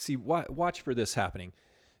watch for this happening.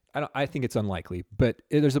 I think it's unlikely, but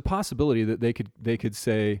there's a possibility that they could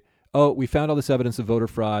say, "Oh, we found all this evidence of voter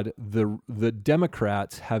fraud. The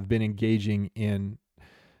Democrats have been engaging in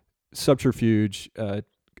subterfuge, a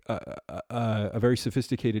very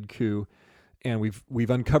sophisticated coup, and we've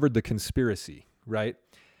uncovered the conspiracy." Right?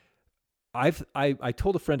 I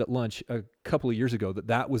told a friend at lunch a couple of years ago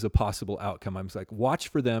that was a possible outcome. I was like, watch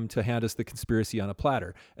for them to hand us the conspiracy on a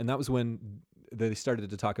platter, and that was when they started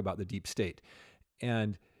to talk about the deep state.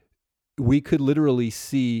 And we could literally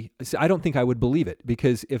see, I don't think I would believe it,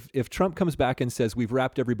 because if Trump comes back and says, we've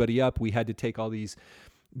wrapped everybody up, we had to take all these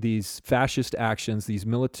fascist actions, these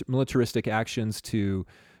militaristic actions to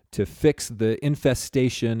fix the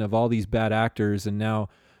infestation of all these bad actors, and now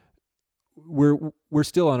we're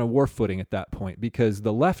still on a war footing at that point, because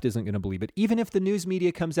the left isn't going to believe it. Even if the news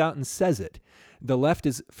media comes out and says it, the left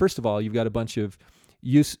is, first of all, you've got a bunch of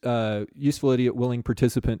useful idiot willing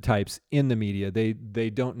participant types in the media. They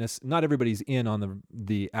don't not everybody's in on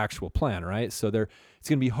the actual plan, right? So it's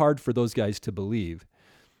going to be hard for those guys to believe.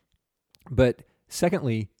 But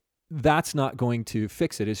secondly, that's not going to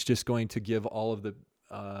fix it. It's just going to give all of the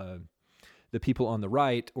people on the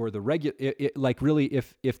right, or the regular, like really,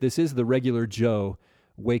 if this is the regular Joe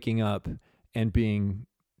waking up and being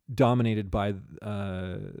dominated by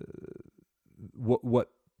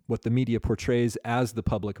what the media portrays as the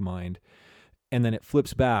public mind, and then it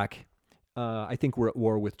flips back, I think we're at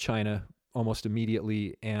war with China almost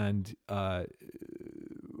immediately, and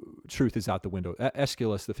truth is out the window.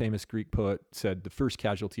 Aeschylus, the famous Greek poet, said the first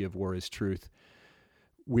casualty of war is truth.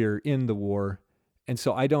 We're in the war, and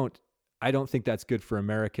so I don't think that's good for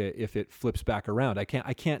America if it flips back around. I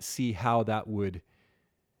can't see how that would,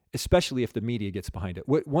 especially if the media gets behind it.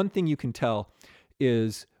 One thing you can tell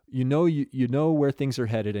is you know where things are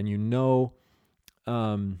headed, and you know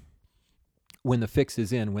when the fix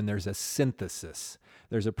is in, when there's a synthesis.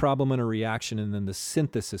 There's a problem and a reaction, and then the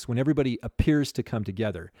synthesis, when everybody appears to come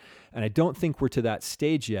together. And I don't think we're to that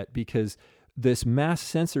stage yet, because this mass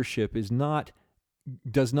censorship does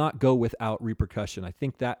not go without repercussion. I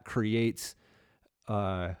think that creates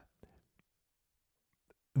the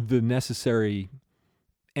necessary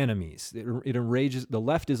enemies. It enrages, the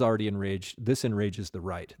left is already enraged. This enrages the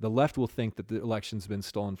right. The left will think that the election's been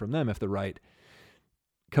stolen from them if the right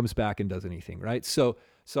comes back and does anything, right? So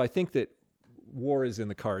I think that war is in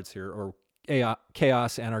the cards here, or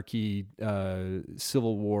chaos, anarchy,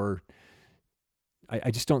 civil war. I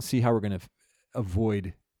just don't see how we're going to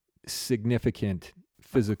avoid significant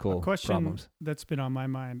physical a question problems. That's been on my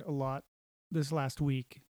mind a lot this last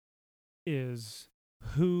week is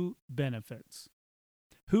who benefits?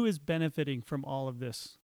 Who is benefiting from all of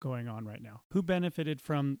this going on right now? Who benefited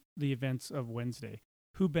from the events of Wednesday?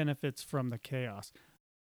 Who benefits from the chaos?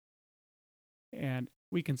 And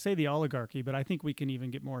we can say the oligarchy, but I think we can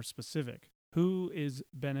even get more specific. Who is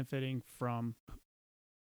benefiting from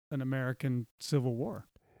an American civil war?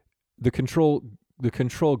 The control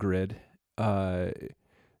grid.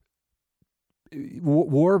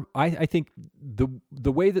 War. I think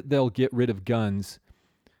the way that they'll get rid of guns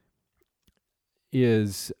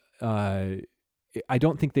is, I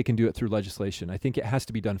don't think they can do it through legislation. I think it has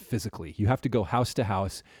to be done physically. You have to go house to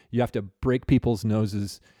house. You have to break people's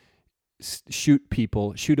noses, shoot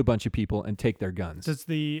a bunch of people, and take their guns. Does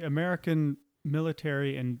the American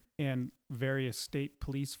military and various state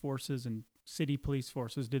police forces and city police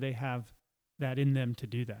forces, do they have that in them to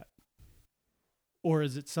do that? Or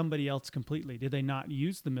is it somebody else completely? Did they not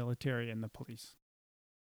use the military and the police?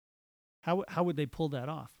 How would they pull that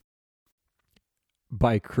off?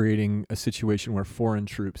 By creating a situation where foreign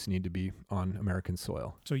troops need to be on American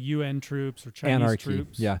soil. So UN troops or Chinese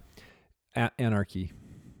troops? Yeah, anarchy.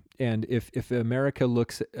 And if America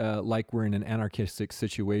looks like we're in an anarchistic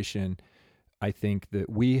situation, I think that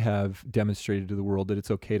we have demonstrated to the world that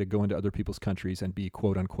it's okay to go into other people's countries and be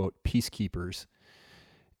quote unquote peacekeepers.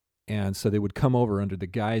 And so they would come over under the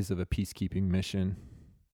guise of a peacekeeping mission.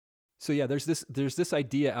 So yeah, there's this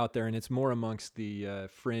idea out there, and it's more amongst the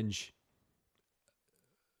fringe.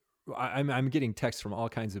 I'm getting texts from all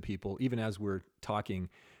kinds of people, even as we're talking,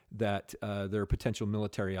 that there are potential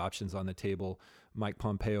military options on the table. Mike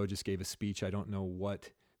Pompeo just gave a speech. I don't know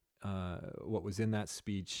what was in that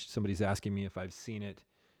speech. Somebody's asking me if I've seen it.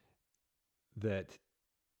 That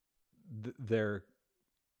there's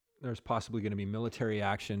possibly going to be military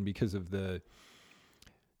action because of the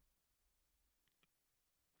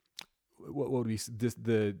what would be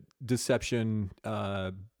the deception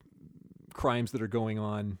crimes that are going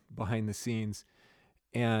on behind the scenes.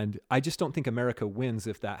 And I just don't think America wins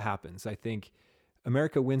if that happens. I think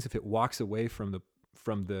America wins if it walks away from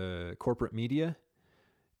the corporate media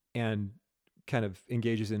and kind of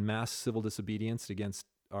engages in mass civil disobedience against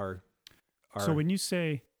our So when you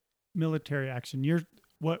say military action,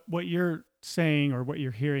 what you're saying or what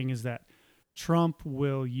you're hearing is that Trump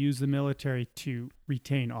will use the military to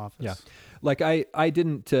retain office. Yeah. Like I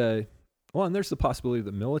didn't and there's the possibility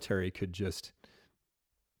the military could just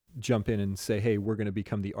jump in and say, hey, we're going to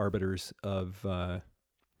become the arbiters of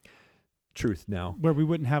truth now. Where we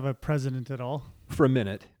wouldn't have a president at all? For a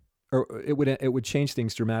minute. or it would change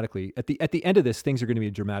things dramatically. At the end of this, things are going to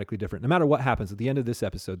be dramatically different. No matter what happens at the end of this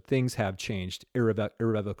episode, things have changed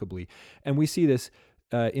irrevocably, and we see this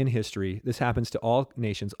in history. This happens to all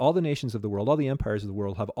nations. All the nations of the world, all the empires of the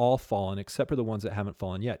world have all fallen, except for the ones that haven't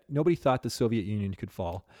fallen yet. Nobody thought the Soviet Union could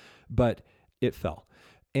fall, but it fell.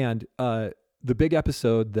 And the big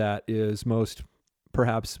episode that is the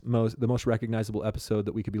most recognizable episode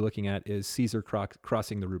that we could be looking at is Caesar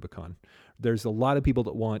crossing the Rubicon. There's a lot of people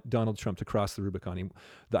that want Donald Trump to cross the Rubicon.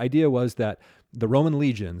 The idea was that the Roman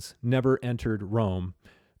legions never entered Rome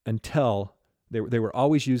until they were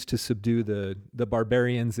always used to subdue the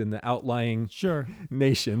barbarians in the outlying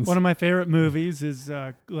nations. One of my favorite movies is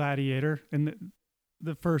Gladiator, and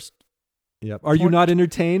the first. Yep. Are you not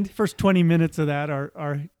entertained? First 20 minutes of that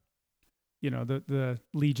are the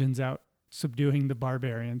legions out subduing the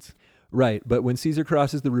barbarians. Right, but when Caesar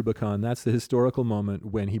crosses the Rubicon, that's the historical moment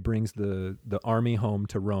when he brings the army home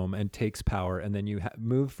to Rome and takes power, and then you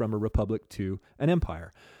move from a republic to an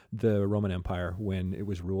empire, the Roman Empire, when it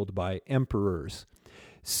was ruled by emperors.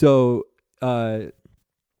 So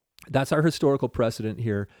that's our historical precedent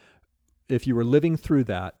here. If you were living through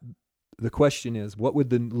that, the question is, what would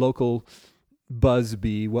the local buzz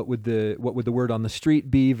be? What would the word on the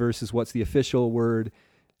street be versus what's the official word?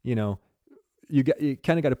 You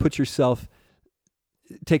kind of got to put yourself,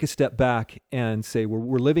 take a step back and say,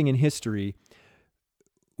 we're living in history.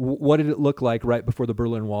 What did it look like right before the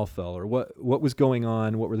Berlin Wall fell? Or what was going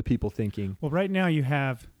on? What were the people thinking? Well, right now you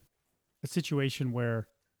have a situation where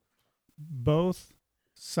both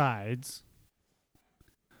sides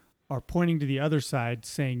are pointing to the other side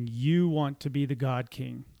saying, you want to be the God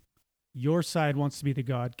King. Your side wants to be the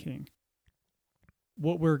God King.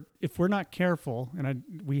 If we're not careful, and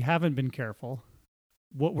we haven't been careful,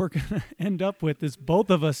 what we're going to end up with is both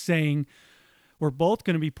of us saying, we're both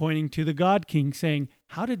going to be pointing to the God King saying,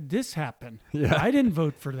 how did this happen? Yeah. I didn't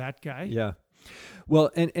vote for that guy. Yeah. Well,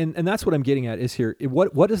 and that's what I'm getting at is here.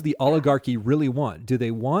 What does the oligarchy really want? Do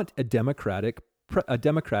they want a Democrat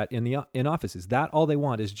in office? Is that all they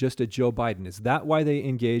want? Is just a Joe Biden? Is that why they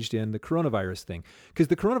engaged in the coronavirus thing? Because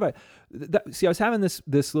the coronavirus. I was having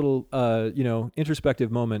this little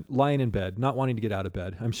introspective moment, lying in bed, not wanting to get out of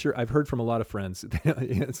bed. I'm sure I've heard from a lot of friends.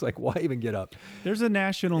 It's like, why even get up? There's a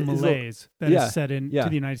national malaise that is set in to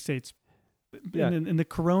the United States. In the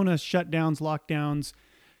corona shutdowns, lockdowns,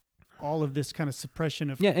 all of this kind of suppression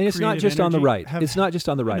of and it's not just on the right. It's not just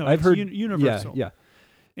on the right. No, I've heard universal. Yeah.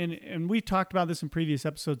 And we talked about this in previous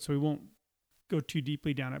episodes, so we won't go too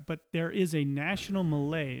deeply down it. But there is a national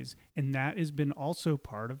malaise, and that has been also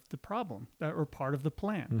part of the problem or part of the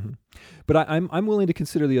plan. Mm-hmm. But I'm willing to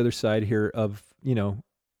consider the other side here of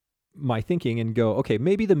my thinking and go, okay,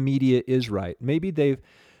 maybe the media is right. Maybe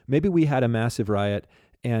we had a massive riot,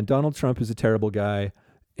 and Donald Trump is a terrible guy,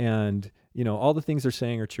 and all the things they're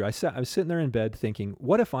saying are true. I was sitting there in bed thinking,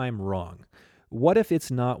 what if I'm wrong? What if it's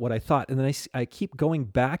not what I thought? And then I keep going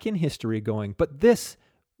back in history going, but this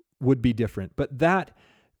would be different. But that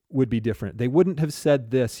would be different. They wouldn't have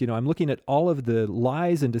said this. I'm looking at all of the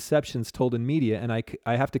lies and deceptions told in media, and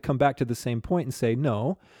I have to come back to the same point and say,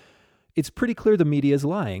 no, it's pretty clear the media is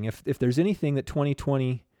lying. If there's anything that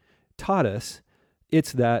 2020 taught us,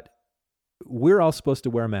 it's that we're all supposed to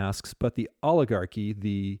wear masks, but the oligarchy,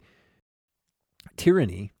 the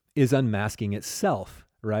tyranny, is unmasking itself.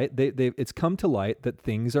 Right? It's come to light that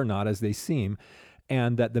things are not as they seem,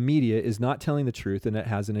 and that the media is not telling the truth, and it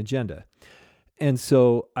has an agenda. And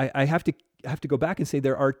so I have to go back and say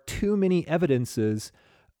there are too many evidences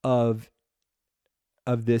of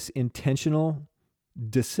this intentional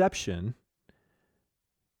deception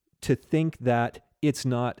to think that it's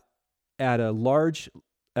not at a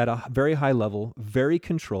very high level, very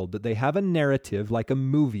controlled, that they have a narrative like a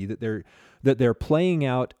movie that they're playing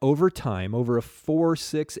out over time, over a 4,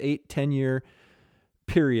 6, 8, 10-year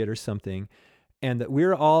period or something, and that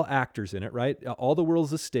we're all actors in it, right? All the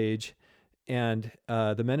world's a stage, and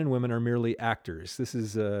the men and women are merely actors. This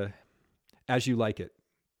is As You Like It,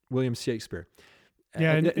 William Shakespeare.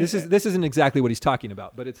 Yeah, and this isn't exactly what he's talking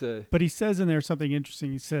about, but it's a. But he says in there something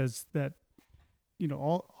interesting. He says that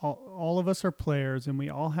all of us are players, and we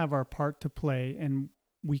all have our part to play, and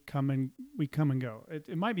we come and go.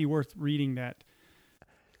 It might be worth reading that,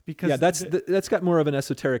 because that's got more of an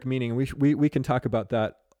esoteric meaning. We can talk about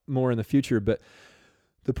that more in the future, but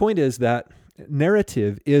the point is that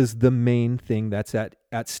narrative is the main thing that's at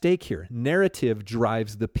stake here. Narrative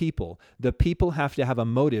drives the people. The people have to have a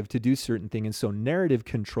motive to do certain things, and so narrative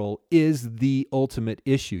control is the ultimate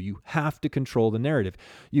issue. You have to control the narrative.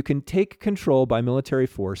 You can take control by military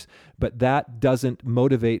force, but that doesn't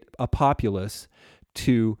motivate a populace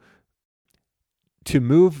to to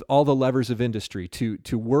move all the levers of industry, to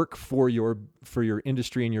work for your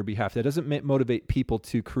industry in your behalf. That doesn't motivate people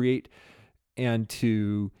to create and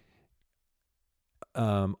to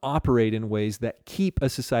operate in ways that keep a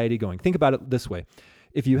society going. Think about it this way.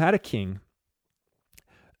 If you had a king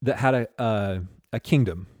that had a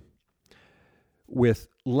kingdom with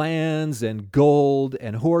lands and gold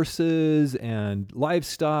and horses and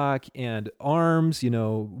livestock and arms,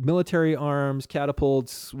 military arms,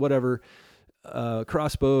 catapults, whatever,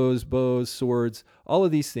 crossbows, bows, swords, all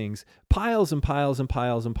of these things, piles and piles and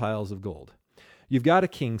piles and piles of gold. You've got a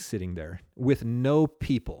king sitting there with no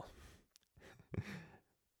people.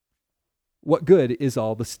 What good is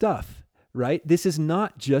all the stuff, right? This is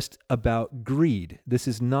not just about greed. This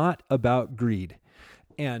is not about greed.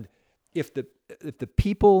 And if the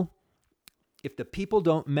people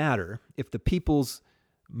don't matter, if the people's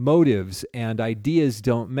motives and ideas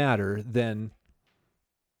don't matter, then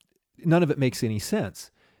none of it makes any sense.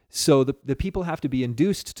 So the people have to be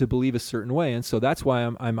induced to believe a certain way. And so that's why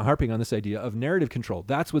I'm harping on this idea of narrative control.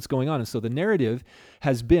 That's what's going on. And so the narrative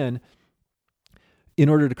has been, in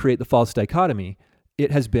order to create the false dichotomy,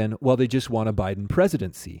 it has been, well, they just want a Biden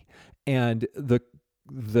presidency. And the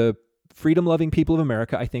freedom-loving people of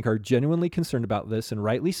America, I think, are genuinely concerned about this, and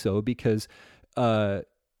rightly so, because a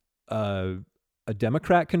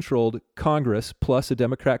Democrat-controlled Congress plus a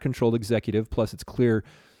Democrat-controlled executive, plus it's clear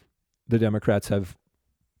the Democrats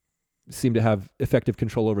seem to have effective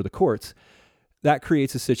control over the courts, that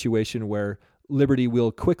creates a situation where liberty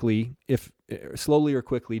will quickly, if slowly or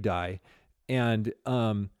quickly, die. And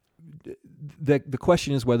the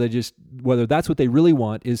question is whether that's what they really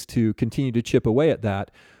want, is to continue to chip away at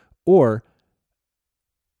that, or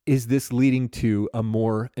is this leading to a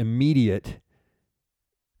more immediate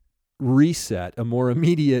reset, a more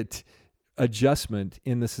immediate adjustment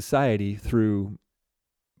in the society through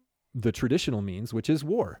the traditional means, which is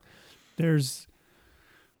war. There's,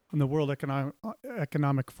 on the World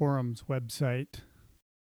Economic Forum's website,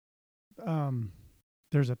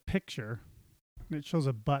 there's a picture, and it shows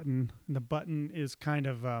a button, and the button is kind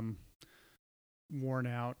of worn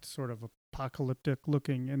out, sort of apocalyptic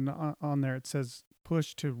looking, and on there it says,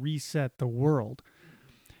 push to reset the world.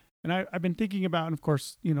 And I've been thinking about, and of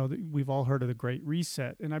course, we've all heard of the Great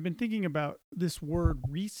Reset, and I've been thinking about this word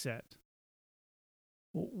reset.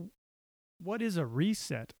 What is a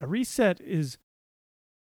reset? A reset is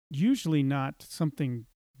usually not something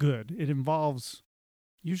good. It involves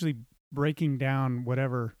usually breaking down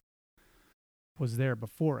whatever was there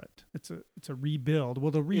before it. It's a rebuild.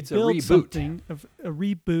 Well, to rebuild something, a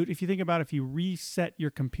reboot, if you think about it, if you reset your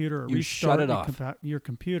computer or you restart shut it off. Your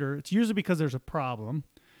computer, it's usually because there's a problem,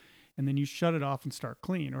 and then you shut it off and start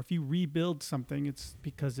clean. Or if you rebuild something, it's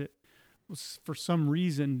because it was for some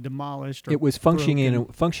reason demolished or it was functioning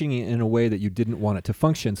in a way that you didn't want it to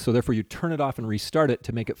function, so therefore you turn it off and restart it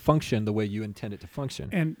to make it function the way you intend it to function.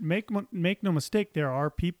 And make no mistake, there are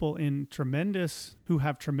people who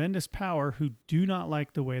have tremendous power who do not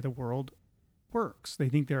like the way the world works. They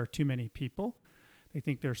think there are too many people. They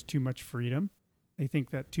think there's too much freedom. They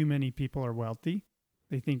think that too many people are wealthy.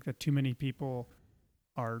 They think that too many people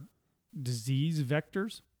are disease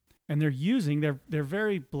vectors. And they're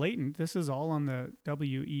very blatant. This is all on the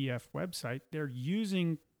WEF website. They're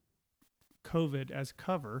using COVID as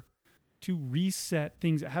cover to reset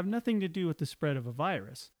things that have nothing to do with the spread of a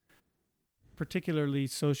virus, particularly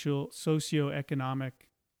socioeconomic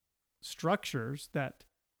structures that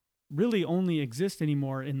really only exist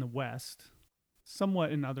anymore in the West,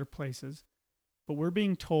 somewhat in other places. But we're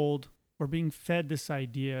being fed this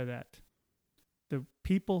idea that the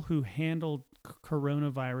people who handled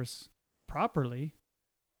coronavirus properly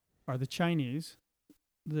are the Chinese.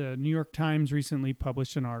 The New York Times recently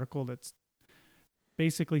published an article that's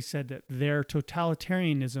basically said that their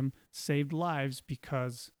totalitarianism saved lives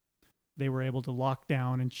because they were able to lock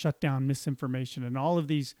down and shut down misinformation and all of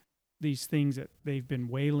these things that they've been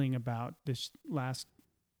wailing about this last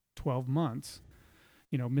 12 months,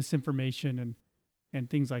 misinformation and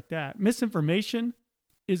things like that. Misinformation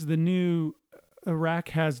is the new Iraq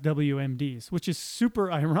has WMDs, which is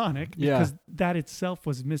super ironic because that itself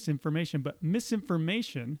was misinformation. But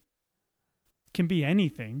misinformation can be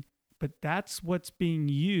anything, but that's what's being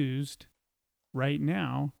used right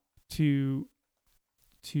now to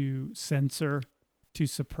censor, to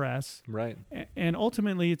suppress. Right. And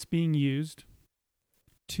ultimately it's being used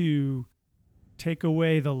to take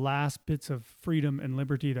away the last bits of freedom and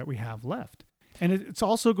liberty that we have left. And it's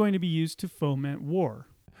also going to be used to foment war.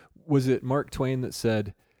 Was it Mark Twain that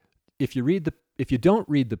said, if you don't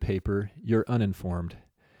read the paper, you're uninformed.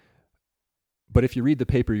 But if you read the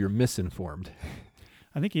paper, you're misinformed.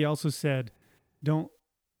 I think he also said, Don't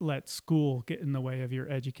let school get in the way of your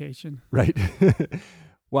education. Right.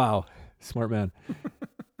 Wow. Smart man.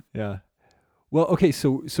 Yeah. Well, okay.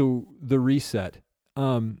 So the reset,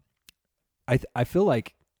 I feel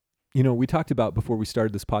like, we talked about before we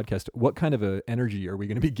started this podcast, what kind of a energy are we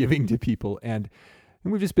going to be giving to people? And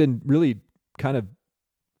we've just been really kind of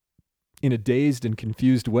in a dazed and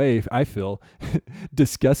confused way, I feel,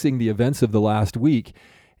 discussing the events of the last week.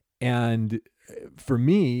 And for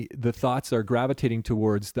me, the thoughts are gravitating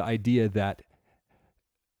towards the idea that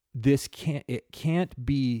it can't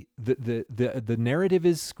be, the narrative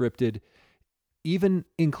is scripted, even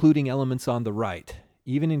including elements on the right,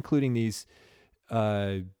 even including these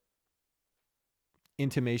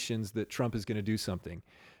intimations that Trump is going to do something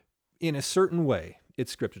in a certain way.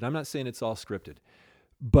 It's scripted. I'm not saying it's all scripted,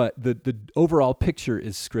 but the overall picture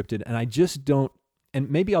is scripted. And I just don't, and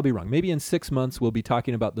maybe I'll be wrong. Maybe in 6 months, we'll be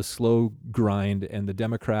talking about the slow grind and the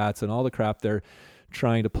Democrats and all the crap they're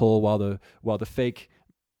trying to pull while the fake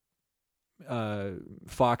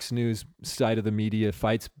Fox News side of the media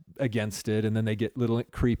fights against it, and then they get little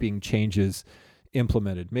creeping changes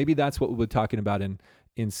implemented. Maybe that's what we'll be talking about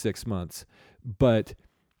in 6 months. But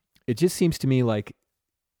it just seems to me like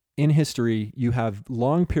in history, you have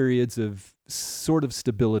long periods of sort of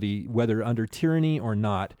stability, whether under tyranny or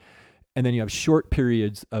not, and then you have short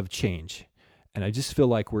periods of change. And I just feel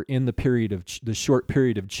like we're in the period of the short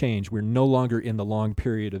period of change. We're no longer in the long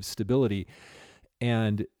period of stability.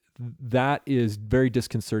 And that is very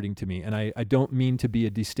disconcerting to me. And I don't mean to be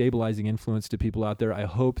a destabilizing influence to people out there. I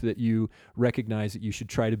hope that you recognize that you should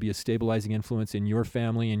try to be a stabilizing influence in your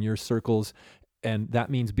family, in your circles. And that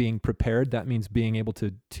means being prepared. That means being able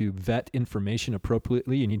to vet information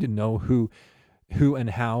appropriately. You need to know who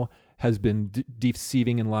and how has been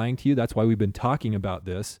deceiving and lying to you. That's why we've been talking about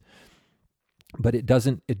this. But it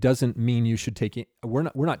doesn't mean you should take it. We're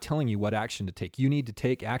not telling you what action to take. You need to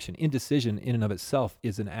take action. Indecision in and of itself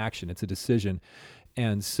is an action. It's a decision.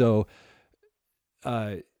 And so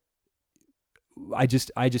I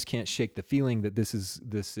just can't shake the feeling that this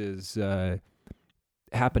is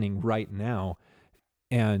happening right now,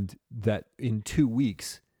 and that in 2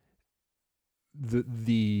 weeks,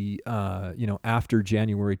 the after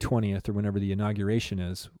January 20th or whenever the inauguration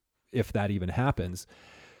is, if that even happens,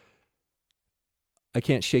 I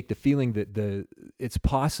can't shake the feeling that it's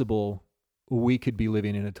possible we could be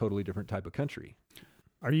living in a totally different type of country.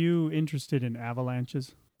 Are you interested in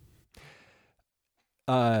avalanches?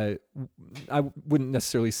 I wouldn't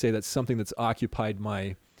necessarily say that's something that's occupied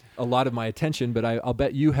a lot of my attention, but I'll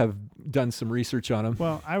bet you have done some research on them.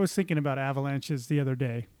 Well, I was thinking about avalanches the other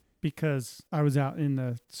day because I was out in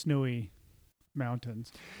the snowy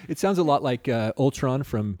mountains. It sounds a lot like Ultron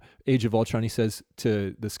from Age of Ultron. He says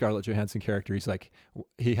to the Scarlett Johansson character, he's like,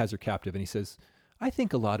 he has her captive, and he says, I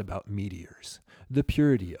think a lot about meteors, the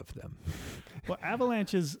purity of them. Well,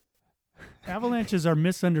 avalanches are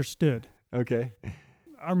misunderstood. Okay.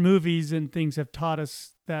 Our movies and things have taught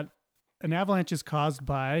us that an avalanche is caused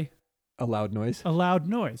by a loud noise.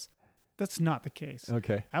 That's not the case.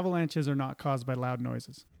 Okay. Avalanches are not caused by loud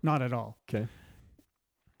noises. Not at all. Okay.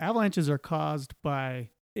 Avalanches are caused by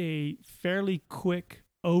a fairly quick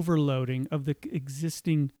overloading of the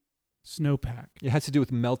existing snowpack. It has to do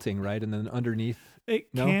with melting, right? And then underneath,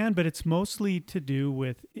 it can, but it's mostly to do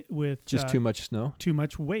with just too much snow, too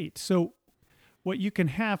much weight. So, what you can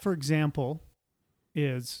have, for example,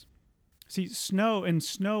 is a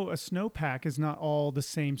snowpack is not all the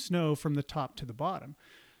same snow from the top to the bottom.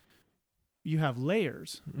 You have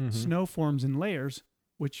layers. Mm-hmm. Snow forms in layers,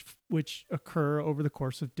 which occur over the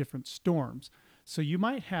course of different storms. So you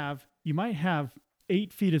might have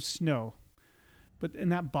 8 feet of snow, but in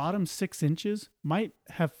that bottom 6 inches might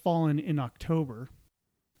have fallen in October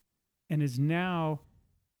and is now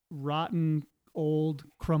rotten, old,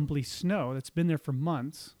 crumbly snow that's been there for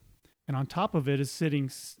months. And on top of it is sitting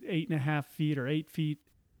 8.5 feet or 8 feet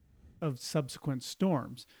of subsequent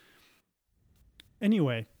storms.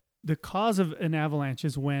 Anyway, the cause of an avalanche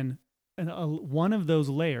is when one of those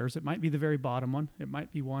layers, it might be the very bottom one, it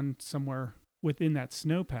might be one somewhere within that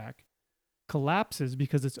snowpack, collapses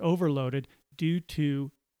because it's overloaded due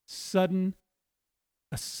to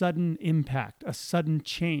a sudden impact, a sudden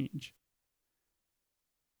change.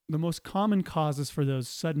 The most common causes for those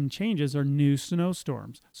sudden changes are new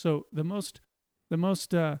snowstorms. So the most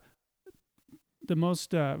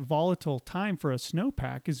volatile time for a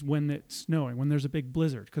snowpack is when it's snowing, when there's a big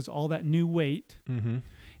blizzard, because all that new weight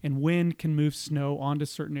and wind can move snow onto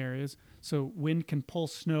certain areas. So wind can pull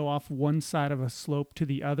snow off one side of a slope to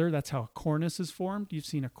the other. That's how a cornice is formed. You've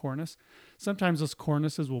seen a cornice. Sometimes those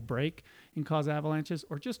cornices will break and cause avalanches,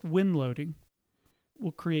 or just wind loading.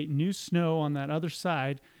 will create new snow on that other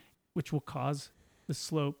side, which will cause the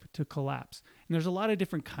slope to collapse. And there's a lot of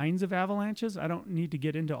different kinds of avalanches. I don't need to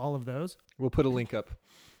get into all of those. We'll put a link up.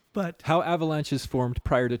 But How avalanches formed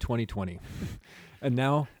prior to 2020. And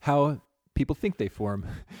now how people think they form.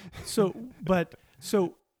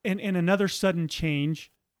 and another sudden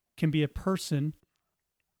change can be a person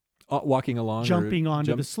Walking along, jumping or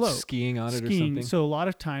onto the slope, skiing on it or something. So a lot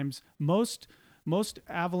of times, most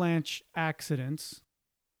avalanche accidents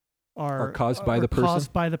are caused by the person?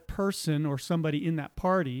 caused by the person or somebody in that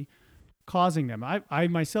party causing them. I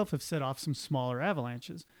myself have set off some smaller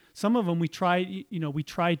avalanches. Some of them we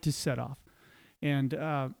tried to set off,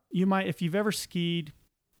 and you might, if you've ever skied,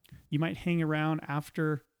 you might hang around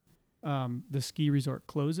after the ski resort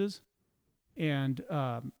closes, and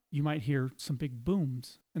you might hear some big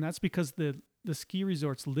booms, and that's because the ski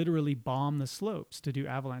resorts literally bomb the slopes to do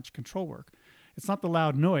avalanche control work. It's not the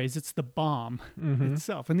loud noise; it's the bomb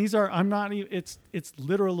itself. And these are it's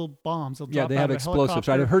literal bombs. They'll drop they out have of a explosives.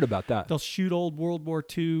 helicopter. I've heard about that. They'll shoot old World War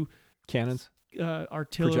II Cannons,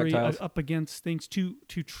 artillery projectiles. up against things to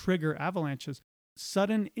trigger avalanches.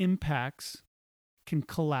 Sudden impacts can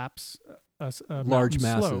collapse a large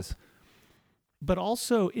mountain masses. slope, but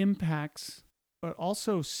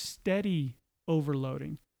also steady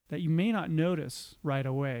overloading that you may not notice right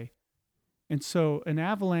away. And so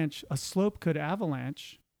a slope could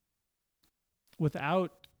avalanche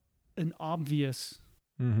without an obvious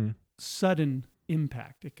sudden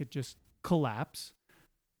impact. It could just collapse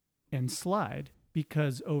and slide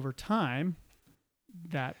because over time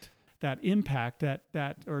that impact,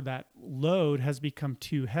 that load has become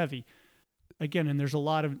too heavy. Again, and there's a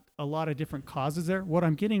lot of different causes there. What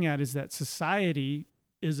I'm getting at is that society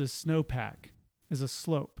is a snowpack, is a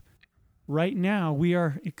slope. Right now, we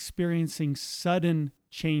are experiencing sudden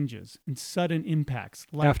changes and sudden impacts.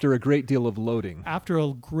 After a great deal of loading. After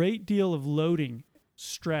a great deal of loading,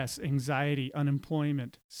 stress, anxiety,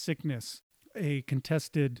 unemployment, sickness, a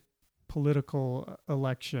contested political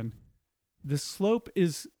election, the slope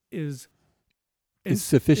is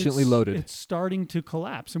sufficiently loaded. It's starting to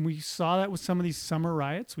collapse. And we saw that with some of these summer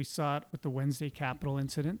riots. We saw it with the Wednesday Capitol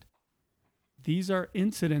incident. These are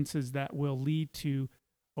incidences that will lead to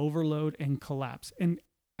overload and collapse. And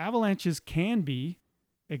avalanches can be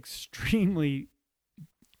extremely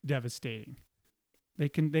devastating. They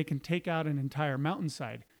can take out an entire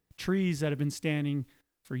mountainside. Trees that have been standing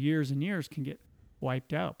for years and years can get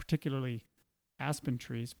wiped out, particularly aspen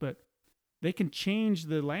trees, but they can change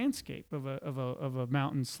the landscape of a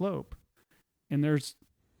mountain slope. And there's,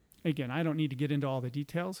 again, I don't need to get into all the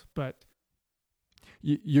details, but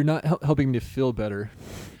you're not helping me feel better.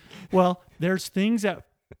 Well, there's things that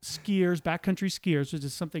skiers, backcountry skiers, which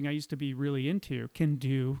is something I used to be really into, can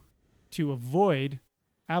do to avoid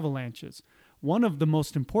avalanches. One of the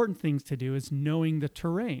most important things to do is knowing the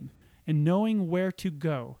terrain and knowing where to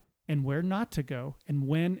go and where not to go and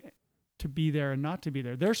when to be there and not to be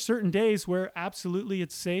there. There's certain days where absolutely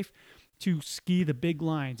it's safe to ski the big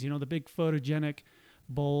lines, the big photogenic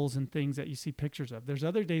bowls and things that you see pictures of. There's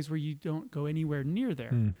other days where you don't go anywhere near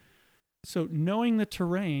there. So knowing the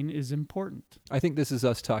terrain is important. I think this is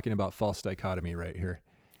us talking about false dichotomy right here.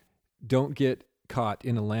 Don't get caught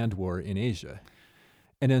in a land war in Asia.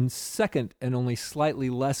 And then second, and only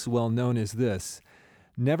slightly less well known, is this: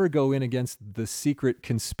 never go in against the secret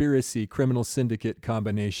conspiracy criminal syndicate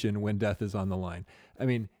combination when death is on the line. I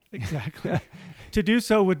mean, exactly. To do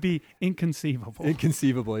so would be inconceivable.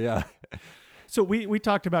 Inconceivable, yeah. So we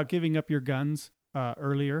talked about giving up your guns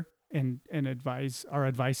earlier, and our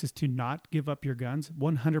advice is to not give up your guns.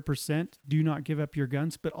 100% do not give up your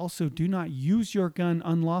guns, but also do not use your gun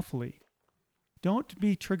unlawfully. Don't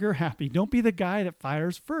be trigger happy. Don't be the guy that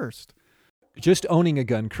fires first. Just owning a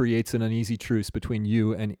gun creates an uneasy truce between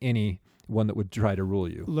you and anyone that would try to rule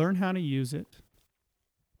you. Learn how to use it.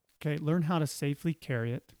 Okay, learn how to safely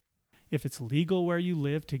carry it. If it's legal where you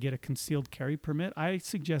live to get a concealed carry permit, I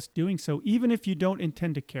suggest doing so, even if you don't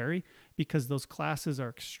intend to carry, because those classes are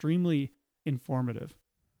extremely informative.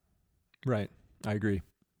 Right, I agree.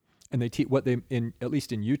 And they teach at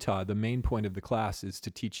least in Utah, the main point of the class is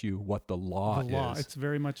to teach you what the law is. The law, it's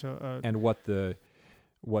very much and what the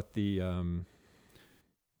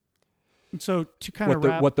so to kind of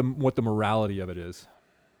wrap what the morality of it is.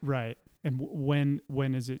 Right. And when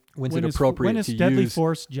is it appropriate when is to deadly use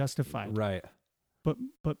force justified? Right.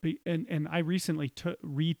 And I recently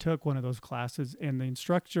retook one of those classes, and the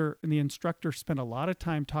instructor spent a lot of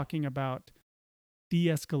time talking about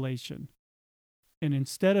de-escalation. And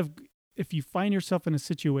if you find yourself in a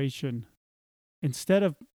situation, instead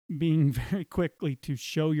of being very quickly to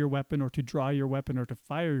show your weapon or to draw your weapon or to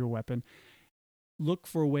fire your weapon, look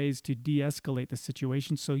for ways to de-escalate the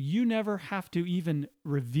situation so you never have to even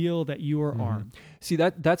reveal that you are armed. See,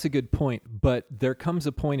 that's a good point, but there comes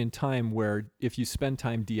a point in time where if you spend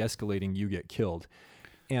time de-escalating, you get killed.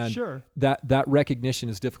 And Sure. that recognition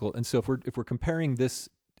is difficult. And so if we're comparing this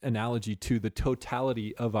analogy to the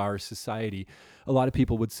totality of our society, a lot of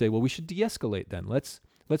people would say, well, we should de-escalate then. Let's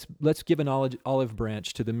give an olive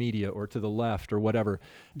branch to the media or to the left or whatever.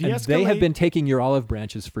 And they have been taking your olive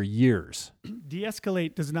branches for years.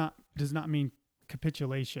 De-escalate does not mean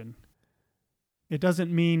capitulation. It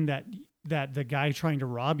doesn't mean that the guy trying to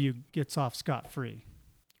rob you gets off scot-free.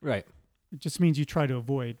 Right. It just means you try to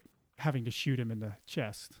avoid having to shoot him in the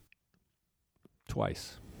chest.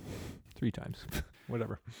 Twice. 3 times.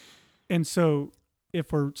 Whatever. And so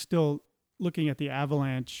if we're still looking at the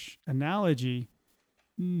avalanche analogy,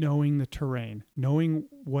 knowing the terrain, knowing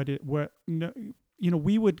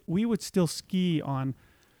we would still ski on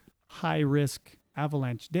high risk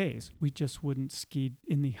avalanche days. We just wouldn't ski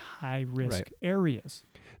in the high risk areas.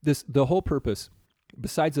 The whole purpose,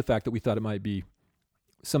 besides the fact that we thought it might be,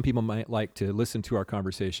 some people might like to listen to our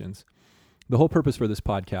conversations, the whole purpose for this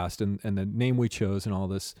podcast and the name we chose and all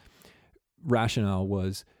this rationale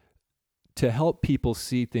was to help people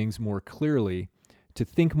see things more clearly, to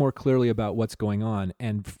think more clearly about what's going on,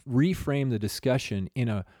 and reframe the discussion in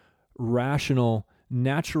a rational,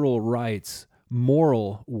 natural rights,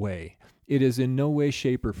 moral way. It is in no way,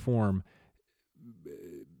 shape, or form,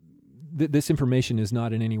 this information is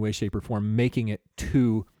not in any way, shape, or form making it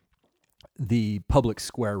to the public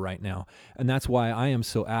square right now. And that's why I am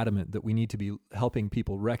so adamant that we need to be helping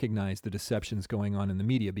people recognize the deceptions going on in the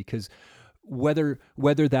media, because whether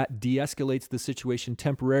that de-escalates the situation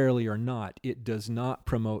temporarily or not, it does not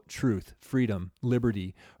promote truth, freedom,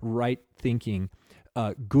 liberty, right thinking,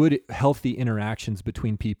 good, healthy interactions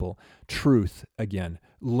between people, truth, again,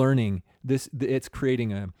 learning. It's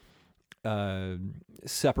creating a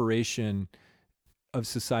separation of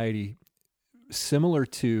society similar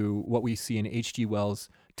to what we see in H.G. Wells'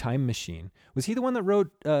 Time Machine. Was he the one that wrote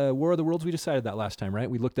War of the Worlds? We decided that last time, right?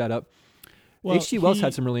 We looked that up. Well, H.G. Wells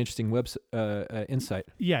had some really interesting insight.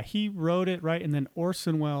 Yeah, he wrote it, right? And then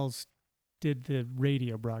Orson Welles did the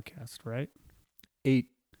radio broadcast, right?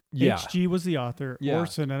 H.G. was the author. Yeah.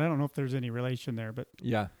 Orson, and I don't know if there's any relation there, but...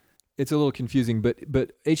 Yeah, it's a little confusing.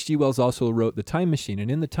 But H.G. Wells also wrote The Time Machine.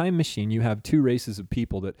 And in The Time Machine, you have 2 races of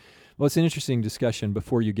people that... Well, it's an interesting discussion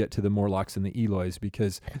before you get to the Morlocks and the Eloys,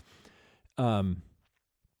 because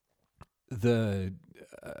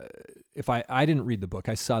if I didn't read the book,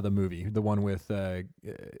 I saw the movie, the one with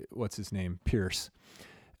what's his name, Pierce,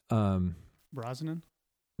 Brosnan.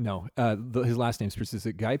 No, his last name's Pierce. Is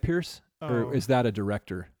it Guy Pearce, or is that a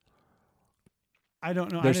director? I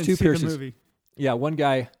don't know. There's I didn't 2 see Pierces. the movie. Yeah, one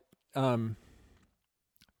guy.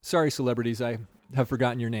 Sorry, celebrities, I have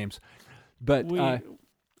forgotten your names, but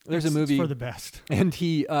there's a movie for the best, and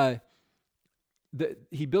he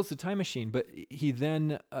builds the time machine, but he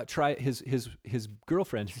then his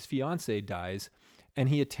girlfriend, his fiance, dies, and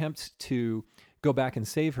he attempts to go back and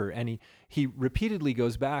save her, and he repeatedly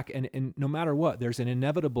goes back, and no matter what, there's an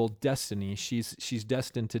inevitable destiny. She's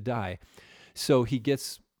destined to die, so he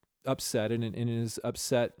gets upset, and in his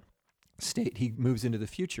upset state, he moves into the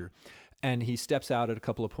future, and he steps out at a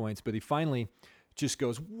couple of points, but he finally just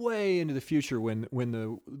goes way into the future when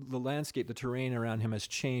the landscape, the terrain around him has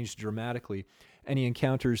changed dramatically, and he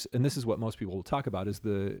encounters, and this is what most people will talk about, is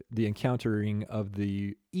the encountering of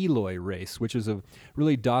the Eloi race, which is a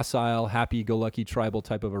really docile, happy-go-lucky tribal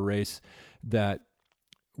type of a race that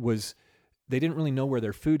they didn't really know where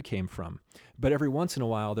their food came from, but every once in a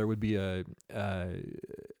while there would be a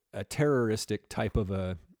terroristic type of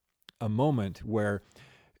a moment where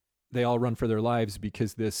they all run for their lives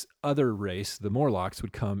because this other race, the Morlocks,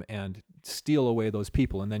 would come and steal away those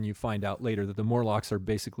people. And then you find out later that the Morlocks are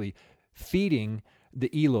basically feeding the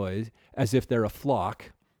Eloi as if they're a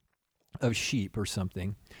flock of sheep or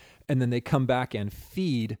something. And then they come back and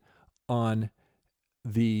feed on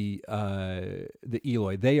the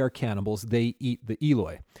Eloi. They are cannibals. They eat the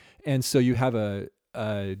Eloi. And so you have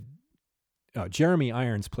Jeremy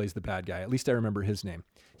Irons plays the bad guy. At least I remember his name.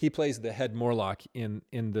 He plays the head Morlock in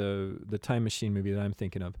the Time Machine movie that I'm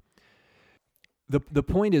thinking of. The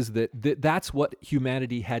point is that's what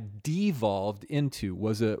humanity had devolved into,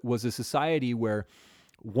 was a society where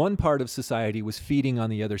one part of society was feeding on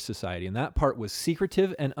the other society, and that part was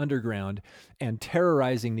secretive and underground and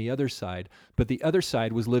terrorizing the other side, but the other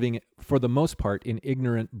side was living, for the most part, in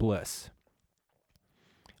ignorant bliss.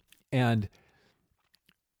 And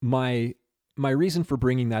my reason for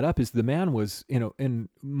bringing that up is the man was, in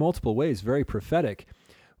multiple ways, very prophetic.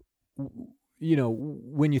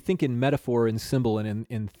 when you think in metaphor and symbol and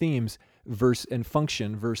in themes and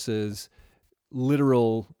function versus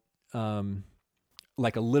literal,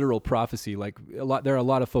 like a literal prophecy, there are a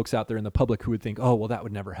lot of folks out there in the public who would think, oh, well, that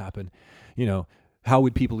would never happen. How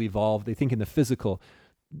would people evolve? They think in the physical.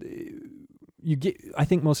 I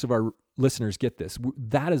think most of our listeners get this.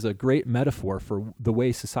 That is a great metaphor for the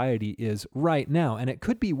way society is right now. And it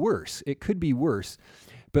could be worse.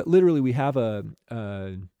 But literally we have a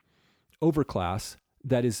overclass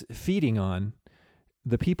that is feeding on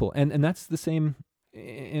the people. And that's the same,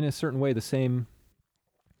 in a certain way, the same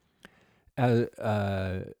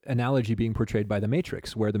analogy being portrayed by The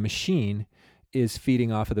Matrix, where the machine is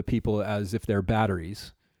feeding off of the people as if they're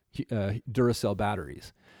batteries, Duracell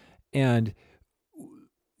batteries. And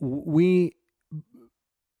the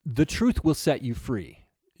truth will set you free.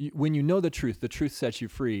 When you know the truth sets you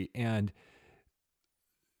free. And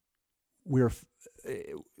we're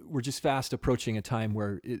just fast approaching a time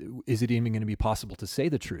where is it even going to be possible to say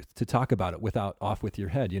the truth, to talk about it without off with your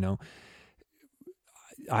head,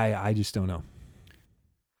 I just don't know.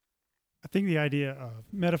 I think the idea of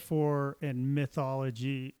metaphor and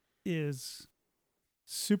mythology is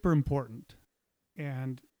super important.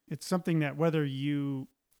 And it's something that whether you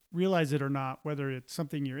realize it or not, whether it's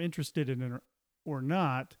something you're interested in or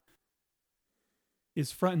not,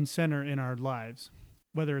 is front and center in our lives.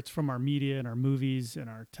 Whether it's from our media and our movies and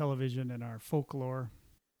our television and our folklore,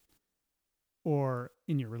 or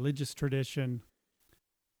in your religious tradition,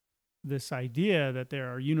 this idea that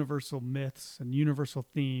there are universal myths and universal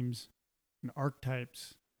themes and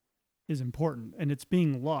archetypes is important, and it's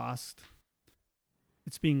being lost.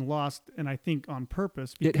 It's being lost, and I think on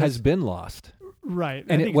purpose. It has been lost. Right.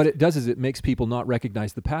 And what it does is it makes people not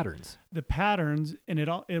recognize the patterns. The patterns, and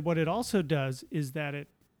what it also does is that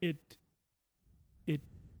it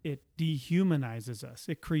dehumanizes us.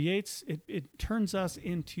 It turns us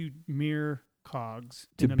into mere cogs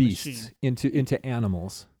in a beasts, machine. into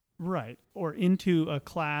animals. Right. Or into a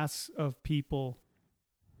class of people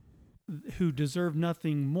who deserve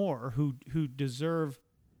nothing more, who deserve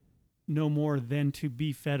no more than to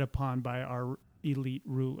be fed upon by our elite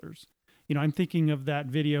rulers. I'm thinking of that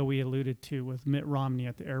video we alluded to with Mitt Romney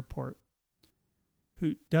at the airport,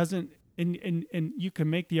 who doesn't, and you can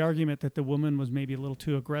make the argument that the woman was maybe a little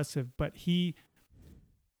too aggressive, but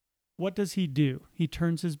what does he do? He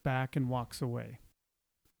turns his back and walks away.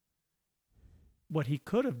 What he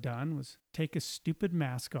could have done was take his stupid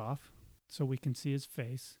mask off so we can see his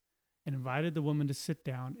face, and invited the woman to sit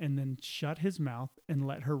down, and then shut his mouth and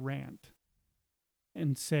let her rant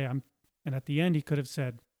and say, and at the end he could have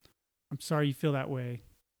said, "I'm sorry you feel that way.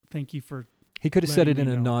 Thank you for..." He could have said it in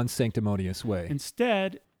a non-sanctimonious way.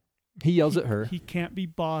 Instead, he yells at her. He can't be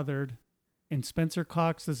bothered. And Spencer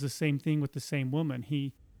Cox does the same thing with the same woman.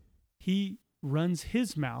 He runs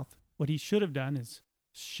his mouth. What he should have done is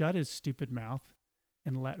shut his stupid mouth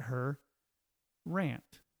and let her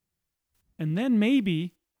rant. And then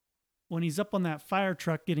maybe when he's up on that fire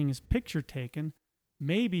truck getting his picture taken,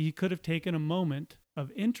 maybe he could have taken a moment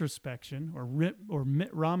of introspection, or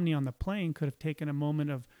Mitt Romney on the plane could have taken a moment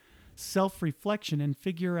of self-reflection and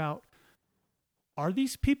figure out, are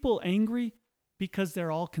these people angry because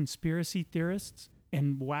they're all conspiracy theorists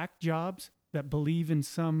and whack jobs that believe in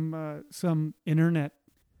some internet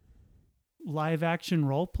live action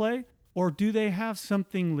role play? Or do they have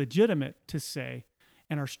something legitimate to say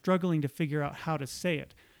and are struggling to figure out how to say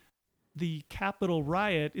it? The Capitol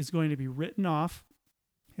riot is going to be written off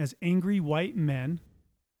as angry white men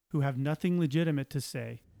who have nothing legitimate to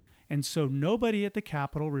say. And so nobody at the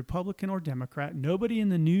Capitol, Republican or Democrat, nobody in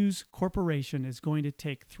the news corporation is going to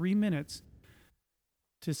take 3 minutes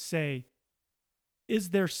to say, is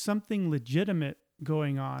there something legitimate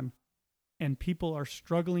going on? And people are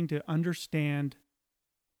struggling to understand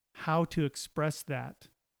how to express that.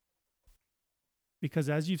 Because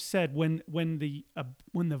as you've said, when the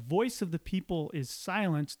voice of the people is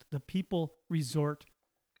silenced, the people resort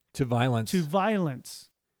to violence.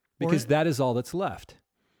 Because that is all that's left.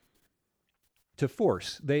 To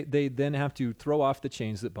force. They then have to throw off the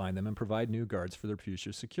chains that bind them and provide new guards for their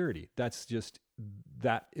future security. That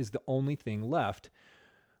is the only thing left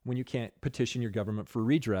when you can't petition your government for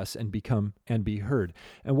redress and be heard.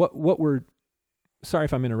 And what we're, sorry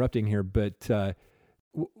if I'm interrupting here, but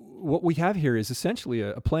what we have here is essentially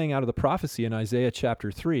a playing out of the prophecy in Isaiah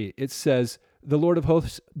chapter 3. It says, the Lord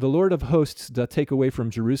of hosts doth take away from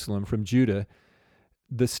Jerusalem, from Judah,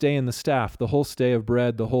 the stay and the staff, the whole stay of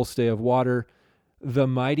bread, the whole stay of water, the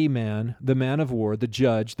mighty man, the man of war, the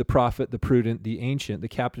judge, the prophet, the prudent, the ancient, the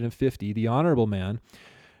captain of 50, the honorable man,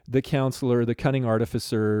 the counselor, the cunning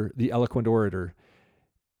artificer, the eloquent orator.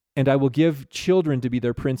 And I will give children to be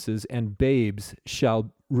their princes, and babes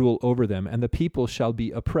shall rule over them, and the people shall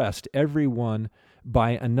be oppressed, every one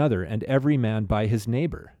by another, and every man by his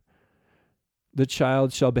neighbor. The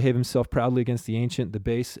child shall behave himself proudly against the ancient, the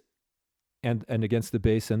base, and against the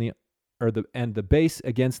base, and the base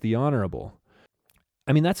against the honorable.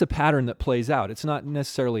 I mean, that's a pattern that plays out. It's not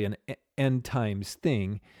necessarily an end times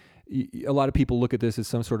thing. A lot of people look at this as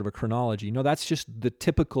some sort of a chronology. No, that's just the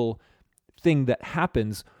typical thing that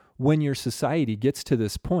happens when your society gets to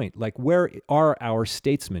this point. Like, where are our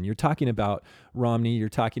statesmen? You're talking about Romney. You're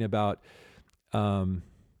talking about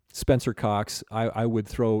Spencer Cox. I would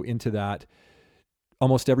throw into that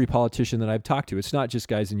almost every politician that I've talked to. It's not just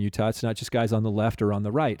guys in Utah. It's not just guys on the left or on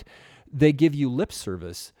the right. They give you lip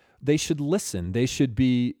service. They should listen. They should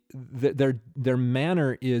be, their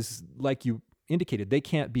manner is like you indicated. They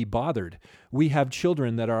can't be bothered. We have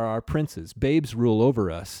children that are our princes. Babes rule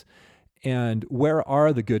over us. And where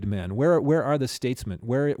are the good men? Where are the statesmen?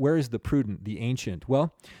 Where is the prudent, the ancient?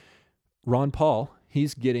 Well, Ron Paul,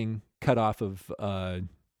 he's getting cut off of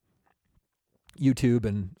YouTube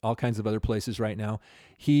and all kinds of other places right now.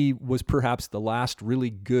 He was perhaps the last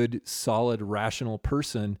really good, solid, rational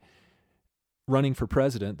person running for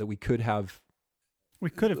president that we could have.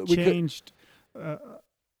 We could have changed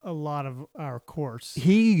a lot of our course.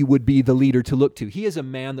 He would be the leader to look to. He is a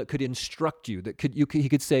man that could instruct you, he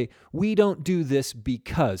could say, we don't do this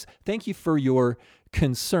because, thank you for your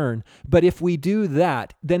concern, but if we do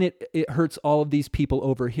that, then it hurts all of these people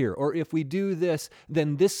over here. Or if we do this,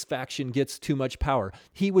 then this faction gets too much power.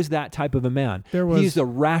 He was that type of a man. He's a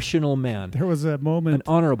rational man. There was a moment, an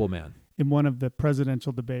honorable man, in one of the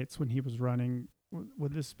presidential debates when he was running.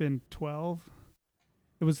 Would this have been 12?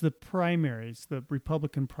 It was the primaries, the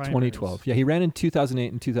Republican primaries. 2012. Yeah, he ran in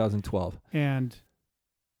 2008 and 2012. And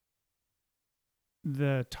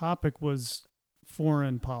the topic was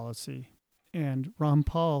foreign policy. And Ron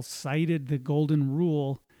Paul cited the Golden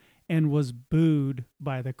Rule and was booed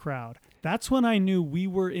by the crowd. That's when I knew we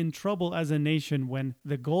were in trouble as a nation, when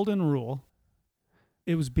the Golden Rule,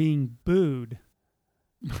 it was being booed.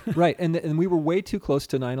 Right, and we were way too close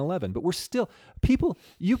to 9/11, but we're still people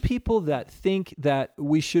that think that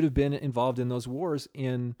we should have been involved in those wars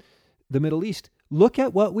in the Middle East. Look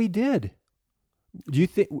at what we did. Do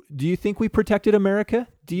you think we protected America?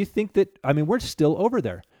 Do you think that, I mean, we're still over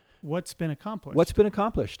there. What's been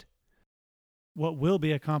accomplished? What will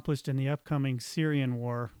be accomplished in the upcoming Syrian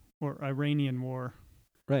war or Iranian war?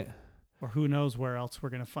 Right. Or who knows where else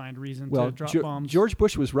we're going to find reason to drop bombs. George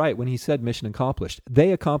Bush was right when he said mission accomplished.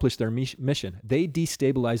 They accomplished their mission. They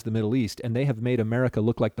destabilized the Middle East, and they have made America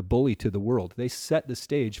look like the bully to the world. They set the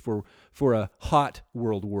stage for a hot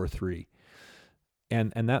World War III.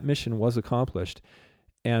 And that mission was accomplished.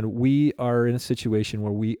 And we are in a situation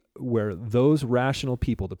where those rational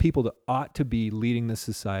people, the people that ought to be leading the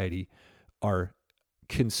society, are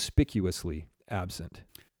conspicuously absent.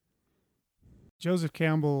 Joseph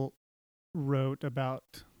Campbell wrote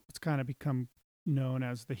about what's kind of become known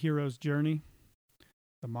as the hero's journey,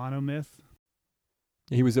 the monomyth.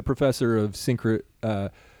 He was a professor of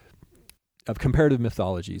comparative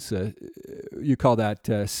mythologies. You call that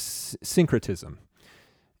syncretism.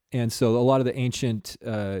 And so a lot of the ancient,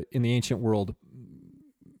 in the ancient world,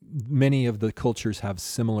 many of the cultures have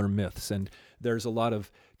similar myths, and there's a lot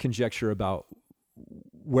of conjecture about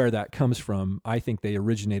where that comes from. I think they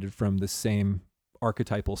originated from the same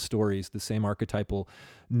archetypal stories, the same archetypal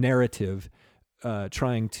narrative,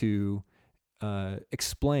 trying to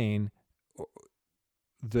explain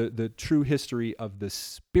the true history of the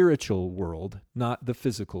spiritual world, not the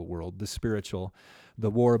physical world, the spiritual,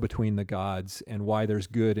 the war between the gods, and why there's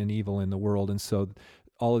good and evil in the world. And so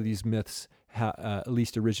all of these myths at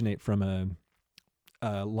least originate from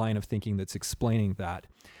a line of thinking that's explaining that.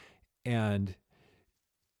 And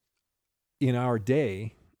in our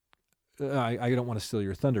day, I don't want to steal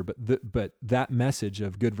your thunder, but that message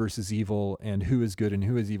of good versus evil and who is good and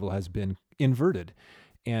who is evil has been inverted,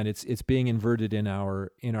 and it's being inverted in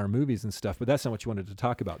our movies and stuff. But that's not what you wanted to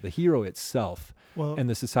talk about. The hero itself and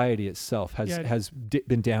the society itself has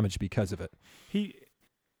been damaged because of it.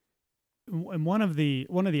 And one of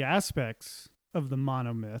the aspects of the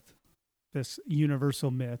monomyth, this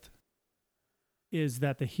universal myth, is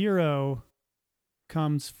that the hero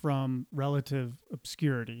comes from relative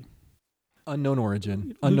obscurity. Unknown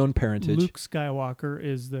origin, unknown parentage. Luke Skywalker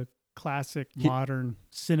is the classic modern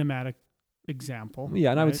cinematic example. Yeah,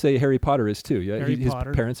 and right? I would say Harry Potter is too. Yeah, his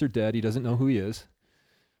Potter. Parents are dead. He doesn't know who he is.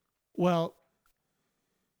 Well,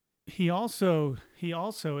 he also,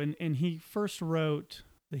 and he first wrote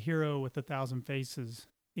The Hero with 1,000 Faces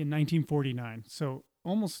in 1949. So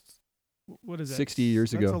almost what is that? 60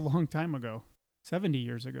 years That's ago. a long time ago. 70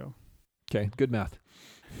 years ago. Okay, good math.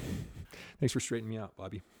 Thanks for straightening me out,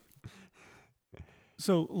 Bobby.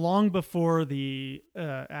 So long before the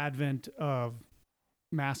advent of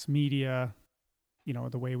mass media,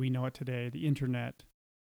 the way we know it today, the internet,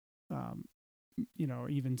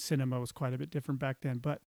 even cinema was quite a bit different back then.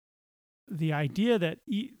 But the idea that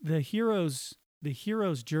the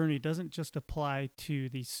hero's journey doesn't just apply to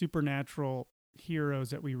the supernatural heroes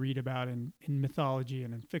that we read about in mythology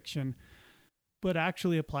and in fiction, but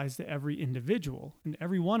actually applies to every individual. And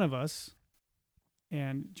every one of us,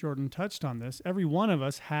 and Jordan touched on this, every one of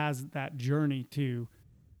us has that journey to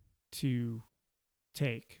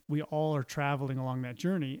take. We all are traveling along that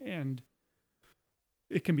journey, and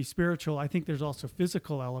it can be spiritual. I think there's also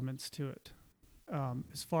physical elements to it.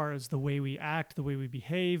 As far as the way we act, the way we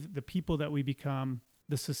behave, the people that we become,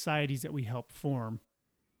 the societies that we help form.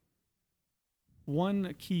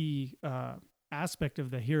 One key aspect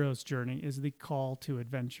of the hero's journey is the call to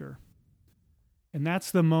adventure. And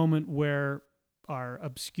that's the moment where our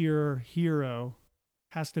obscure hero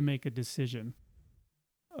has to make a decision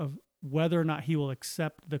of whether or not he will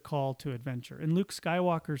accept the call to adventure. In Luke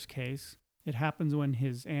Skywalker's case, it happens when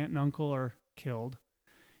his aunt and uncle are killed,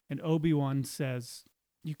 and Obi-Wan says,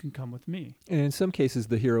 "You can come with me." And in some cases,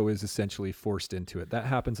 the hero is essentially forced into it. That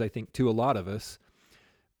happens, I think, to a lot of us.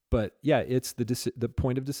 But yeah, it's the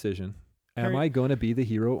point of decision. Am I going to be the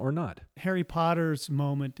hero or not? Harry Potter's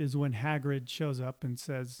moment is when Hagrid shows up and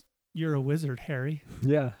says, "You're a wizard, Harry."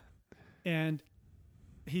 Yeah. And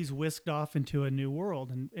he's whisked off into a new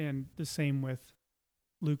world. And the same with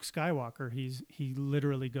Luke Skywalker. He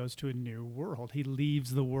literally goes to a new world. He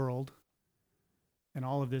leaves the world. And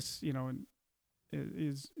all of this,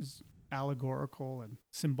 is allegorical and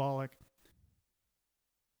symbolic.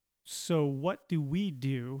 So what do we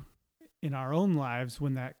do in our own lives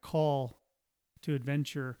when that call to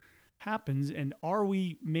adventure happens? And are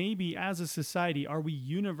we, maybe as a society, are we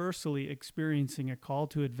universally experiencing a call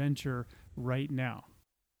to adventure right now?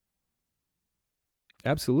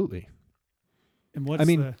 Absolutely. And what's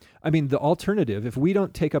the alternative, if we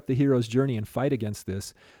don't take up the hero's journey and fight against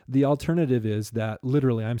this, the alternative is that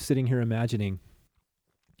literally I'm sitting here imagining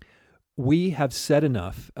we have said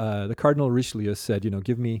enough. The Cardinal Richelieu said,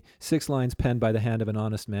 give me 6 lines penned by the hand of an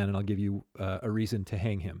honest man and I'll give you a reason to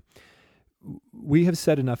hang him. We have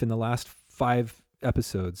said enough in the last 5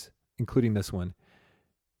 episodes, including this one,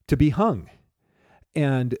 to be hung.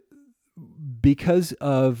 And because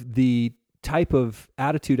of the type of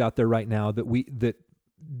attitude out there right now that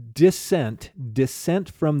dissent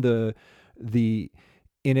from the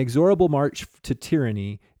inexorable march to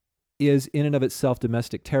tyranny is in and of itself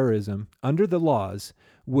domestic terrorism, under the laws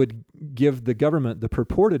would give the government the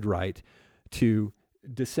purported right to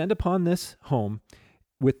descend upon this home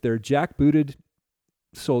with their jackbooted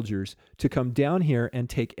soldiers to come down here and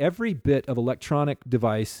take every bit of electronic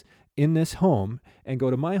device in this home and go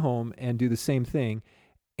to my home and do the same thing,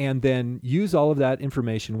 and then use all of that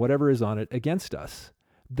information, whatever is on it, against us.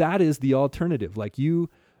 That is the alternative. Like the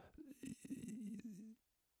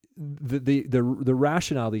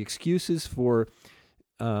rationale, the excuses for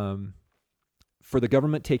the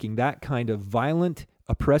government taking that kind of violent,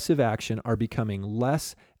 oppressive action are becoming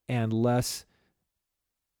less and less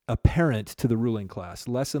apparent to the ruling class,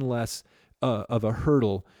 less and less of a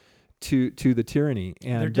hurdle to the tyranny,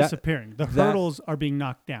 and they're disappearing. The hurdles are being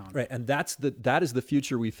knocked down. Right, and that is the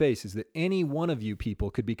future we face. Is that any one of you people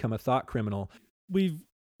could become a thought criminal? We've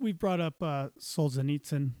brought up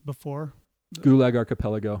Solzhenitsyn before, Gulag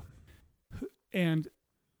Archipelago, and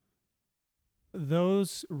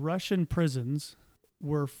those Russian prisons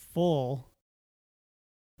were full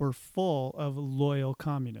of loyal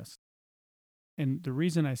communists. And the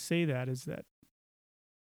reason I say that is that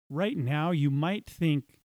right now you might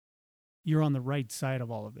think you're on the right side of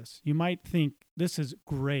all of this. You might think this is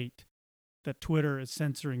great that Twitter is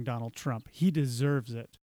censoring Donald Trump. He deserves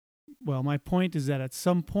it. Well, my point is that at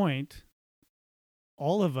some point,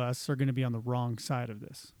 all of us are going to be on the wrong side of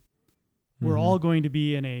this. We're all going to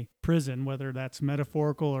be in a prison, whether that's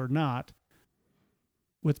metaphorical or not,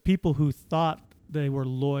 with people who thought they were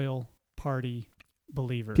loyal party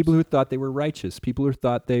believers. People who thought they were righteous. People who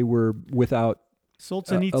thought they were without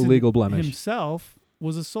Solzhenitsyn a legal blemish. Himself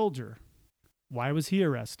was a soldier. Why was he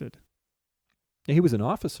arrested? He was an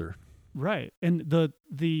officer. Right. And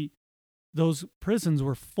those prisons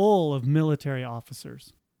were full of military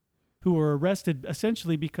officers who were arrested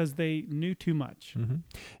essentially because they knew too much. Mm-hmm.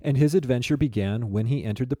 And his adventure began when he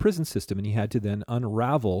entered the prison system, and he had to then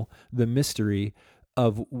unravel the mystery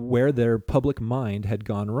of where their public mind had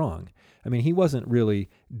gone wrong. I mean, he wasn't really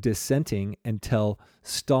dissenting until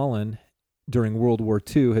Stalin during World War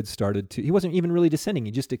II had started to, he wasn't even really dissenting.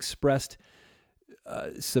 He just expressed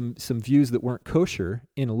some views that weren't kosher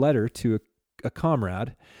in a letter to a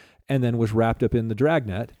comrade, and then was wrapped up in the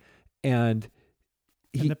dragnet. And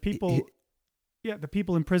the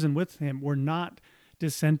people in prison with him were not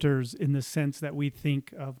dissenters in the sense that we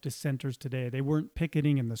think of dissenters today. They weren't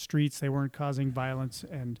picketing in the streets. They weren't causing violence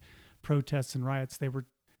and protests and riots. They were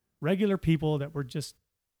regular people that were just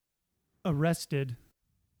arrested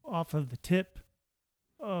off of the tip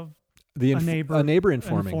of a neighbor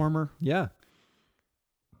informer. Yeah.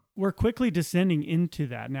 We're quickly descending into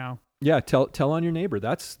that now. Yeah, tell on your neighbor.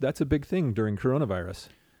 That's a big thing during coronavirus.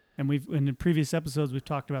 And in the previous episodes, we've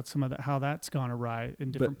talked about some of how that's gone awry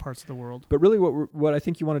in different parts of the world. But really what I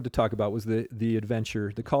think you wanted to talk about was the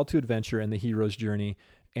adventure, the call to adventure and the hero's journey,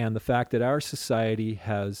 and the fact that our society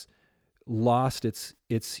has lost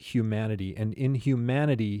its humanity, and in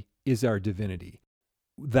humanity is our divinity.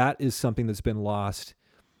 That is something that's been lost.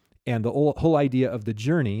 And the whole idea of the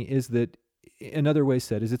journey is that, another way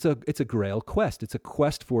said, is it's a grail quest. It's a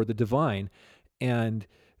quest for the divine and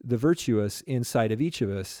the virtuous inside of each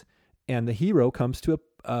of us. And the hero comes to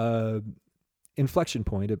a inflection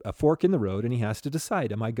point, a fork in the road, and he has to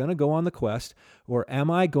decide, am I going to go on the quest, or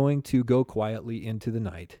am I going to go quietly into the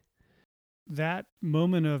night? That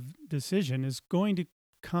moment of decision is going to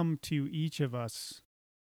come to each of us,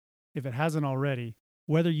 if it hasn't already,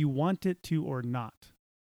 whether you want it to or not.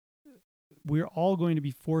 We're all going to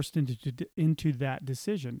be forced into that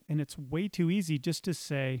decision. And it's way too easy just to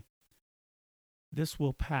say, this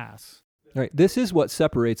will pass. All right. This is what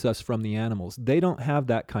separates us from the animals. They don't have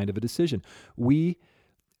that kind of a decision.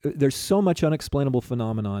 There's so much unexplainable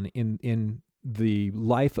phenomenon in the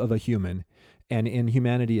life of a human and in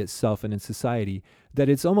humanity itself and in society that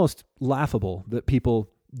it's almost laughable that people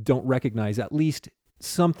don't recognize at least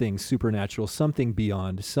something supernatural, something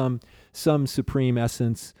beyond, some supreme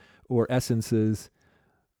essence or essences,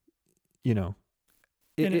 And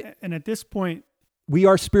at this point, we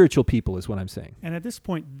are spiritual people, is what I'm saying. And at this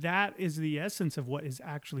point, that is the essence of what is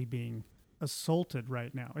actually being assaulted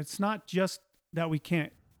right now. It's not just that we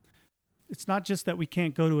can't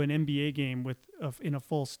go to an NBA game in a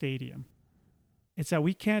full stadium. It's that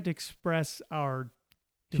we can't express our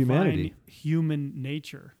divine human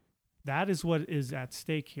nature. That is what is at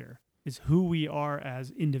stake here, is who we are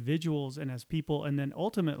as individuals and as people, and then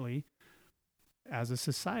ultimately as a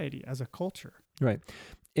society, as a culture. Right.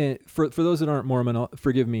 And for those that aren't Mormon,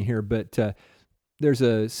 forgive me here, but there's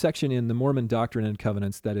a section in the Mormon Doctrine and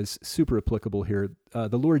Covenants that is super applicable here.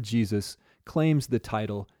 The Lord Jesus claims the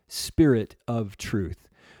title Spirit of Truth.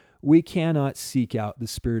 We cannot seek out the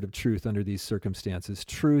Spirit of Truth under these circumstances.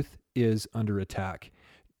 Truth is under attack.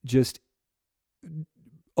 Just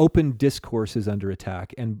open discourse is under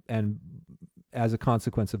attack, and as a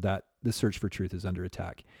consequence of that, the search for truth is under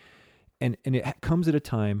attack. And it comes at a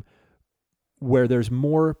time where there's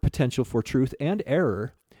more potential for truth and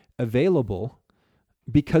error available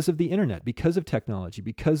because of the internet, because of technology,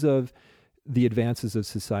 because of the advances of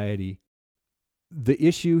society. The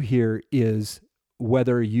issue here is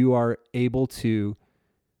whether you are able to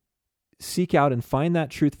seek out and find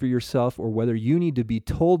that truth for yourself, or whether you need to be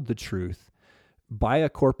told the truth by a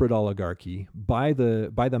corporate oligarchy, by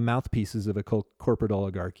the mouthpieces of a corporate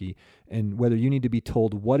oligarchy, and whether you need to be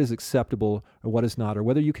told what is acceptable or what is not, or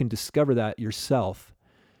whether you can discover that yourself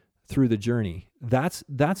through the journey. That's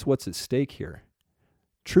what's at stake here.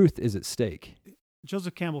 Truth is at stake.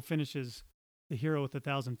 Joseph Campbell finishes The Hero with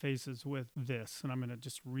 1,000 Faces with this, and I'm going to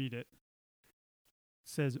just read it. It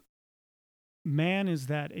says, "Man is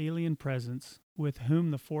that alien presence with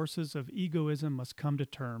whom the forces of egoism must come to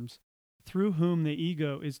terms, through whom the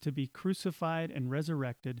ego is to be crucified and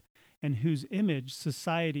resurrected, and whose image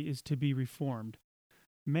society is to be reformed.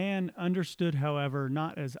 Man understood, however,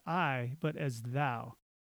 not as I, but as thou,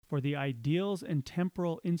 for the ideals and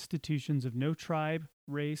temporal institutions of no tribe,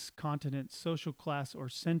 race, continent, social class, or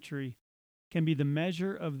century can be the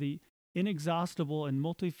measure of the inexhaustible and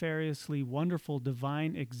multifariously wonderful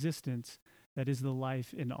divine existence that is the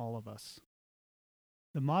life in all of us.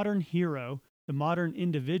 The modern hero, the modern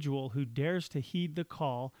individual who dares to heed the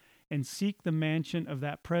call and seek the mansion of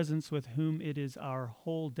that presence with whom it is our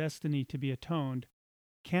whole destiny to be atoned,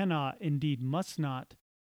 cannot, indeed must not,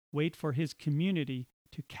 wait for his community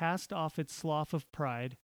to cast off its slough of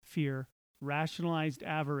pride, fear, rationalized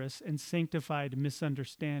avarice, and sanctified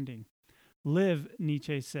misunderstanding. Live,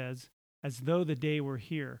 Nietzsche says, as though the day were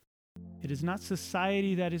here. It is not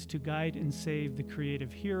society that is to guide and save the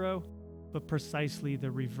creative hero, but precisely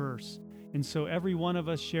the reverse. And so every one of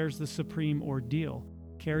us shares the supreme ordeal,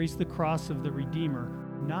 carries the cross of the Redeemer,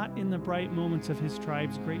 not in the bright moments of his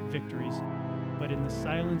tribe's great victories, but in the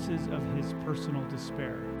silences of his personal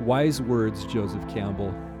despair. Wise words, Joseph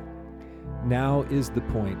Campbell. Now is the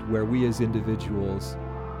point where we as individuals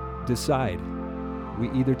decide. We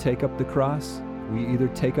either take up the cross, we either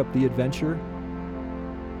take up the adventure,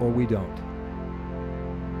 or we don't.